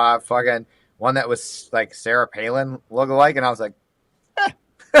saw fucking one that was like Sarah Palin lookalike, and I was like,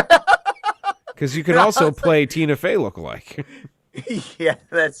 because you can also play Tina Fey lookalike. Yeah,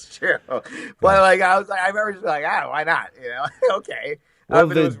 that's true. But like I remember just like, why not? Okay. Well,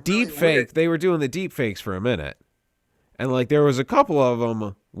 the deep fake, they were doing the deep fakes for a minute. And like there was a couple of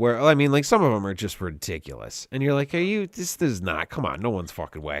them where, I mean, like some of them are just ridiculous. And you're like, hey, this is not, come on, no one's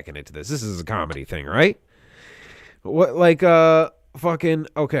fucking whacking into this. This is a comedy thing, right? What, like, fucking,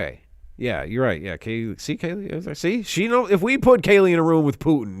 okay. Yeah, you're right. Yeah, Kaylee, see? She if we put Kaylee in a room with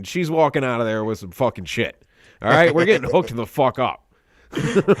Putin, she's walking out of there with some fucking shit. All right, we're getting hooked the fuck up.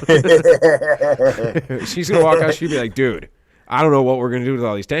 She's gonna walk out. She'd be like, "Dude, I don't know what we're gonna do with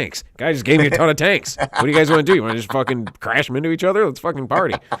all these tanks. Guy just gave me a ton of tanks. What do you guys want to do? You want to just fucking crash them into each other? Let's fucking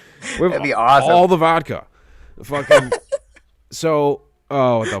party. That'd be awesome. All the vodka, fucking." So,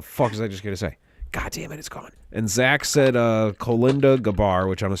 what the fuck was I just gonna say? God damn it, it's gone. And Zach said Kolinda Gabar,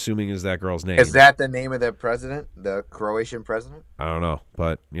 which I'm assuming is that girl's name. Is that the name of the president, the Croatian president? I don't know,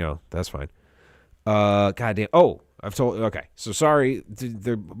 but that's fine. Goddamn. Oh, I've told. Okay, so sorry.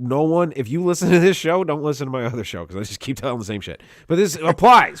 No one. If you listen to this show, don't listen to my other show because I just keep telling the same shit. But this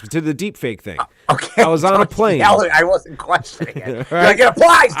applies to the deep fake thing. Okay. I was on a plane. I wasn't questioning it. Right? Like, it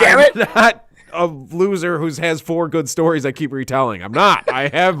applies. Damn it. I'm not a loser who has 4 good stories I keep retelling. I'm not. I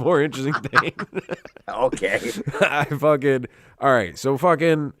have more interesting things. Okay. I fucking. All right. So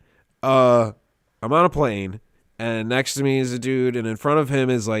fucking. I'm on a plane. And next to me is a dude, and in front of him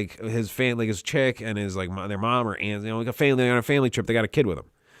is like his family, like his chick, and his like their mom or aunt, like a family on a family trip. They got a kid with them.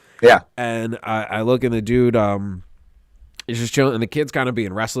 Yeah. And I look, and the dude is just chilling, and the kid's kind of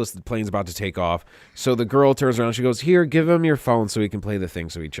being restless. The plane's about to take off, so the girl turns around. She goes, "Here, give him your phone so he can play the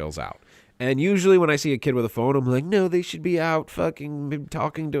thing, so he chills out." And usually when I see a kid with a phone, I'm like, no, they should be out fucking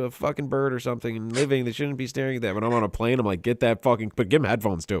talking to a fucking bird or something and living. They shouldn't be staring at that. When I'm on a plane, I'm like, get that fucking, but give him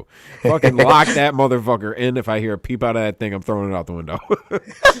headphones too. Fucking lock that motherfucker in. If I hear a peep out of that thing, I'm throwing it out the window.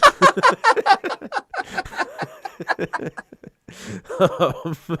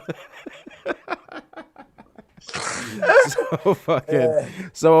 So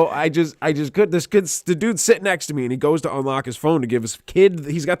fucking. So I just could. The dude's sitting next to me, and he goes to unlock his phone to give his kid.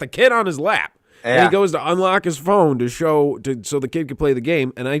 He's got the kid on his lap. And he goes to unlock his phone so the kid could play the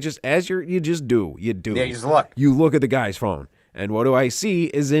game. And I just, you do. Yeah, you just look. You look at the guy's phone. And what do I see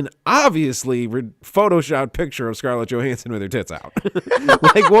is an obviously photoshopped picture of Scarlett Johansson with her tits out.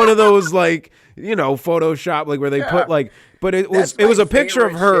 Like one of those, like, you know, Photoshop, like where they put like, but it was a picture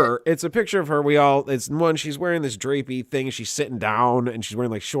of her. Shit. It's a picture of her. It's one, she's wearing this drapey thing. She's sitting down and she's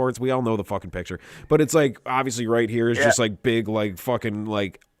wearing like shorts. We all know the fucking picture. But it's like, obviously right here is just like big, like fucking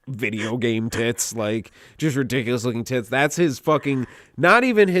like video game tits, like just ridiculous looking tits. That's his fucking, not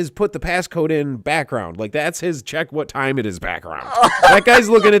even his put the passcode in background. Like that's his check what time it is background. That guy's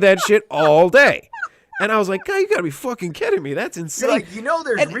looking at that shit all day. And I was like, God, you gotta be fucking kidding me. That's insane. You're like, you know,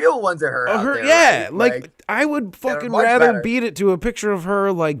 there's real ones of her out there. Yeah, right? Like I would fucking rather beat it to a picture of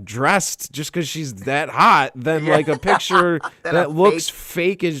her like dressed just because she's that hot than like a picture that looks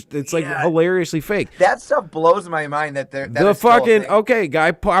fake. It's like hilariously fake. That stuff blows my mind. The fucking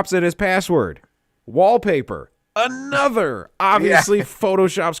guy pops in his password, wallpaper, another obviously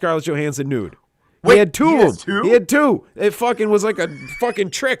Photoshop Scarlett Johansson nude. Wait, he had two of them. He had two. It fucking was like a fucking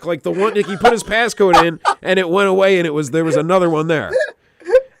trick. Like the one, like he put his passcode in and it went away and there was another one there.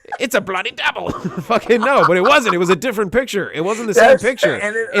 It's a bloody double. Fucking no, but it wasn't. It was a different picture. It wasn't the same picture.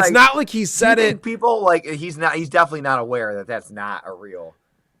 It's like, not like he said it. People like he's definitely not aware that that's not a real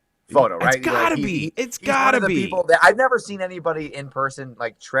photo, right? It's gotta be. It's gotta be. People that I've never seen anybody in person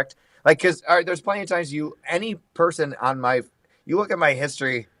like tricked. Like, because there's plenty of times you look at my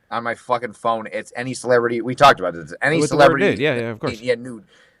history on my fucking phone, it's any celebrity. We talked about this. Any celebrity. Yeah, of course. Yeah, nude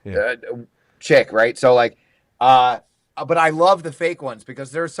chick, right? So like, but I love the fake ones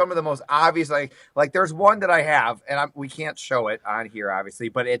because there's some of the most obvious. Like there's one that I have, and we can't show it on here, obviously,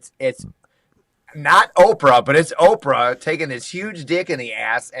 but it's not Oprah, but it's Oprah taking this huge dick in the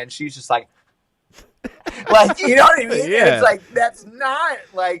ass, and she's just like, you know what I mean? Yeah. It's like that's not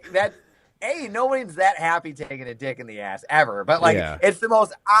like that. Hey, no one's that happy taking a dick in the ass ever, but like it's the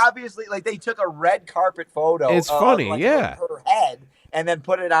most obviously like they took a red carpet photo. It's funny, her head, and then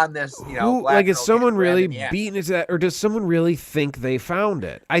put it on this. You know, like is someone really beating into that, or does someone really think they found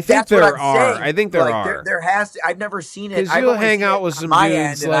it? I think there are. I think there are. There has to. I've never seen it. Because you'll hang out with some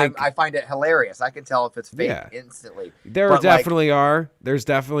dudes like I find it hilarious. I can tell if it's fake instantly. There definitely are. There's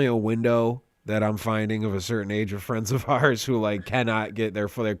definitely a window that I'm finding of a certain age of friends of ours who like cannot get their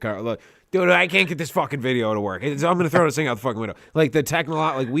car. Look. Dude, I can't get this fucking video to work. I'm going to throw this thing out the fucking window. Like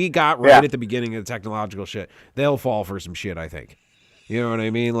we got right at the beginning of the technological shit. They'll fall for some shit, I think. You know what I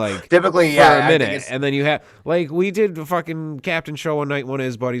mean? Like typically, for a minute, and then you have like we did the fucking Captain show one night. One of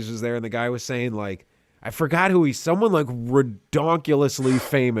his buddies was there, and the guy was saying like, I forgot who someone like redonkulously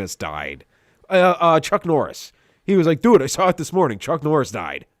famous died. Chuck Norris. He was like, dude, I saw it this morning. Chuck Norris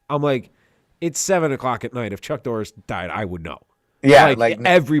died. I'm like, it's 7:00 at night. If Chuck Norris died, I would know. Yeah, like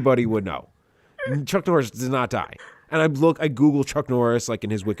everybody would know. Chuck Norris does not die. And I Google Chuck Norris, like in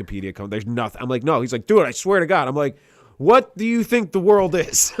his Wikipedia account. There's nothing. I'm like, no. He's like, dude, I swear to God. I'm like, what do you think the world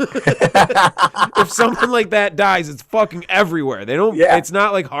is? If someone like that dies, it's fucking everywhere. They don't. Yeah. It's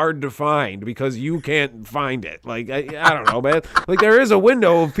not like hard to find because you can't find it. Like I don't know, man. Like there is a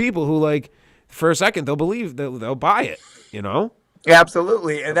window of people who like for a second they'll believe they'll buy it. You know. Yeah,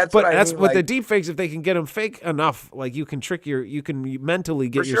 absolutely, and that's. But what that's I mean, with the deep fakes. If they can get them fake enough, like you can mentally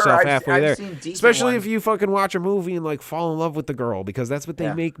get yourself halfway there. Especially if you fucking watch a movie and like fall in love with the girl, because that's what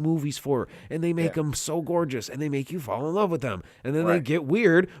they make movies for, and they make them so gorgeous, and they make you fall in love with them, and then they get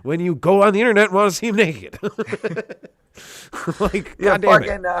weird when you go on the internet and want to see them naked. Like,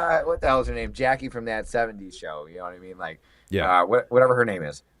 fucking what the hell is her name? Jackie from that '70s show. You know what I mean? Like, whatever her name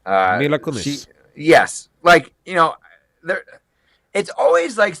is. Mila Kunis. Yes, like there. It's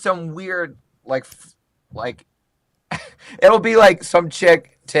always like some weird, like it'll be like some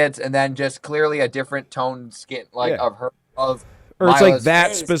chick tits and then just clearly a different toned skin, like of her, of or it's Mila's like that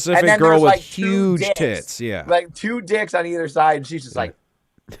face. specific girl with huge tits. Yeah. Like two dicks on either side. And she's just like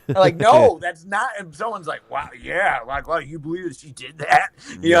no, that's not. And someone's like, wow, yeah. Like, wow, you believe that she did that?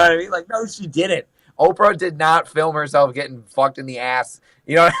 You know what I mean? Like, no, she didn't. Oprah did not film herself getting fucked in the ass.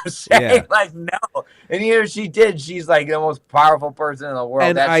 You know what I'm saying? Yeah. Like, no. And here she did. She's like the most powerful person in the world.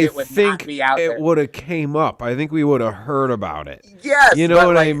 And that shit would think not be out there. It would have came up. I think we would have heard about it. Yes. You know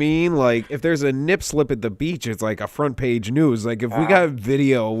what I mean? Like, if there's a nip slip at the beach, it's like a front page news. Like, if we got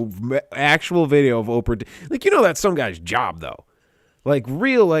actual video of Oprah. Like, that's some guy's job, though. Like,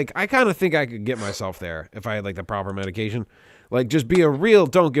 I kind of think I could get myself there if I had, like, the proper medication. Like, just be a real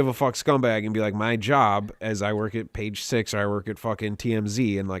don't give a fuck scumbag and be like, my job as I work at Page Six or I work at fucking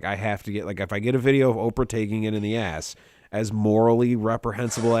TMZ, and like I have to get like if I get a video of Oprah taking it in the ass, as morally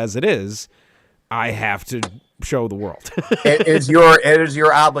reprehensible as it is, I have to show the world. It is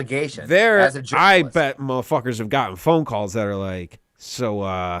your obligation. As a journalist. I bet motherfuckers have gotten phone calls that are like, so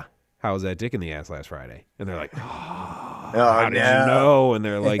how was that dick in the ass last Friday? And they're like, how did you know? And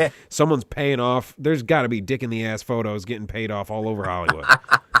they're like, someone's paying off. There's got to be dick in the ass photos getting paid off all over Hollywood.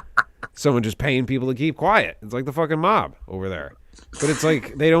 Someone just paying people to keep quiet. It's like the fucking mob over there. But it's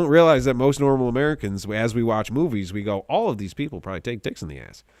like they don't realize that most normal Americans, as we watch movies, we go, all of these people probably take dicks in the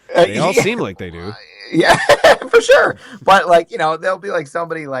ass. They all seem like they do. Yeah, for sure. But like, they'll be like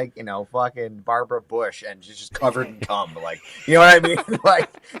somebody like, fucking Barbara Bush and she's just covered in cum. Like, you know what I mean? Like,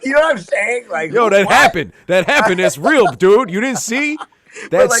 you know what I'm saying? Like, yo, that happened. That happened. That's real, dude. You didn't see?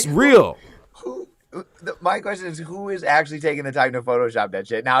 That's like, real. My question is, who is actually taking the time to Photoshop that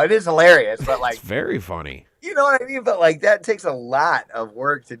shit? Now, it is hilarious, but like, it's very funny. You know what I mean? But like, that takes a lot of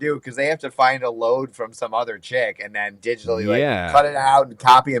work to do because they have to find a load from some other chick and then digitally like cut it out and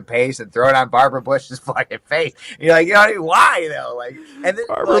copy and paste and throw it on Barbara Bush's fucking face. And you're like, you know what I mean? Why though? Like, and then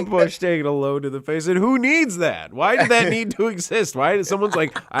Barbara Bush taking a load to the face, and who needs that? Why did that need to exist? Why did someone's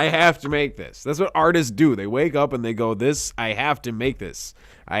like, I have to make this? That's what artists do. They wake up and they go, this, I have to make this.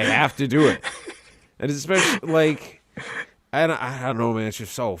 I have to do it. And it's especially like, I don't know, man. It's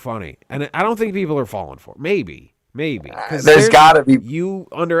just so funny, and I don't think people are falling for it. Maybe. There's got to be. You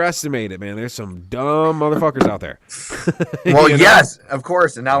underestimate it, man. There's some dumb motherfuckers out there. Well, yes, of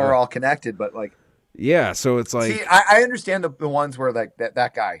course, and now we're all connected. But like, yeah. So it's like, see, I understand the ones where like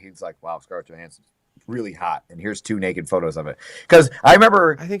that guy, he's like, wow, Scarlett Johansson's really hot, and here's 2 naked photos of it. Because I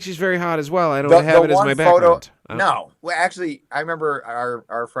remember, I think she's very hot as well. I don't have it as my background. No, well, actually, I remember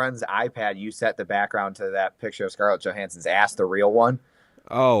our friend's iPad. You set the background to that picture of Scarlett Johansson's ass, the real one.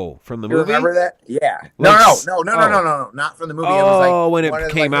 Oh, from the you movie? Remember that? Yeah. No, not from the movie. Oh, it was like when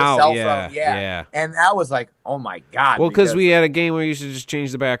it came out. Yeah. And that was like, oh my God. Well, because we had a game where you should just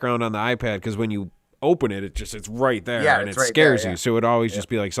change the background on the iPad because when you open it, it's right there and it scares you. So it'd always just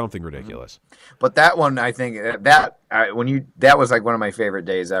be like something ridiculous. But that one, I think that was like one of my favorite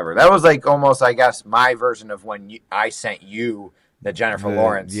days ever. That was like almost, I guess, my version of when I sent you the Jennifer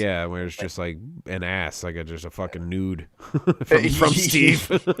Lawrence. Yeah, where it's just like an ass, like just a fucking nude from Steve.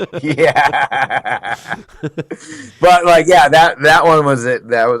 Yeah. But like, yeah, that one was it.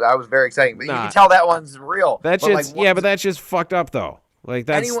 I was very exciting. But you can tell that one's real. That's just but that's just fucked up though. Like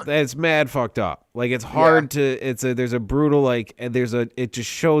that's mad fucked up. Like it's hard to there's a brutal like and it just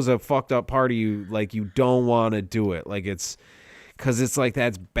shows a fucked up part of you like you don't want to do it. Like it's because it's like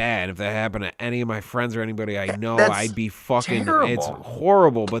that's bad. If that happened to any of my friends or anybody I know, I'd be fucking terrible. It's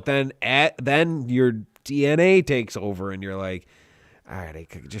horrible. But then your DNA takes over and you're like, all right,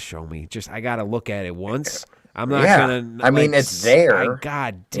 just show me. I gotta look at it once. I'm not gonna. I mean, it's there.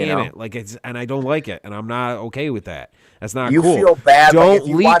 God damn it! Like and I don't like it, and I'm not okay with that. That's not you cool. You feel bad. Don't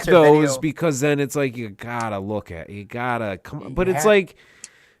leak those because then it's like you gotta look at. You gotta come. But it's like,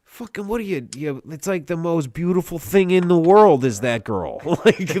 fucking. What do you? It's like the most beautiful thing in the world is that girl.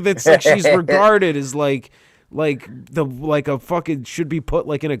 Like that's like she's regarded as like a fucking should be put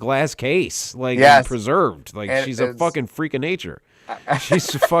like in a glass case, like and preserved. Like and she's a fucking freak of nature.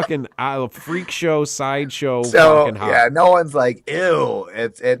 She's a fucking freak show, sideshow. So fucking hot. Yeah, no one's like, ew.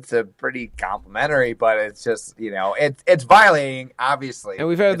 It's a pretty complimentary, but it's just it's violating, obviously. And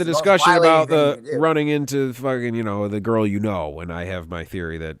we've had the discussion about the running into fucking the girl and I have my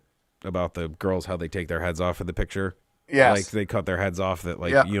theory that about the girls how they take their heads off in the picture. Yes. Like they cut their heads off that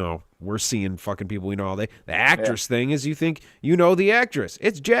we're seeing fucking people we know all day. The actress thing is you think the actress.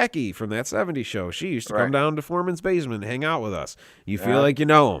 It's Jackie from that 70s show. She used to come down to Foreman's basement and hang out with us. You feel like you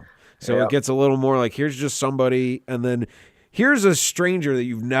know him. So it gets a little more like here's just somebody and then here's a stranger that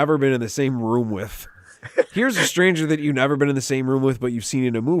you've never been in the same room with. Here's a stranger that you've never been in the same room with but you've seen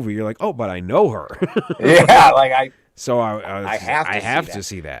in a movie. You're like, "Oh, but I know her." Yeah, like So I have to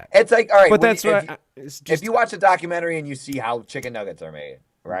see that. It's like, all right, but that's if you watch a documentary and you see how chicken nuggets are made,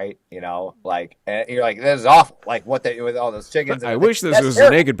 right? Like and you're like, this is awful. Like what they with all those chickens. I wish this was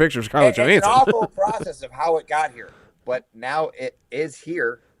terrible. A naked picture of Scarlett Johansson. It's an awful process of how it got here, but now it is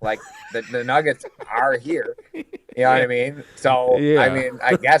here. Like the nuggets are here. You know what I mean? So I mean,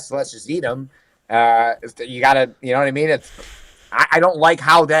 I guess let's just eat them. You gotta, you know what I mean? It's I don't like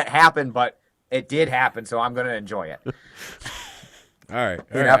how that happened, but it did happen, so I'm going to enjoy it. All right,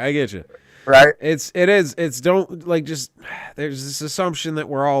 I get you. Right? It's don't like just there's this assumption that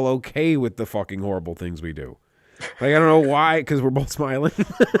we're all okay with the fucking horrible things we do. Like I don't know why, because we're both smiling.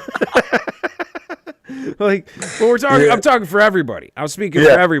 Like, well, we're talking. I'm talking for everybody. I'm speaking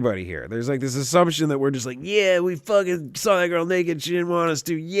Yeah. for everybody here. There's like this assumption that we're just like, yeah, we fucking saw that girl naked. She didn't want us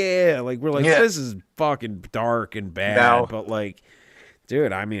to. Yeah, like we're like, Yeah. this is fucking dark and bad. No. But like,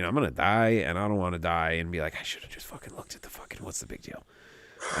 dude, I mean, I'm gonna die, and I don't want to die and be like, I should have just fucking looked at the fucking. What's the big deal?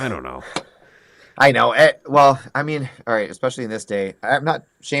 I don't know. I know. Well, I mean, all right, especially in this day, I'm not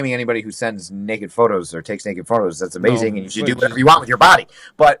shaming anybody who sends naked photos or takes naked photos. That's amazing, No, and you should but do whatever you want with your body.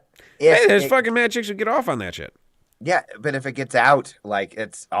 But if Hey, there's it- fucking mad chicks who get off on that shit. yeah, but if it gets out, like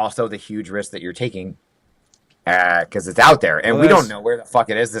it's also the huge risk that you're taking because it's out there, and Well, we don't that's- know where the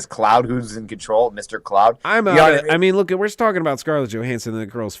fuck it is. This Cloud, who's in control, Mr. Cloud. I'm You out. know Of, what I mean? I mean, look, we're talking about Scarlett Johansson. And the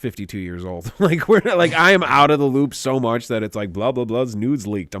girl's 52 years old. Like we're not, like I am out of the loop so much that it's like blah blah blah's nudes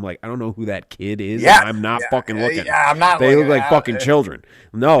leaked. I'm like I don't know who that kid is. Yeah. And I'm not fucking looking. Yeah, I'm not. They look looking like at fucking it. children.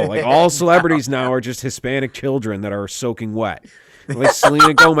 No, like all celebrities now are just Hispanic children that are soaking wet. Like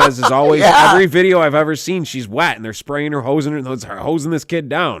Selena Gomez is always Yeah. every video I've ever seen, she's wet and they're spraying her, hosing this kid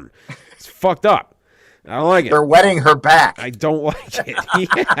down. It's fucked up. I don't like it. They're wetting her back. I don't like it.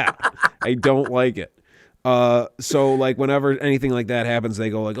 Yeah, I don't like it. So like whenever anything like that happens,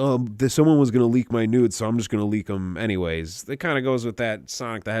 they go like, "Oh, someone was gonna leak my nudes, so I'm just gonna leak them anyways." It kind of goes with that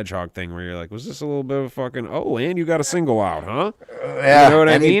Sonic the Hedgehog thing where you're like, "Was this a little bit of a fucking? Oh, and you got a single out, huh?" Yeah, know what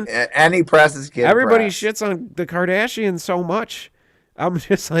I any, mean? Any press is kid Everybody press. shits on the Kardashians so much. I'm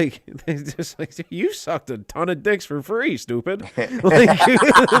just like, you sucked a ton of dicks for free, stupid. Like,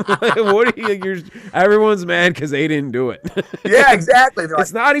 what are you? Everyone's mad because they didn't do it. Yeah, exactly. They're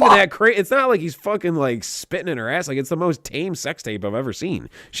It's like, not even "Fuck." that crazy. It's not like he's fucking like spitting in her ass. Like it's the most tame sex tape I've ever seen.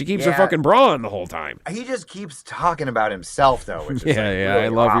 She keeps her Yeah. fucking bra on the whole time. He just keeps talking about himself, though. Which is Yeah, like yeah. really I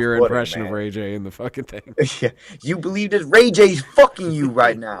love your off-putting, impression of man. Ray J in the fucking thing. Yeah. You believe that Ray J's fucking you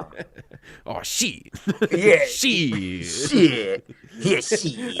right now? Oh, she. Yeah. She. Shit. Yeah,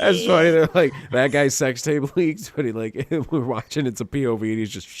 shit. That's funny. They're like that guy's sex tape leaked, but he like we're watching. It's a POV, and he's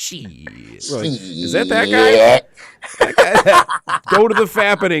just she. Like, is that guy? Go to the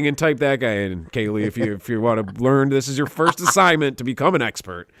fappening and type that guy in, Kaylee. If you want to learn, this is your first assignment to become an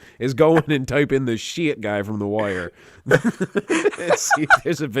expert. Is go in and type in the shit guy from The Wire. And see if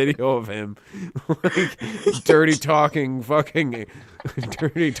there's a video of him, like dirty talking fucking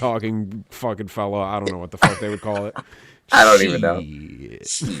fella. I don't know what the fuck they would call it. I don't even know. Shit.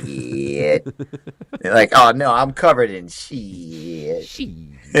 Shit. They're like, oh no, I'm covered in shit.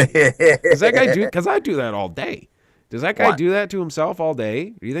 Does that guy do? Because I do that all day. Does that guy What? do that to himself all day?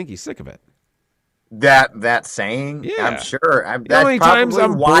 Or do you think he's sick of it? that saying? Yeah. I'm sure. You know how many times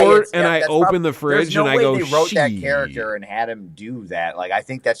I'm bored and I open the fridge and I go, There's no way they wrote that "Shit." character and had him do that. Like, I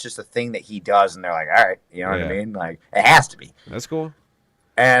think that's just a thing that he does, and they're like, all right, you know what I Yeah. mean? Like, it has to be. That's cool.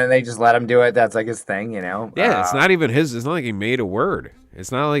 And they just let him do it. That's like his thing, you know? Yeah, it's not even his. It's not like he made a word. It's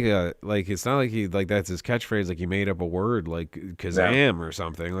not like It's not like he like that's his catchphrase. Like he made up a word like Kazam or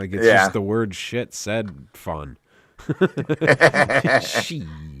something. Like it's Yeah. just the word shit said fun. Shit.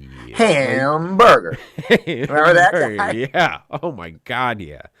 Hamburger. Remember that guy? Yeah. Oh my god.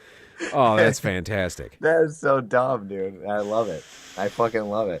 Yeah. Oh, that's fantastic. That is so dumb, dude. I love it. I fucking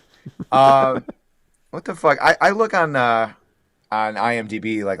love it. What the fuck? I look on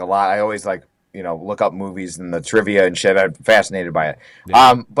IMDb like a lot. I always like look up movies and the trivia and shit. I'm fascinated by it.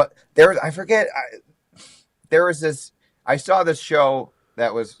 Yeah. But there was there was this. I saw this show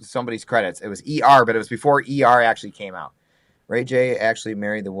that was somebody's credits. It was ER, but it was before ER actually came out. Ray J actually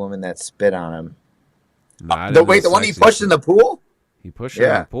married the woman that spit on him. Not The in the one he sexy pushed in the pool. He pushed her in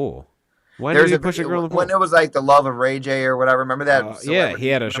Yeah. the pool. When There's did he push a video girl in the pool? when it was like the love of Ray J or whatever. Remember that? Yeah, celebrity? he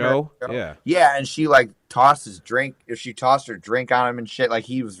had a Remember show. that Yeah. Yeah, and she like tossed his drink. If she tossed her drink on him and shit, like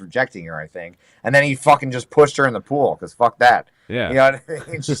he was rejecting her, I think. And then he fucking just pushed her in the pool because fuck that. Yeah. You know what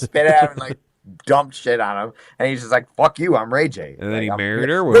I mean? She spit at him and like dumped shit on him, and he's just like, "Fuck you, I'm Ray J." And then he Like, married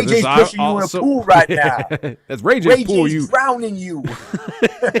her. Ray Well, J's this pushing you in a also- pool right now. That's Ray J's Ray pool. J's You. drowning you.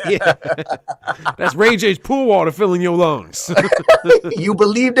 Yeah. That's Ray J's pool water filling your lungs. You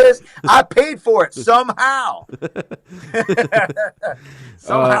believe this? I paid for it somehow.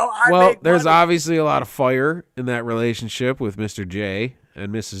 Somehow I well, make there's money. obviously a lot of fire in that relationship with Mr. J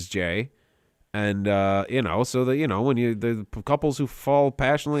and Mrs. J. And so that when the couples who fall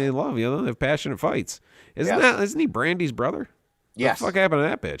passionately in love, they have passionate fights. Isn't he Brandy's brother? Yes. What the fuck happened to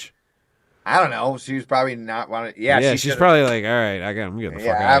that bitch? I don't know. She was probably not wanting. Yeah, she's should've- probably like, all right, I'm getting the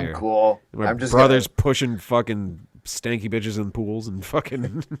fuck out of I'm here. cool. My I'm just brother's pushing fucking stanky bitches in pools and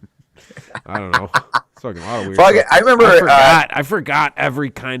fucking I don't know. It's fucking a lot of weird Fuck stuff. it. I remember. I forgot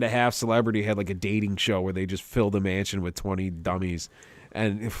every kind of half celebrity had like a dating show where they just filled a mansion with 20 dummies.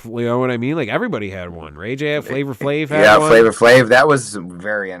 And if, you know what I mean? Like everybody had one. Ray J had Flavor Flav had one. Flavor Flav. That was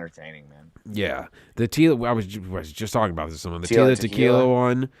very entertaining, man. Yeah, the Tila. I was just talking about this. Someone the Tila Tila Tequila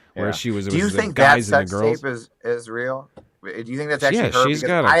one, where Yeah. she was. It Do you was the think that guys and the sex girls. tape is real? Do you think that's actually Yeah, her? she's Because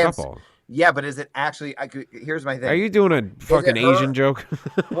got a I have. couple. Yeah, but is it actually? Here's my Are thing. you doing a Is fucking it her? Asian joke?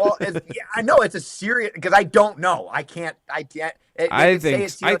 Well, yeah, I know it's a serious because I don't know. I can't. I can't. They could say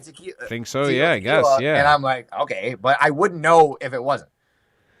it's I Tila Tequila. think so. Tila Yeah, I guess. Tequila, and Yeah. I'm like, okay, but I wouldn't know if it wasn't.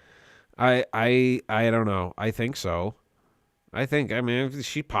 I don't know. I think so. I mean, if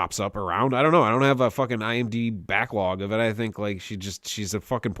she pops up around. I don't know. I don't have a fucking IMDb backlog of it. I think like she's a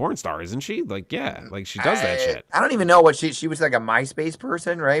fucking porn star, isn't she? Like yeah, like she does that shit. I don't even know what she was like a MySpace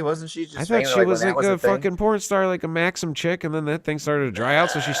person, right? Wasn't she just? I thought famous, she was when like that a thing? fucking porn star, like a Maxim chick, and then that thing started to dry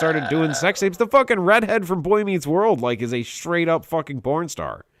out, so she started doing sex tapes. The fucking redhead from Boy Meets World, like, is a straight up fucking porn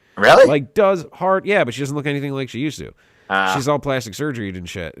star. Really? Like, does hard, yeah, but she doesn't look anything like she used to. Uh, She's all plastic surgery and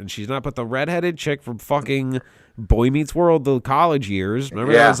shit, and she's not. But the redheaded chick from fucking Boy Meets World, the college years,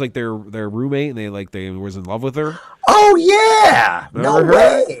 remember that Yeah. was like their roommate, and they was in love with her. Oh yeah, Remember no her?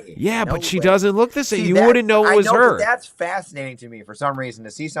 way. Yeah, No but she way. doesn't look the same. See, You that- wouldn't know it was I know, her. but that's fascinating to me for some reason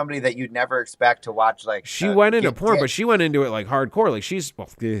to see somebody that you'd never expect to watch. Like She went into get porn, dick. but she went into it like hardcore. Like she's, well,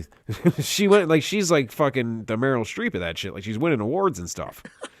 she went like she's like fucking the Meryl Streep of that shit. Like she's winning awards and stuff.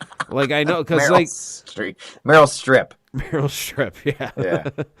 Like I know because like Meryl Streep. Meryl Streep, yeah, Yeah.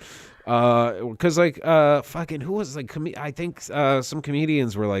 because like fucking who was like I think some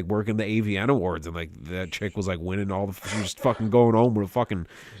comedians were like working the AVN awards and like that chick was like winning all the she was fucking going home with a fucking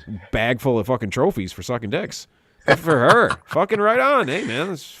bag full of fucking trophies for sucking dicks. Good for her. Fucking right on. Hey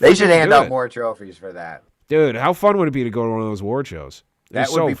man, They should hand out it. more trophies for that. Dude, how fun would it be to go to one of those award shows? That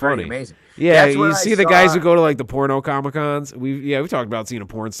It's would so be pretty funny. amazing. Yeah, That's what you I see the guys saw- who go to like the porno Comic Cons. We talked about seeing a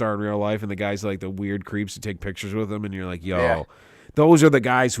porn star in real life, and the guys like the weird creeps who take pictures with them, and you're like, yo, Yeah. those are the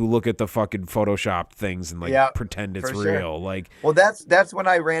guys who look at the fucking Photoshop things and like Yeah, pretend it's for sure. real. Like, Well, that's when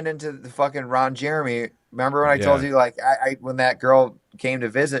I ran into the fucking Ron Jeremy. Remember when I told Yeah. you like I when that girl came to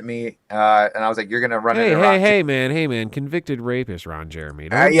visit me and I was like, you're gonna run hey, into Ron. hey man, convicted rapist Ron Jeremy.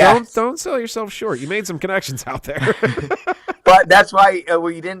 Don't, yeah. don't sell yourself short. You made some connections out there. But that's why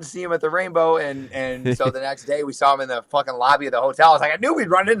we didn't see him at the Rainbow, and so the next day we saw him in the fucking lobby of the hotel. I was like, I knew we'd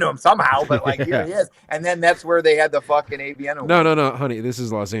run into him somehow, but like here he is. And then that's where they had the fucking AVN award. No, honey. This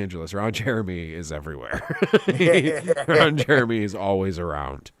is Los Angeles. Ron Jeremy is everywhere. Ron Jeremy is always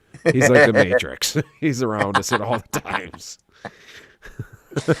around. He's like the Matrix. He's around us at all the times.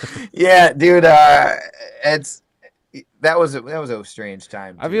 Yeah, dude. That was a strange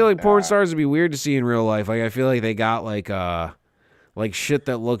time. I feel like porn Uh, stars would be weird to see in real life. Like I feel like they got like shit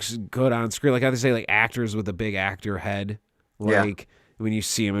that looks good on screen. Like how they say like actors with a big actor head. Yeah. Like when you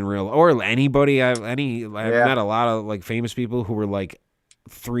see them in real or anybody. I've met a lot of like famous people who were like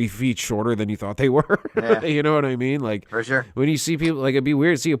 3 feet shorter than you thought they were. Yeah. You know what I mean? Like for sure. when you see people, like it'd be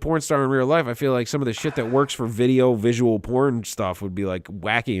weird to see a porn star in real life. I feel like some of the shit that works for visual porn stuff would be like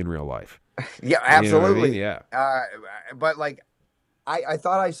wacky in real life. Yeah, You know what I absolutely. mean? Yeah. But like, I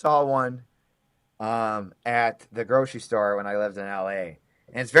thought I saw one at the grocery store when I lived in LA.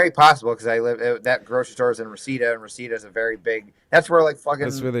 And it's very possible because that grocery store is in Reseda, and Reseda is a very big. That's where like fucking.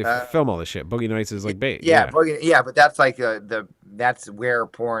 That's where they film all this shit. Boogie Nights is like bait. Yeah, but that's like that's where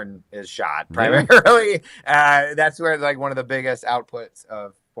porn is shot primarily. That's where like one of the biggest outputs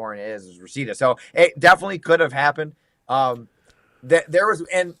of porn is Reseda. So it definitely could have happened. There was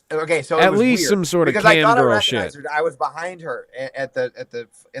so it At was least weird, some sort of because I cam thought I girl recognized shit. her. I was behind her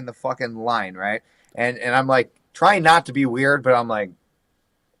in the fucking line, right? And I'm like trying not to be weird, but I'm like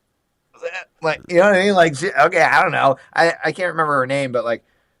you know what I mean? Like okay, I don't know. I can't remember her name, but like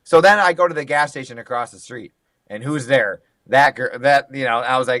so then I go to the gas station across the street, and who's there? That girl,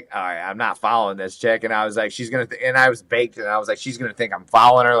 I was like, all right, I'm not following this chick, and I was like, she's gonna, and I was baked, and I was like, she's gonna think I'm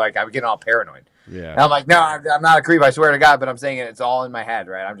following her, like I'm getting all paranoid. Yeah. And I'm like, no, I'm not a creep, I swear to God, but I'm saying it, it's all in my head,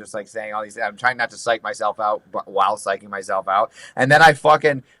 right? I'm just like saying all these, I'm trying not to psych myself out while psyching myself out, and then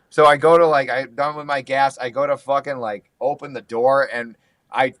so I go to like, I'm done with my gas, I go to fucking like open the door, and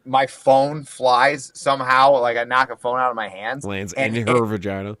my phone flies somehow, like I knock a phone out of my hands, Lands and in her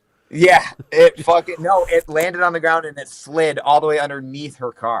vagina. yeah, it landed on the ground and it slid all the way underneath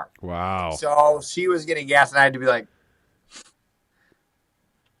her car. Wow. So she was getting gas, and I had to be like,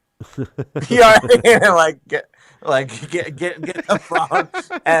 you know what I mean? Like get the phone.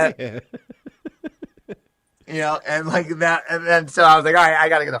 And, and like that, and then so I was like, all right, I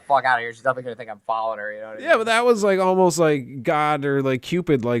gotta get the fuck out of here. She's definitely gonna think I'm following her, you know what I mean? Yeah, but that was like almost like God or like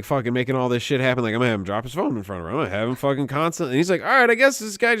Cupid like fucking making all this shit happen. Like, I'm gonna have him drop his phone in front of her. I'm gonna have him fucking constant. And he's like, all right, I guess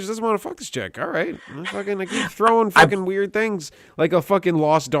this guy just doesn't want to fuck this chick. All right. I keep throwing fucking weird things. Like a fucking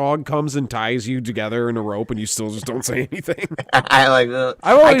lost dog comes and ties you together in a rope and you still just don't say anything. I've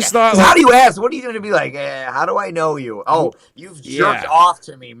always thought, like, how do you ask? What are you gonna be like? How do I know you? Oh, you've jerked off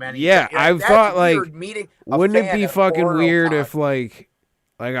to me many times. I've thought like, meeting wouldn't it be fucking weird if like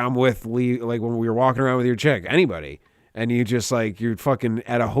I'm with Lee, like when we were walking around with your chick, anybody, and you just like you're fucking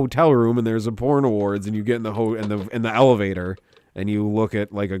at a hotel room and there's a porn awards and you get in the elevator and you look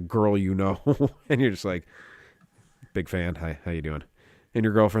at like a girl you know and you're just like, big fan, hi, how you doing? And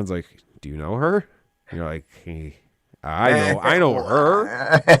your girlfriend's like, do you know her? And you're like, hey, I know her.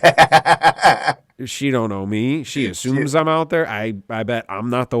 She don't know me. She assumes I'm out there. I bet I'm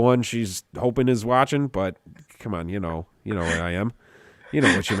not the one she's hoping is watching, but come on, you know where I am. You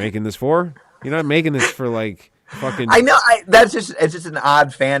know what you're making this for. You're not making this for like fucking. I know. It's just an odd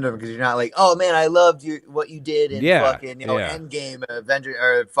fandom because you're not like, oh man, I loved what you did in fucking Endgame, Avenger,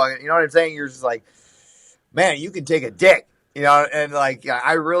 or fucking. You know what I'm saying? You're just like, man, you can take a dick. And like,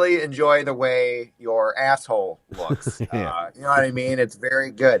 I really enjoy the way your asshole looks. You know what I mean? It's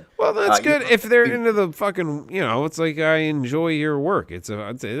very good. Well, that's good if they're into the fucking, it's like I enjoy your work. It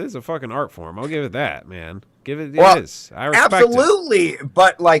is a fucking art form. I'll give it that, man. It is. I respect absolutely. It.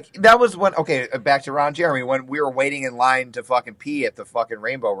 But like, that was when, okay, back to Ron Jeremy, when we were waiting in line to fucking pee at the fucking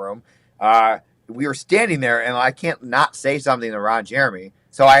Rainbow Room, we were standing there and I can't not say something to Ron Jeremy.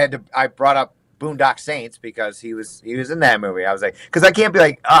 So I brought up Boondock Saints because he was in that movie. I was like, because I can't be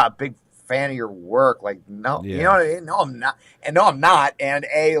like, big fan of your work. Like, no, you know what I mean? No, I'm not. And no, I'm not. And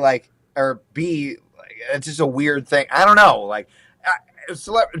A, like, or B, like, it's just a weird thing. I don't know. Like,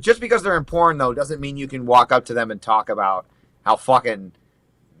 just because they're in porn, though, doesn't mean you can walk up to them and talk about how fucking,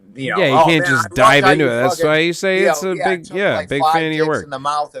 you can't just dive into it. That's why you say it's a big fan of your work.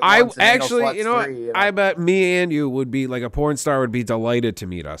 I actually, I bet me and you would be like, a porn star would be delighted to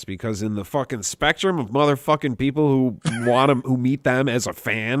meet us because in the fucking spectrum of motherfucking people who who meet them as a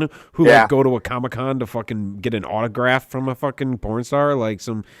fan, who like go to a Comic-Con to fucking get an autograph from a fucking porn star, like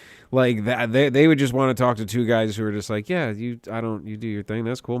some. Like that, they would just want to talk to two guys who are just like, you do your thing.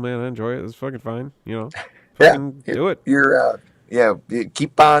 That's cool, man. I enjoy it. It's fucking fine. Fucking do it. You're,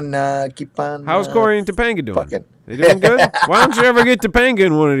 keep on. How's Corey and Topanga doing? Fucking. They doing good? Why don't you ever get Topanga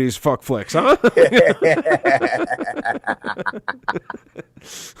in one of these fuck flicks, huh?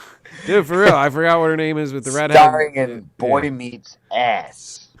 Dude, for real, I forgot what her name is with the redhead. Starring in Boy Meets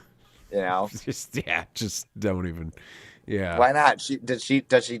Ass. Just don't even. Yeah. Why not? Does she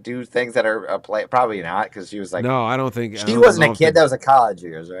do things that are play? Probably not, because she was like. No, I don't think she wasn't a kid. That was the college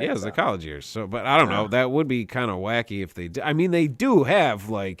years, right? Yeah, it was the college years. So, but I don't know. That would be kind of wacky if they did. I mean, they do have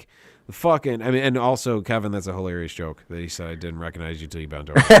like fucking. I mean, and also Kevin, that's a hilarious joke that he said. I didn't recognize you till you bent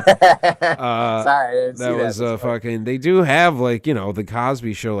over. Sorry, I didn't see that was fucking. They do have like the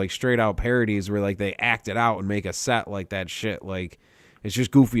Cosby Show, like straight out parodies where like they act it out and make a set like that shit like. It's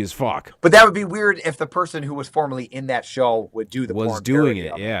just goofy as fuck. But that would be weird if the person who was formerly in that show would do the porn was doing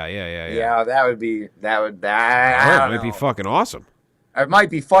it. Yeah, that would be might be fucking awesome. It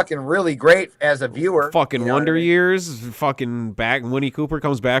might be fucking really great as a viewer. Fucking Wonder Years, fucking back. Winnie Cooper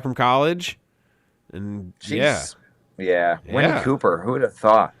comes back from college, and Winnie Cooper. Who would have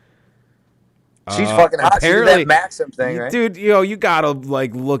thought? She's fucking hot. Apparently, she did that Maxim thing, right? Dude, you gotta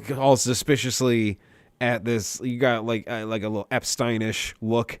like look all suspiciously at this. You got like a little Epstein-ish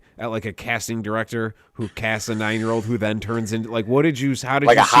look at like a casting director who casts a 9-year-old who then turns into like, how did you see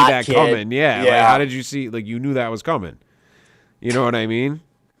that kid coming? Yeah. Like, how did you see, like, you knew that was coming? You know what I mean?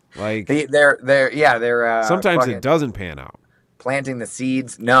 Like they're sometimes it doesn't pan out. Planting the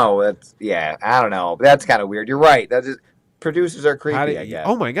seeds. No, I don't know. That's kind of weird. You're right. That's just, producers are creepy, I guess.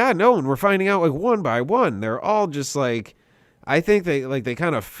 Oh my God, no, and we're finding out like one by one. They're all just like, I think they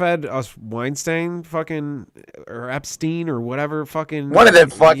kind of fed us Weinstein fucking or Epstein or whatever fucking one of them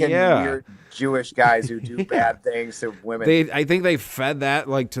fucking weird Jewish guys who do bad things to women. I think they fed that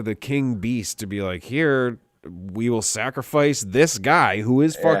like to the king beast to be like, here we will sacrifice this guy who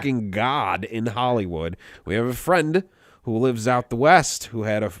is fucking God in Hollywood. We have a friend who lives out the west who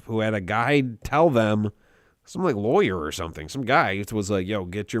had a guy tell them. Some like lawyer or something. Some guy was like, yo,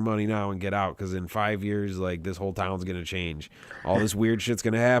 get your money now and get out because in 5 years, like this whole town's going to change. All this weird shit's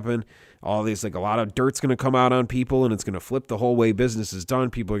going to happen. All these, like a lot of dirt's going to come out on people and it's going to flip the whole way business is done.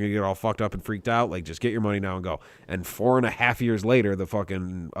 People are going to get all fucked up and freaked out. Like, just get your money now and go. And 4.5 years later, the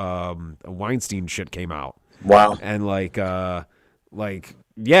fucking Weinstein shit came out. Wow. And like, like,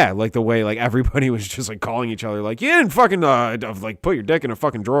 yeah, like the way like everybody was just like calling each other like, you didn't fucking like put your dick in a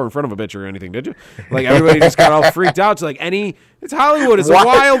fucking drawer in front of a bitch or anything, did you? Like everybody just got all freaked out. To like it's Hollywood. It's a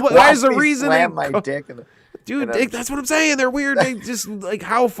wild. Why is the reason slam my dick dude? That's what I'm saying. They're weird. They just like,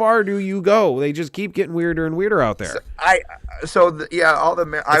 how far do you go? They just keep getting weirder and weirder out there. I was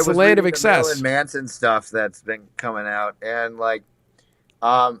the land of reading excess. The Marilyn Manson stuff that's been coming out, and like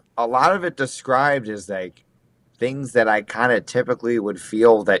a lot of it described as like things that I kind of typically would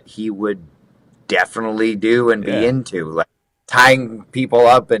feel that he would definitely do and be into, like tying people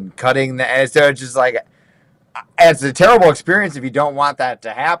up and cutting the. And so it's just like, it's a terrible experience if you don't want that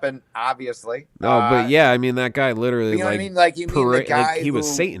to happen, obviously. No, but yeah, I mean, that guy literally, you know what I mean? Like, you mean the guy he was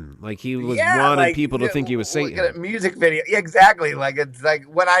Satan. Like, he was wanted people to think he was Satan. Look at a music video. Yeah, exactly. Like, it's like,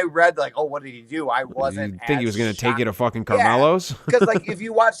 when I read, like, oh, what did he do? I wasn't. You think he was going to take you to fucking Carmelo's? Because, like, if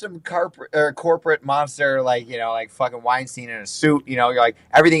you watch some corporate monster, like, you know, like fucking Weinstein in a suit, you know, you're like,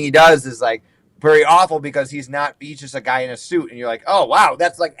 everything he does is, like, very awful because he's just a guy in a suit, and you're like, oh wow,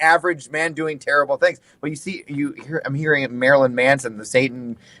 that's like average man doing terrible things. But I'm hearing Marilyn Manson, the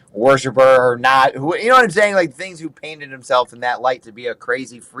Satan worshiper or not, who, you know what I'm saying, like things who painted himself in that light to be a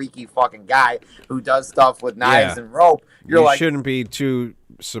crazy, freaky fucking guy who does stuff with knives and rope. You like, shouldn't be too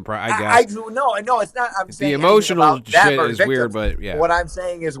surprised. I guess. No, it's not. I'm saying the emotional shit is weird, but yeah. What I'm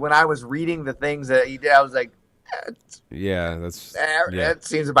saying is, when I was reading the things that he did, I was like, that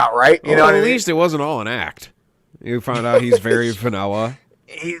seems about right. You know, at least it wasn't all an act. You found out he's very vanilla.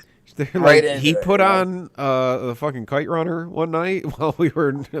 He's like, he put on the fucking Kite Runner one night while we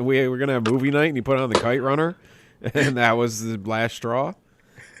were gonna have movie night, and he put on the Kite Runner, and that was the last straw.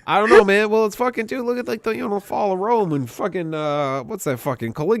 I don't know, man. Well, it's fucking, dude. Look at like the fall of Rome and fucking what's that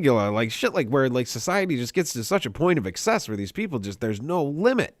fucking Caligula, like shit, like where like society just gets to such a point of excess where these people just there's no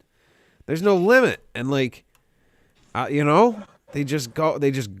limit, and like. They just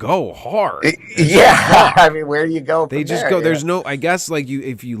go hard. Yeah, I mean, where do you go? They just go. There's no. I guess like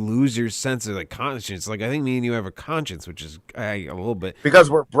if you lose your sense of like conscience, like I think me and you have a conscience, which is a little bit because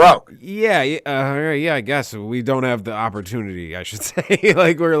we're broke. Yeah. I guess we don't have the opportunity. I should say,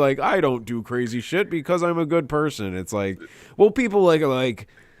 like we're like I don't do crazy shit because I'm a good person. It's like, well, people like.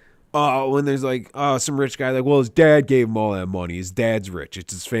 When there's like some rich guy like, well, his dad gave him all that money. His dad's rich.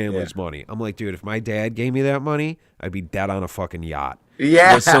 It's his family's money. I'm like, dude, if my dad gave me that money, I'd be dead on a fucking yacht.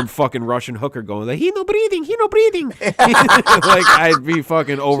 Yeah. With some fucking Russian hooker going like, he no breathing. Like I'd be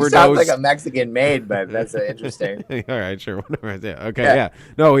fucking overdosed. Sounds like a Mexican maid, but that's interesting. All right, sure, whatever. Yeah, okay, yeah.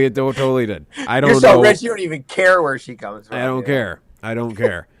 No, he totally did. I don't. You're so rich, you don't even care where she comes from. I don't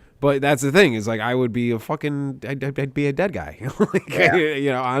care. But that's the thing is like I would be I'd be a dead guy.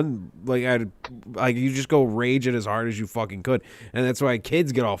 I'm like you just go rage it as hard as you fucking could, and that's why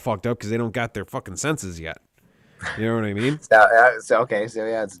kids get all fucked up because they don't got their fucking senses yet. You know what I mean? It's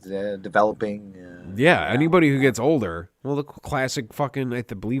developing. Anybody who gets older, well, the classic fucking I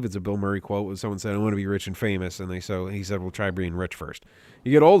believe it's a Bill Murray quote when someone said I want to be rich and famous, and he said well try being rich first.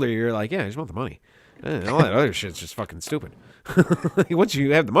 You get older, you're like I just want the money. And all that other shit's just fucking stupid. Once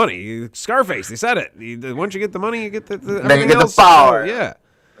you have the money, Scarface, they said it. Once you get the money, you get the then you get the power. You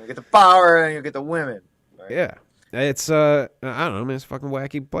get the power and you get the women. Right? Yeah. It's I don't know, man, it's a fucking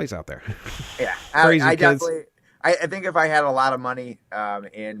wacky place out there. Yeah. I definitely I think if I had a lot of money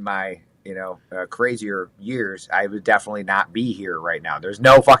in my crazier years, I would definitely not be here right now. There's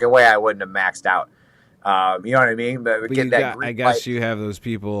no fucking way I wouldn't have maxed out. You know what I mean? But I guess you have those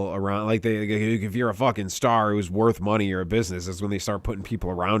people around, like if you're a fucking star who's worth money or a business, that's when they start putting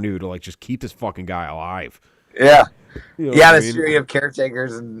people around you to like just keep this fucking guy alive. Yeah, the series of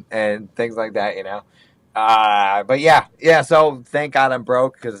caretakers and things like that, But yeah. So thank God I'm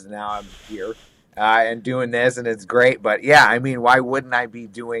broke because now I'm here and doing this, and it's great. But yeah, I mean, why wouldn't I be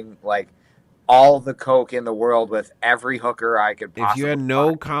doing like all the coke in the world with every hooker I could possibly if you had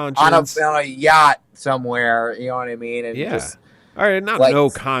no conscience on a yacht somewhere, you know what I mean? And all right, not like, no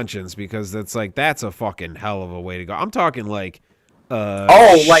conscience because that's a fucking hell of a way to go. I'm talking like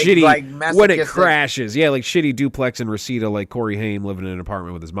shitty like when it crashes. Yeah, like shitty duplex in Reseda, like Corey Haim living in an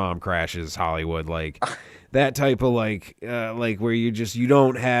apartment with his mom crashes Hollywood, like that type of like where you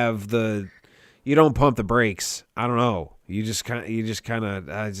don't pump the brakes. I don't know. You just kind of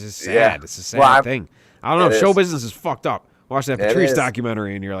it's just sad. Yeah. It's a sad thing. I don't know. Show business is fucked up. Watch that Patrice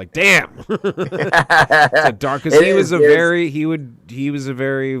documentary, and you're like, damn. It's dark because he was a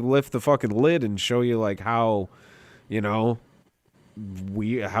very lift the fucking lid and show you like how, how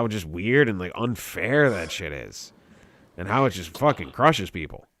just weird and like unfair that shit is, and how it just fucking crushes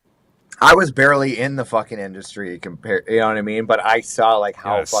people. I was barely in the fucking industry compared, you know what I mean? But I saw like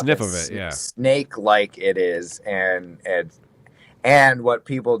how fucking sniff of it, snake-like it is, and and what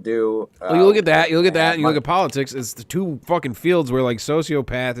people do. Well, you look at that, and you look at politics. It's the two fucking fields where, like,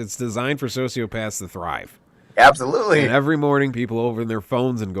 sociopath, it's designed for sociopaths to thrive. Absolutely. And every morning, people open their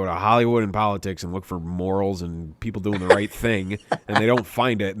phones and go to Hollywood and politics and look for morals and people doing the right thing, and they don't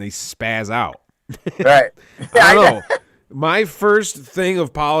find it, and they spaz out. Right. I don't know. My first thing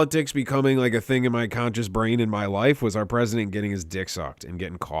of politics becoming like a thing in my conscious brain in my life was our president getting his dick sucked and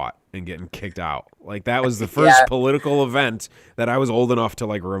getting caught and getting kicked out. Like, that was the first political event that I was old enough to,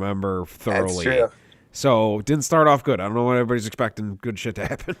 like, remember thoroughly. That's true. So it didn't start off good. I don't know what everybody's expecting good shit to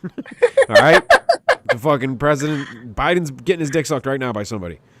happen. All right? The fucking president, Biden's getting his dick sucked right now by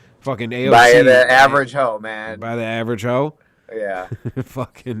somebody. Fucking AOC. By the average hoe, man. By the average hoe? Yeah.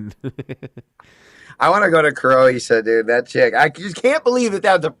 Fucking... I want to go to Croatia, dude. That chick. I just can't believe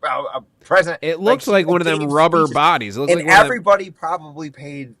that was a president. It looks like one of them rubber bodies. It looks and like everybody probably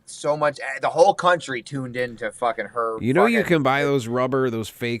paid so much. The whole country tuned in to fucking her. You know, you can buy those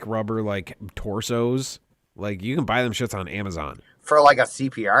fake rubber, like, torsos. Like, you can buy them shits on Amazon. For, like, a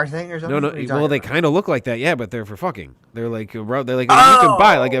CPR thing or something? No. Well, they kind of look like that, yeah, but they're for fucking. They're like you can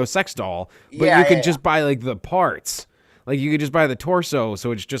buy, like, a sex doll, but you can just buy, like, the parts. Like, you could just buy the torso,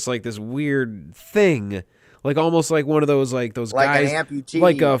 so it's just like this weird thing, like almost like one of those, like, those like guys, an amputee.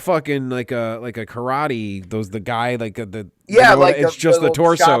 like a fucking like a karate. The guy like it's the just the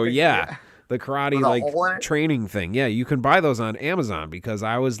torso, shopping, the karate like training thing. Yeah, you can buy those on Amazon because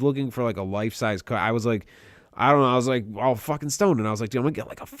I was looking for like a life size cut. I was like, I don't know. I was like all fucking stoned, and I was like, dude, I'm gonna get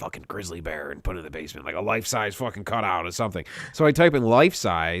like a fucking grizzly bear and put it in the basement, like a life size fucking cutout or something. So I type in life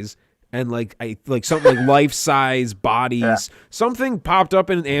size. And like something like life size bodies, something popped up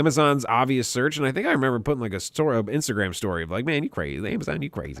in Amazon's obvious search, and I think I remember putting like an Instagram story of like, man, you crazy, Amazon, you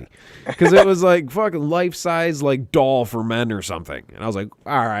crazy, because it was like fucking life size like doll for men or something, and I was like,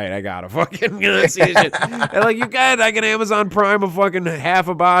 all right, I gotta fucking see this shit, and like I can Amazon Prime a fucking half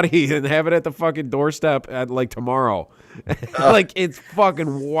a body and have it at the fucking doorstep at like tomorrow. Like, it's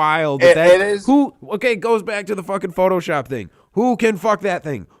fucking wild. It is. Okay, it goes back to the fucking Photoshop thing. Who can fuck that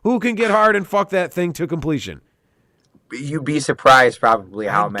thing? Who can get hard and fuck that thing to completion? You'd be surprised probably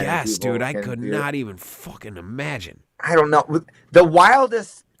how many people dude, I could not even fucking imagine. I don't know. The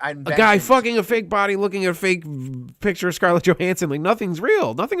wildest a guy fucking a fake body looking at a fake picture of Scarlett Johansson. Like, nothing's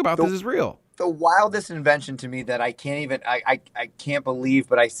real. Nothing about this is real. The wildest invention to me that I can't even, I can't believe,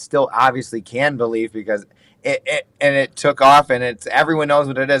 but I still obviously can believe because it took off and everyone knows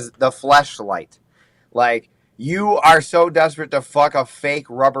what it is, the fleshlight. Like, you are so desperate to fuck a fake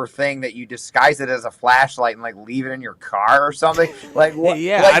rubber thing that you disguise it as a flashlight and like leave it in your car or something. Like, what?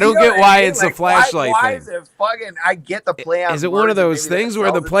 Yeah, like, I don't get why it's like, a flashlight why thing. Is it fucking? I get the play on. Is it one of those things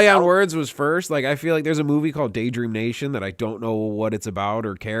where the play on words was first? Like, I feel like there's a movie called Daydream Nation that I don't know what it's about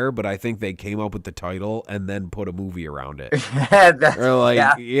or care, but I think they came up with the title and then put a movie around it. Or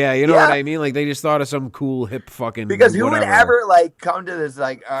like, you know what I mean? Like, they just thought of some cool hip fucking. Because who would ever like come to this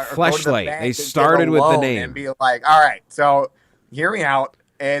like fleshlight? They started with the name and be like, all right. So, hear me out.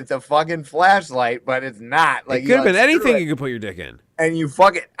 It's a fucking flashlight, but it's not. Like, it could have been anything you could put your dick in. And you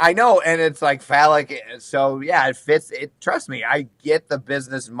fuck it. I know, and it's like phallic. So, yeah, it fits. Trust me, I get the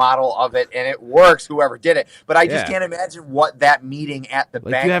business model of it, and it works, whoever did it. But I just can't imagine what that meeting at the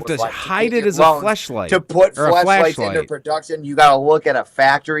bank you have was to like. hide it as a fleshlight. To put fleshlights into production, you got to look at a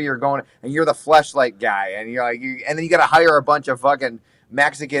factory. You're going, and you're the fleshlight guy. And you're like, and then you got to hire a bunch of fucking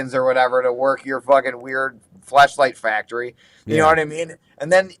Mexicans or whatever to work your fucking weird flashlight factory. You know what I mean?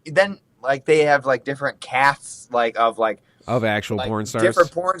 And then like they have like different casts of actual porn stars.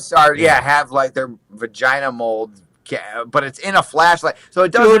 Different porn stars, have like their vagina mold, but it's in a flashlight, so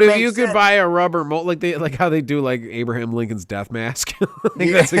it doesn't. Dude, make if you sense. could buy a rubber mold, like how they do like Abraham Lincoln's death mask, I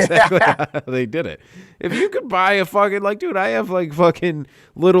think that's exactly how they did it. If you could buy a fucking dude, I have like fucking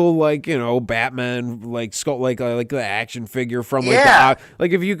little Batman skull like the action figure from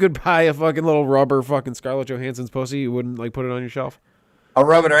like if you could buy a fucking little rubber fucking Scarlett Johansson's pussy, you wouldn't put it on your shelf. A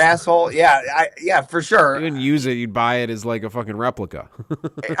rub in her asshole? Yeah, for sure. You wouldn't use it. You'd buy it as like a fucking replica.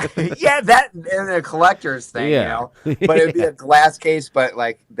 That and a collector's thing, you know. But it'd be a glass case, but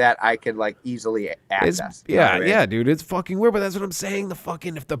like that I could like easily access. Dude, it's fucking weird. But that's what I'm saying. If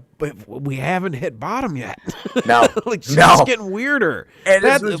we haven't hit bottom yet. No, it's getting weirder. And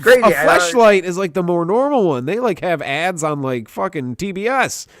this was crazy. A fleshlight is like the more normal one. They like have ads on like fucking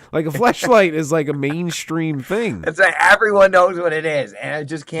TBS. Like a fleshlight is like a mainstream thing. It's like everyone knows what it is. and I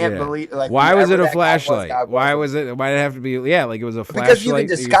just can't Yeah. believe like Why was it whoever a that guy was, flashlight? God Why bless him. was it? Why did it have to be? Yeah, like it was a flashlight. Because you can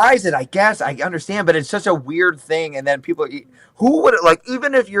that disguise it, I guess. I understand, but it's such a weird thing. And then people, who would like,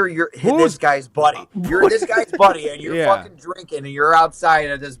 even if you're this guy's buddy, you're this guy's buddy, and you're Yeah. fucking drinking, and you're outside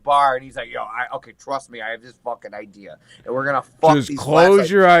at this bar, and he's like, "Yo, okay, trust me, I have this fucking idea, and we're gonna fuck Just these close flashlights."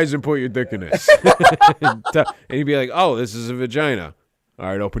 your eyes and put your dick in this. And he'd be like, "Oh, this is a vagina." All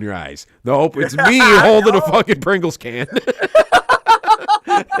right, open your eyes. Nope, it's me holding a fucking Pringles can.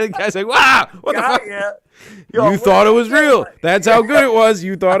 The guy's like, "Wow, what the fuck?" Yeah. Yo, You thought it was real. That's how good it was.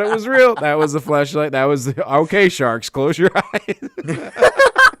 You thought it was real. That was the flashlight. That was the okay. Sharks, close your eyes.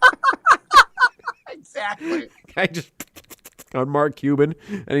 Exactly. Guy just on Mark Cuban,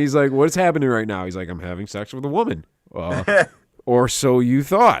 and he's like, "What's happening right now?" He's like, "I'm having sex with a woman." Or so you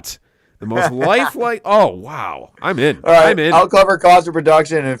thought. The most lifelike. Oh wow, I'm in. All right, I'm in. I'll cover cost of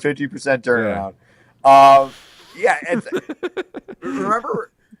production and 50% turnaround. Yeah, it's,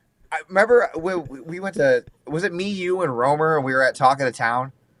 remember we went to, was it me, you, and Romer, and we were at Talk of the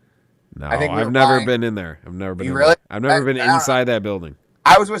Town? No, I think we I've were never buying- been in there. I've never been. You in really? There. I've never been I- inside that building.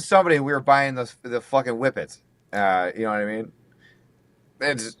 I was with somebody, and we were buying the fucking whippets. You know what I mean?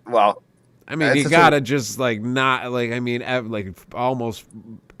 It's, well, I mean, It's you such gotta just like not like. I mean, like almost.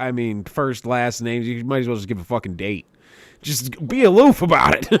 I mean, first last names. You might as well just give a fucking date. Just be aloof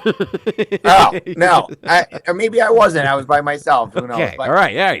about it. oh, no. Or maybe I wasn't. I was by myself. Who knows? Okay. But All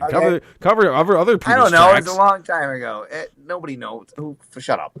right. Yeah. Okay. Cover other people's I don't know. tracks. It's a long time ago. Nobody knows.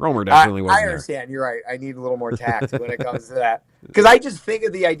 Shut up. Romer definitely I wasn't there. understand. You're right. I need a little more tact when it comes to that. Because I just think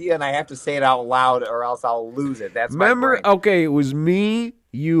of the idea and I have to say it out loud or else I'll lose it. That's Remember? my brain. Okay, it was me,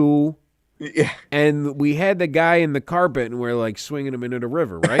 you, Yeah. and we had the guy in the carpet, and we're like swinging him into the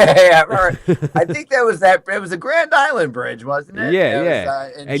river, right? Yeah, I think that was that. It was a Grand Island Bridge, wasn't it? Yeah, It yeah.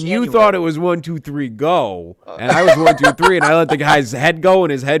 was, in And you January. thought it was 1, 2, 3, go, and I was 1, 2, 3, and I let the guy's head go,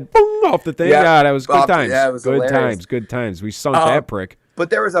 and his head boom off the thing. Yeah. Yeah, that was good Off the- times. yeah, it was good hilarious. times. Good times. We sunk that prick. But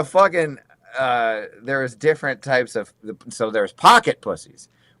there was a fucking. There's different types of. So there's pocket pussies,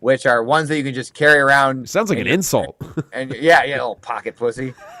 which are ones that you can just carry around. It sounds like an insult. And yeah, little pocket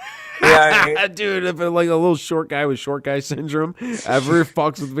pussy. Yeah, Dude, if like a little short guy with short guy syndrome ever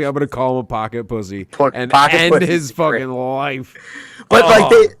fucks with me, I'm gonna call him a pocket pussy and Pocket end pussy his is great. fucking life. But Oh.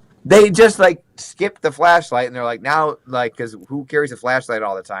 like they just like skip the flashlight and they're like now like because who carries a flashlight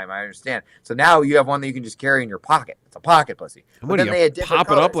all the time? I understand. So now you have one that you can just carry in your pocket. It's a pocket pussy. And But what do then you they had different pop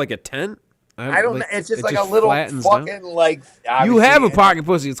it up colors. like a tent? I don't know. like, It's just it like a little flattens down? fucking like. You have a obviously- pocket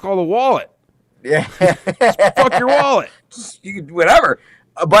pussy. It's called a wallet. Yeah. Fuck your wallet. You could whatever.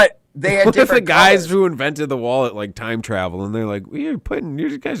 But they had What if different the guys colors. who invented the wallet like time travel and they're like, well, you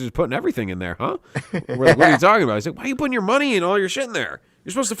guys are just putting everything in there, huh? We're like, what are you talking about? I said, why are you putting your money and all your shit in there?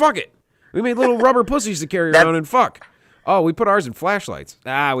 You're supposed to fuck it. We made little rubber pussies to carry That- around and fuck. Oh, we put ours in flashlights.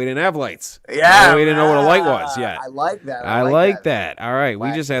 We didn't have lights. Yeah, We didn't know what a light was yet. I like that. I like that. All right, we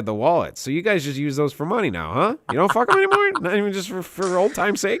Flash- just had the wallets. So you guys just use those for money now, huh? You don't fuck them anymore? Not even just for old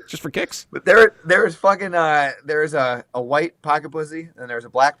time's sake? Just for kicks? But there's fucking there's a white pocket pussy and there's a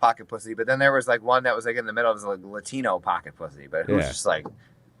black pocket pussy, but then there was like one that was like in the middle. It was like Latino pocket pussy, but it was Yeah. just like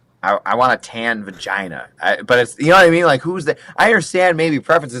I want a tan vagina. But it's you know what I mean. Like who's the? I understand maybe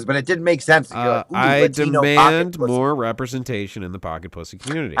preferences, but it didn't make sense. You're like, ooh, I Latino pocket demand pussy. more representation in the pocket pussy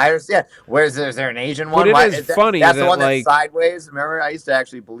community. I understand. Is there an Asian one? it Why- is funny That's the that, one like- that's sideways. Remember, I used to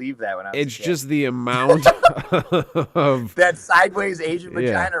actually believe that when I was. It's a kid. just the amount of that sideways Asian Yeah.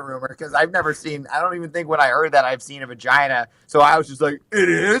 vagina rumor because I've never seen. I don't even think when I heard that I've seen a vagina. So I was just like, it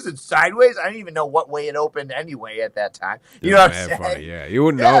is. It's sideways. I didn't even know what way it opened anyway at that time. You know what I'm mad saying? funny. Yeah, you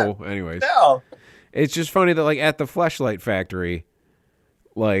wouldn't Yeah. know anyways. No. It's just funny that like at the fleshlight factory,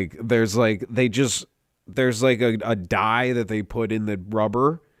 like there's like there's like a dye that they put in the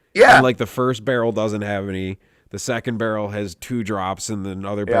rubber. Yeah. And like the first barrel doesn't have any. The second barrel has 2 drops, and the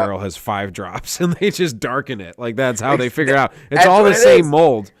other Yeah. barrel has 5 drops, and they just darken it. Like that's how they figure it out. It's That's all what the it same is.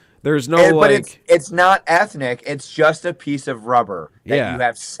 mold. There's no But like. it's not ethnic. It's just a piece of rubber that Yeah. you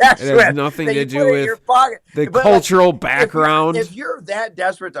have sex It has with. nothing that to you do put in with your pocket. the But, like, cultural if you're- background. If you're that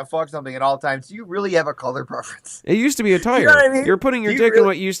desperate to fuck something at all times, do you really have a color preference? It used to be a tire. You know what I mean? You're putting your Do you dick in really-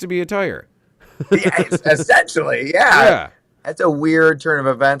 what used to be a tire. Yeah, essentially, yeah. Yeah. That's a weird turn of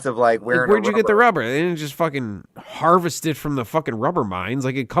events of like Like, wearing. where'd a you get the rubber. rubber? They didn't just fucking harvest it from the fucking rubber mines.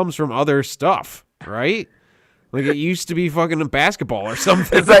 Like it comes from other stuff, right? Like it used to be fucking a basketball or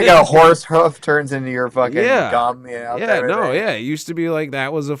something. It's like a horse hoof turns into your fucking gum. Yeah, it used to be like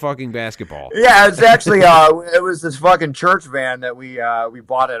that was a fucking basketball. Yeah, it's actually it was this fucking church van that we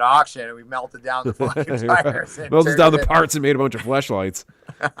bought at auction, and we melted down the fucking tires. Melted down the parts and made a bunch of fleshlights.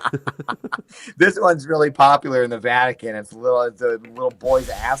 This one's really popular in the Vatican. It's a little boys'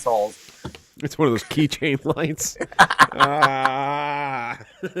 assholes. It's one of those keychain lights.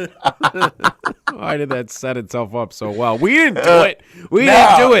 Why did that set itself up so well? We didn't do it. We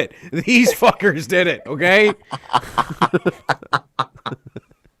didn't do it. These fuckers did it, okay?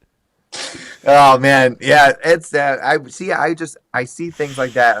 Oh, man. Yeah, it's that. I see things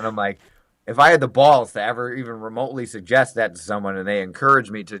like that, and I'm like, if I had the balls to ever even remotely suggest that to someone and they encourage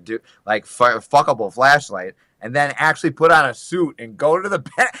me to do, like, fuckable flashlight, and then actually put on a suit and go to the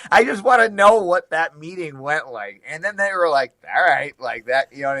bed. I just want to know what that meeting went like. And then they were like, all right, like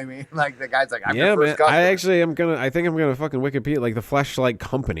that, you know what I mean? Like the guy's like, I'm your first customer. I think I'm gonna fucking Wikipedia, like the fleshlight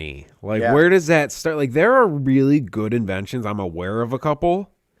company. Like where does that start? Like there are really good inventions. I'm aware of a couple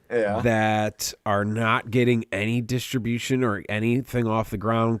that are not getting any distribution or anything off the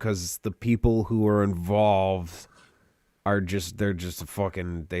ground because the people who are involved are they're just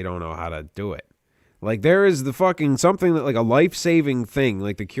fucking, they don't know how to do it. Like, there is the fucking something that, like, a life-saving thing,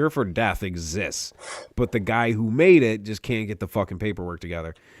 like the cure for death exists, but the guy who made it just can't get the fucking paperwork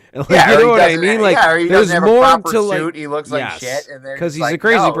together. And, like, you know what I mean? Like, or he there's have more a proper to, like, suit. He looks like shit. Because he's a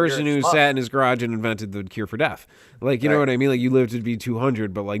crazy person who sat in his garage and invented the cure for death. Like, you know what I mean? Like, you live to be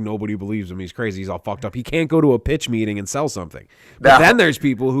 200, but, like, nobody believes him. He's crazy. He's all fucked up. He can't go to a pitch meeting and sell something. But then there's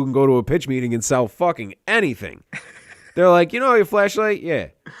people who can go to a pitch meeting and sell fucking anything. They're like, you know your flashlight? Yeah.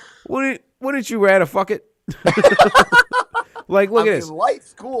 Wouldn't you rather fuck it? Like, look at this.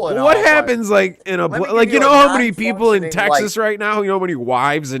 Light's cool. What happens, like, in a like, you know how many people in Texas right now? You know how many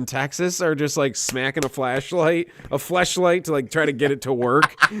wives in Texas are just like smacking a flashlight to like try to get it to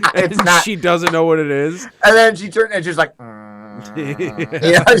work, and she doesn't know what it is. And then she turned and she's like,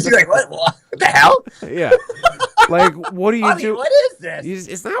 she's like, what the hell? Yeah. Like, what do you do? What is this?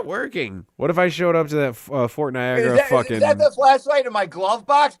 It's not working. What if I showed up to that Fort Niagara fucking? Is that the flashlight in my glove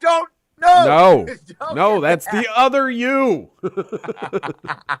box? No, that's the other you.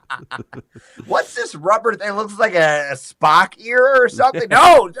 What's this rubber thing? It looks like a Spock ear or something.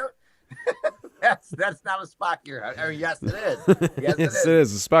 No, that's not a Spock ear. Yes, it is. Yes, it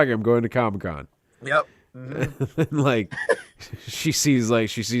is. A Spock ear. I'm going to Comic-Con. Yep. Mm-hmm. Like she sees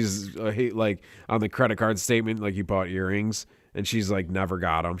like on the credit card statement, like you bought earrings. And she's like, never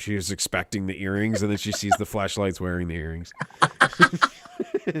got them. She was expecting the earrings, and then she sees the flashlights wearing the earrings.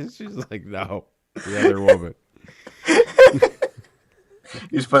 She's like, no, the other woman. You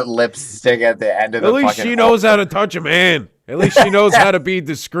just put lipstick at the end of the. At least she knows how to touch a man. At least she knows how to be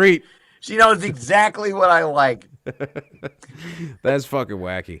discreet. She knows exactly what I like. That's fucking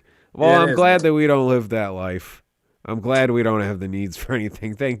wacky. Well, I'm glad that we don't live that life. I'm glad we don't have the needs for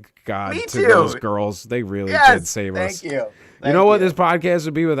anything. Thank God to those girls. They really did save us. Thank you. You know what this podcast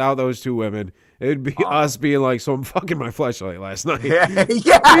would be without those two women? It would be us being like, so I'm fucking my flashlight last night. Yeah,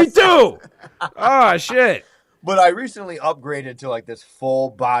 me too. Oh, shit. But I recently upgraded to like this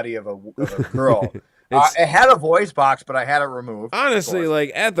full body of a girl. It had a voice box, but I had it removed. Honestly,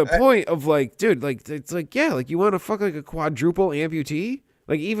 like at the point of like, dude, like it's like, yeah, like you want to fuck like a quadruple amputee?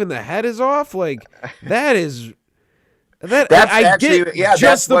 Like even the head is off? Like that is... That's actually,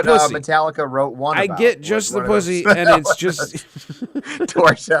 just the what pussy. Metallica wrote one about. I get just the pussy, and it's just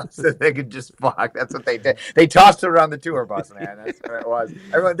torso so they could just fuck. That's what they did. They tossed it around the tour bus, man. That's what it was.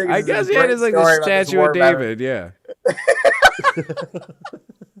 Everyone thinks I guess yeah, it's like the statue of David. Yeah.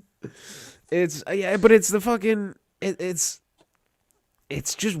 It's but it's the fucking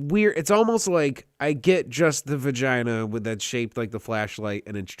it's just weird. It's almost like I get just the vagina with that shaped like the flashlight,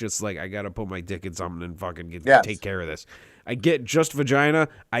 and it's just like I gotta put my dick in something and fucking take care of this. I get just vagina.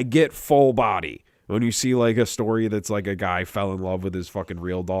 I get full body. When you see like a story that's like a guy fell in love with his fucking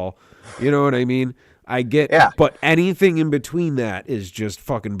real doll, you know what I mean? I get, but anything in between that is just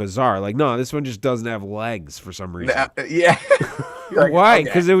fucking bizarre. Like, no, this one just doesn't have legs for some reason. Yeah. Like, why?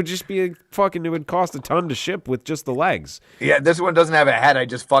 Because it would just be it would cost a ton to ship with just the legs. Yeah, this one doesn't have a head. I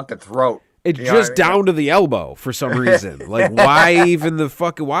just fucked the throat. It's just down to the elbow for some reason. Like, why even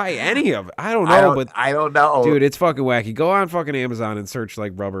why any of it? I don't know. I don't know. Dude, it's fucking wacky. Go on fucking Amazon and search,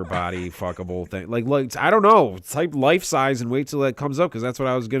 like, rubber body fuckable thing. Like, I don't know. Type life size and wait till that comes up because that's what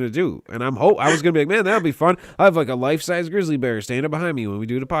I was going to do. And I was going to be like, man, that'll be fun. I have, like, a life-size grizzly bear standing behind me when we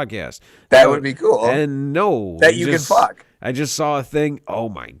do the podcast. That would be cool. And no. That you can fuck. I just saw a thing. Oh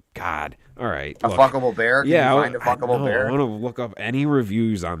my god! All right, A look. fuckable bear? Can Yeah, you find a fuckable bear? I want to look up any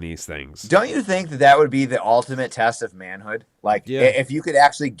reviews on these things. Don't you think that would be the ultimate test of manhood? Like, Yeah. if you could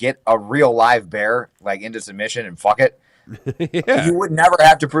actually get a real live bear like into submission and fuck it, Yeah, you would never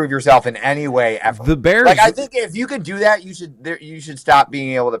have to prove yourself in any way ever. the bears. Like, I think if you could do that, you should stop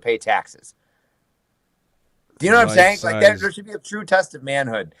being able to pay taxes. Do you know what I'm saying? Like, there should be a true test of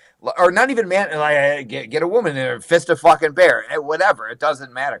manhood, or not even man. Like, get a woman and fist a fucking bear, whatever. It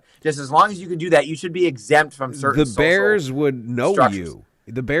doesn't matter. Just as long as you can do that, you should be exempt from certain. The bears would know structures. you.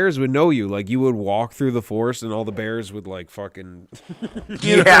 The bears would know you. Like, you would walk through the forest, and all the bears would like fucking.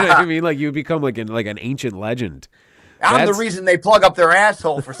 You know what I mean? Like, you would become like an ancient legend. I'm the reason they plug up their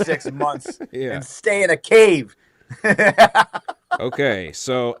asshole for 6 months Yeah. and stay in a cave. Okay,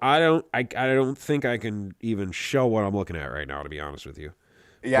 so I don't think I can even show what I'm looking at right now, to be honest with you.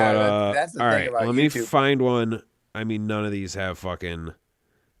 Yeah, But, that's the all thing right, about let YouTube. me find one. I mean, none of these have none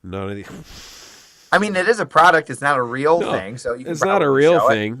of these. I mean, it is a product. It's not a real thing, so you can It's not a probably real show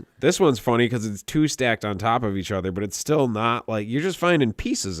it. thing. This one's funny because it's two stacked on top of each other, but it's still not like you're just finding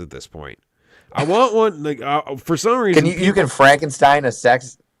pieces at this point. I want one like for some reason. Can you can Frankenstein a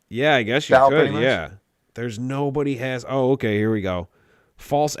sex? Yeah, I guess you Style, could. pretty much? Yeah, there's nobody has. Oh, okay, here we go.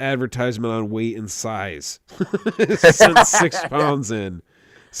 False advertisement on weight and size. Sent 6 pounds in.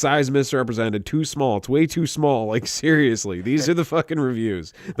 Size misrepresented. Too small. It's way too small. Like, seriously, these are the fucking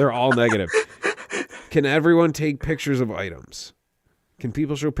reviews. They're all negative. Can everyone take pictures of items? Can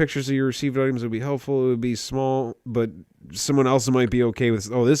people show pictures of your received items? It would be helpful. It would be small, but someone else might be okay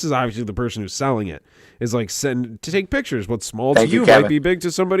with. Oh, this is obviously the person who's selling it. Is like send to take pictures. What's small to Thank you, you Kevin. might be big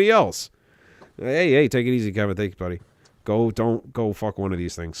to somebody else. Hey, take it easy, Kevin. Thanks, buddy. Don't go fuck one of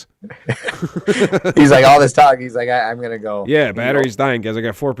these things. He's like all this talk. He's like, I'm gonna go. Yeah, battery's dying, guys. I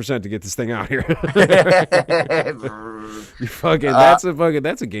got 4% to get this thing out here. You fucking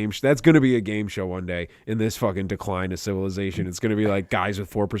that's a game. That's gonna be a game show one day in this fucking decline of civilization. It's gonna be like guys with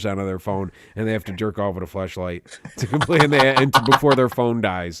 4% on their phone and they have to jerk off with a flashlight to complete before their phone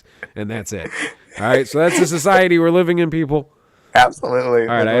dies, and that's it. All right, so that's the society we're living in, people. Absolutely. All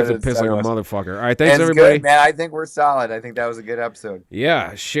right, I have to piss like a motherfucker. All right, thanks everybody. Good, man. I think we're solid. I think that was a good episode.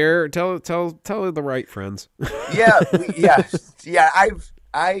 Yeah, share, tell the right friends. Yeah.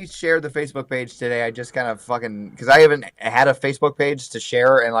 I shared the Facebook page today. I just kind of because I haven't had a Facebook page to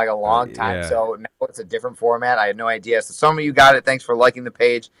share in like a long time. Yeah. So now it's a different format. I had no idea. So some of you got it. Thanks for liking the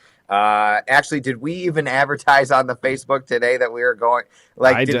page. Actually, did we even advertise on the Facebook today that we were going?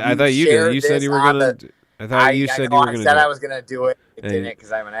 Like, I thought you did. You said you were gonna. I thought you said you were going to. I was going to do it. I didn't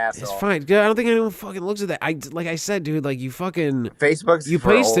because I'm an asshole. It's fine. Dude, I don't think anyone fucking looks at that. Like I said, dude, like you fucking Facebook's you for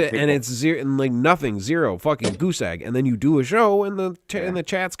paste old it people. and it's zero and like nothing, zero, fucking goose egg, and then you do a show and the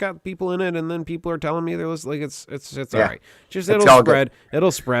chat's got people in it, and then people are telling me they're like it's all right. Just It's it'll all spread. good.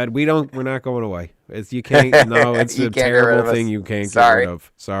 It'll spread. We're not going away. You can't. No, it's You a can't get rid terrible of us. thing you can't Sorry. get rid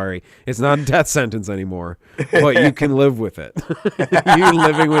of. Sorry, it's not a death sentence anymore, but you can live with it. You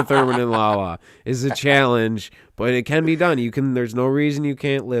living with Thurman and Lala is a challenge, but it can be done. You can. There's no reason you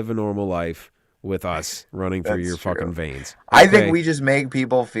can't live a normal life with us running through That's your true. fucking veins. I Okay? think we just make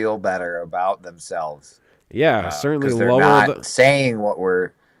people feel better about themselves. Yeah, certainly 'Cause they're lower not the. saying what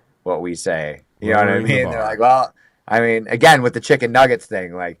we say. You know what I Lowering the mean? bar. They're like, well, I mean, again with the chicken nuggets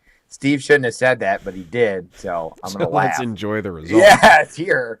thing, like Steve shouldn't have said that, but he did. So I'm gonna So let's laugh. enjoy the result. Yeah, it's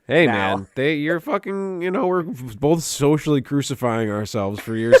here. Hey now. man, you're fucking. We're both socially crucifying ourselves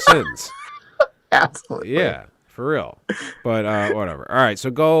for your sins. Absolutely. Yeah, for real. But whatever. All right, so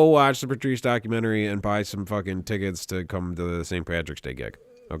go watch the Patrice documentary and buy some fucking tickets to come to the St. Patrick's Day gig.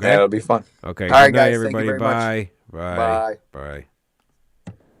 Okay. Yeah, it'll be fun. Okay. All right, Good night, guys. Thank you everybody. very much. Bye. Bye. Bye.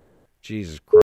 Bye. Jesus Christ.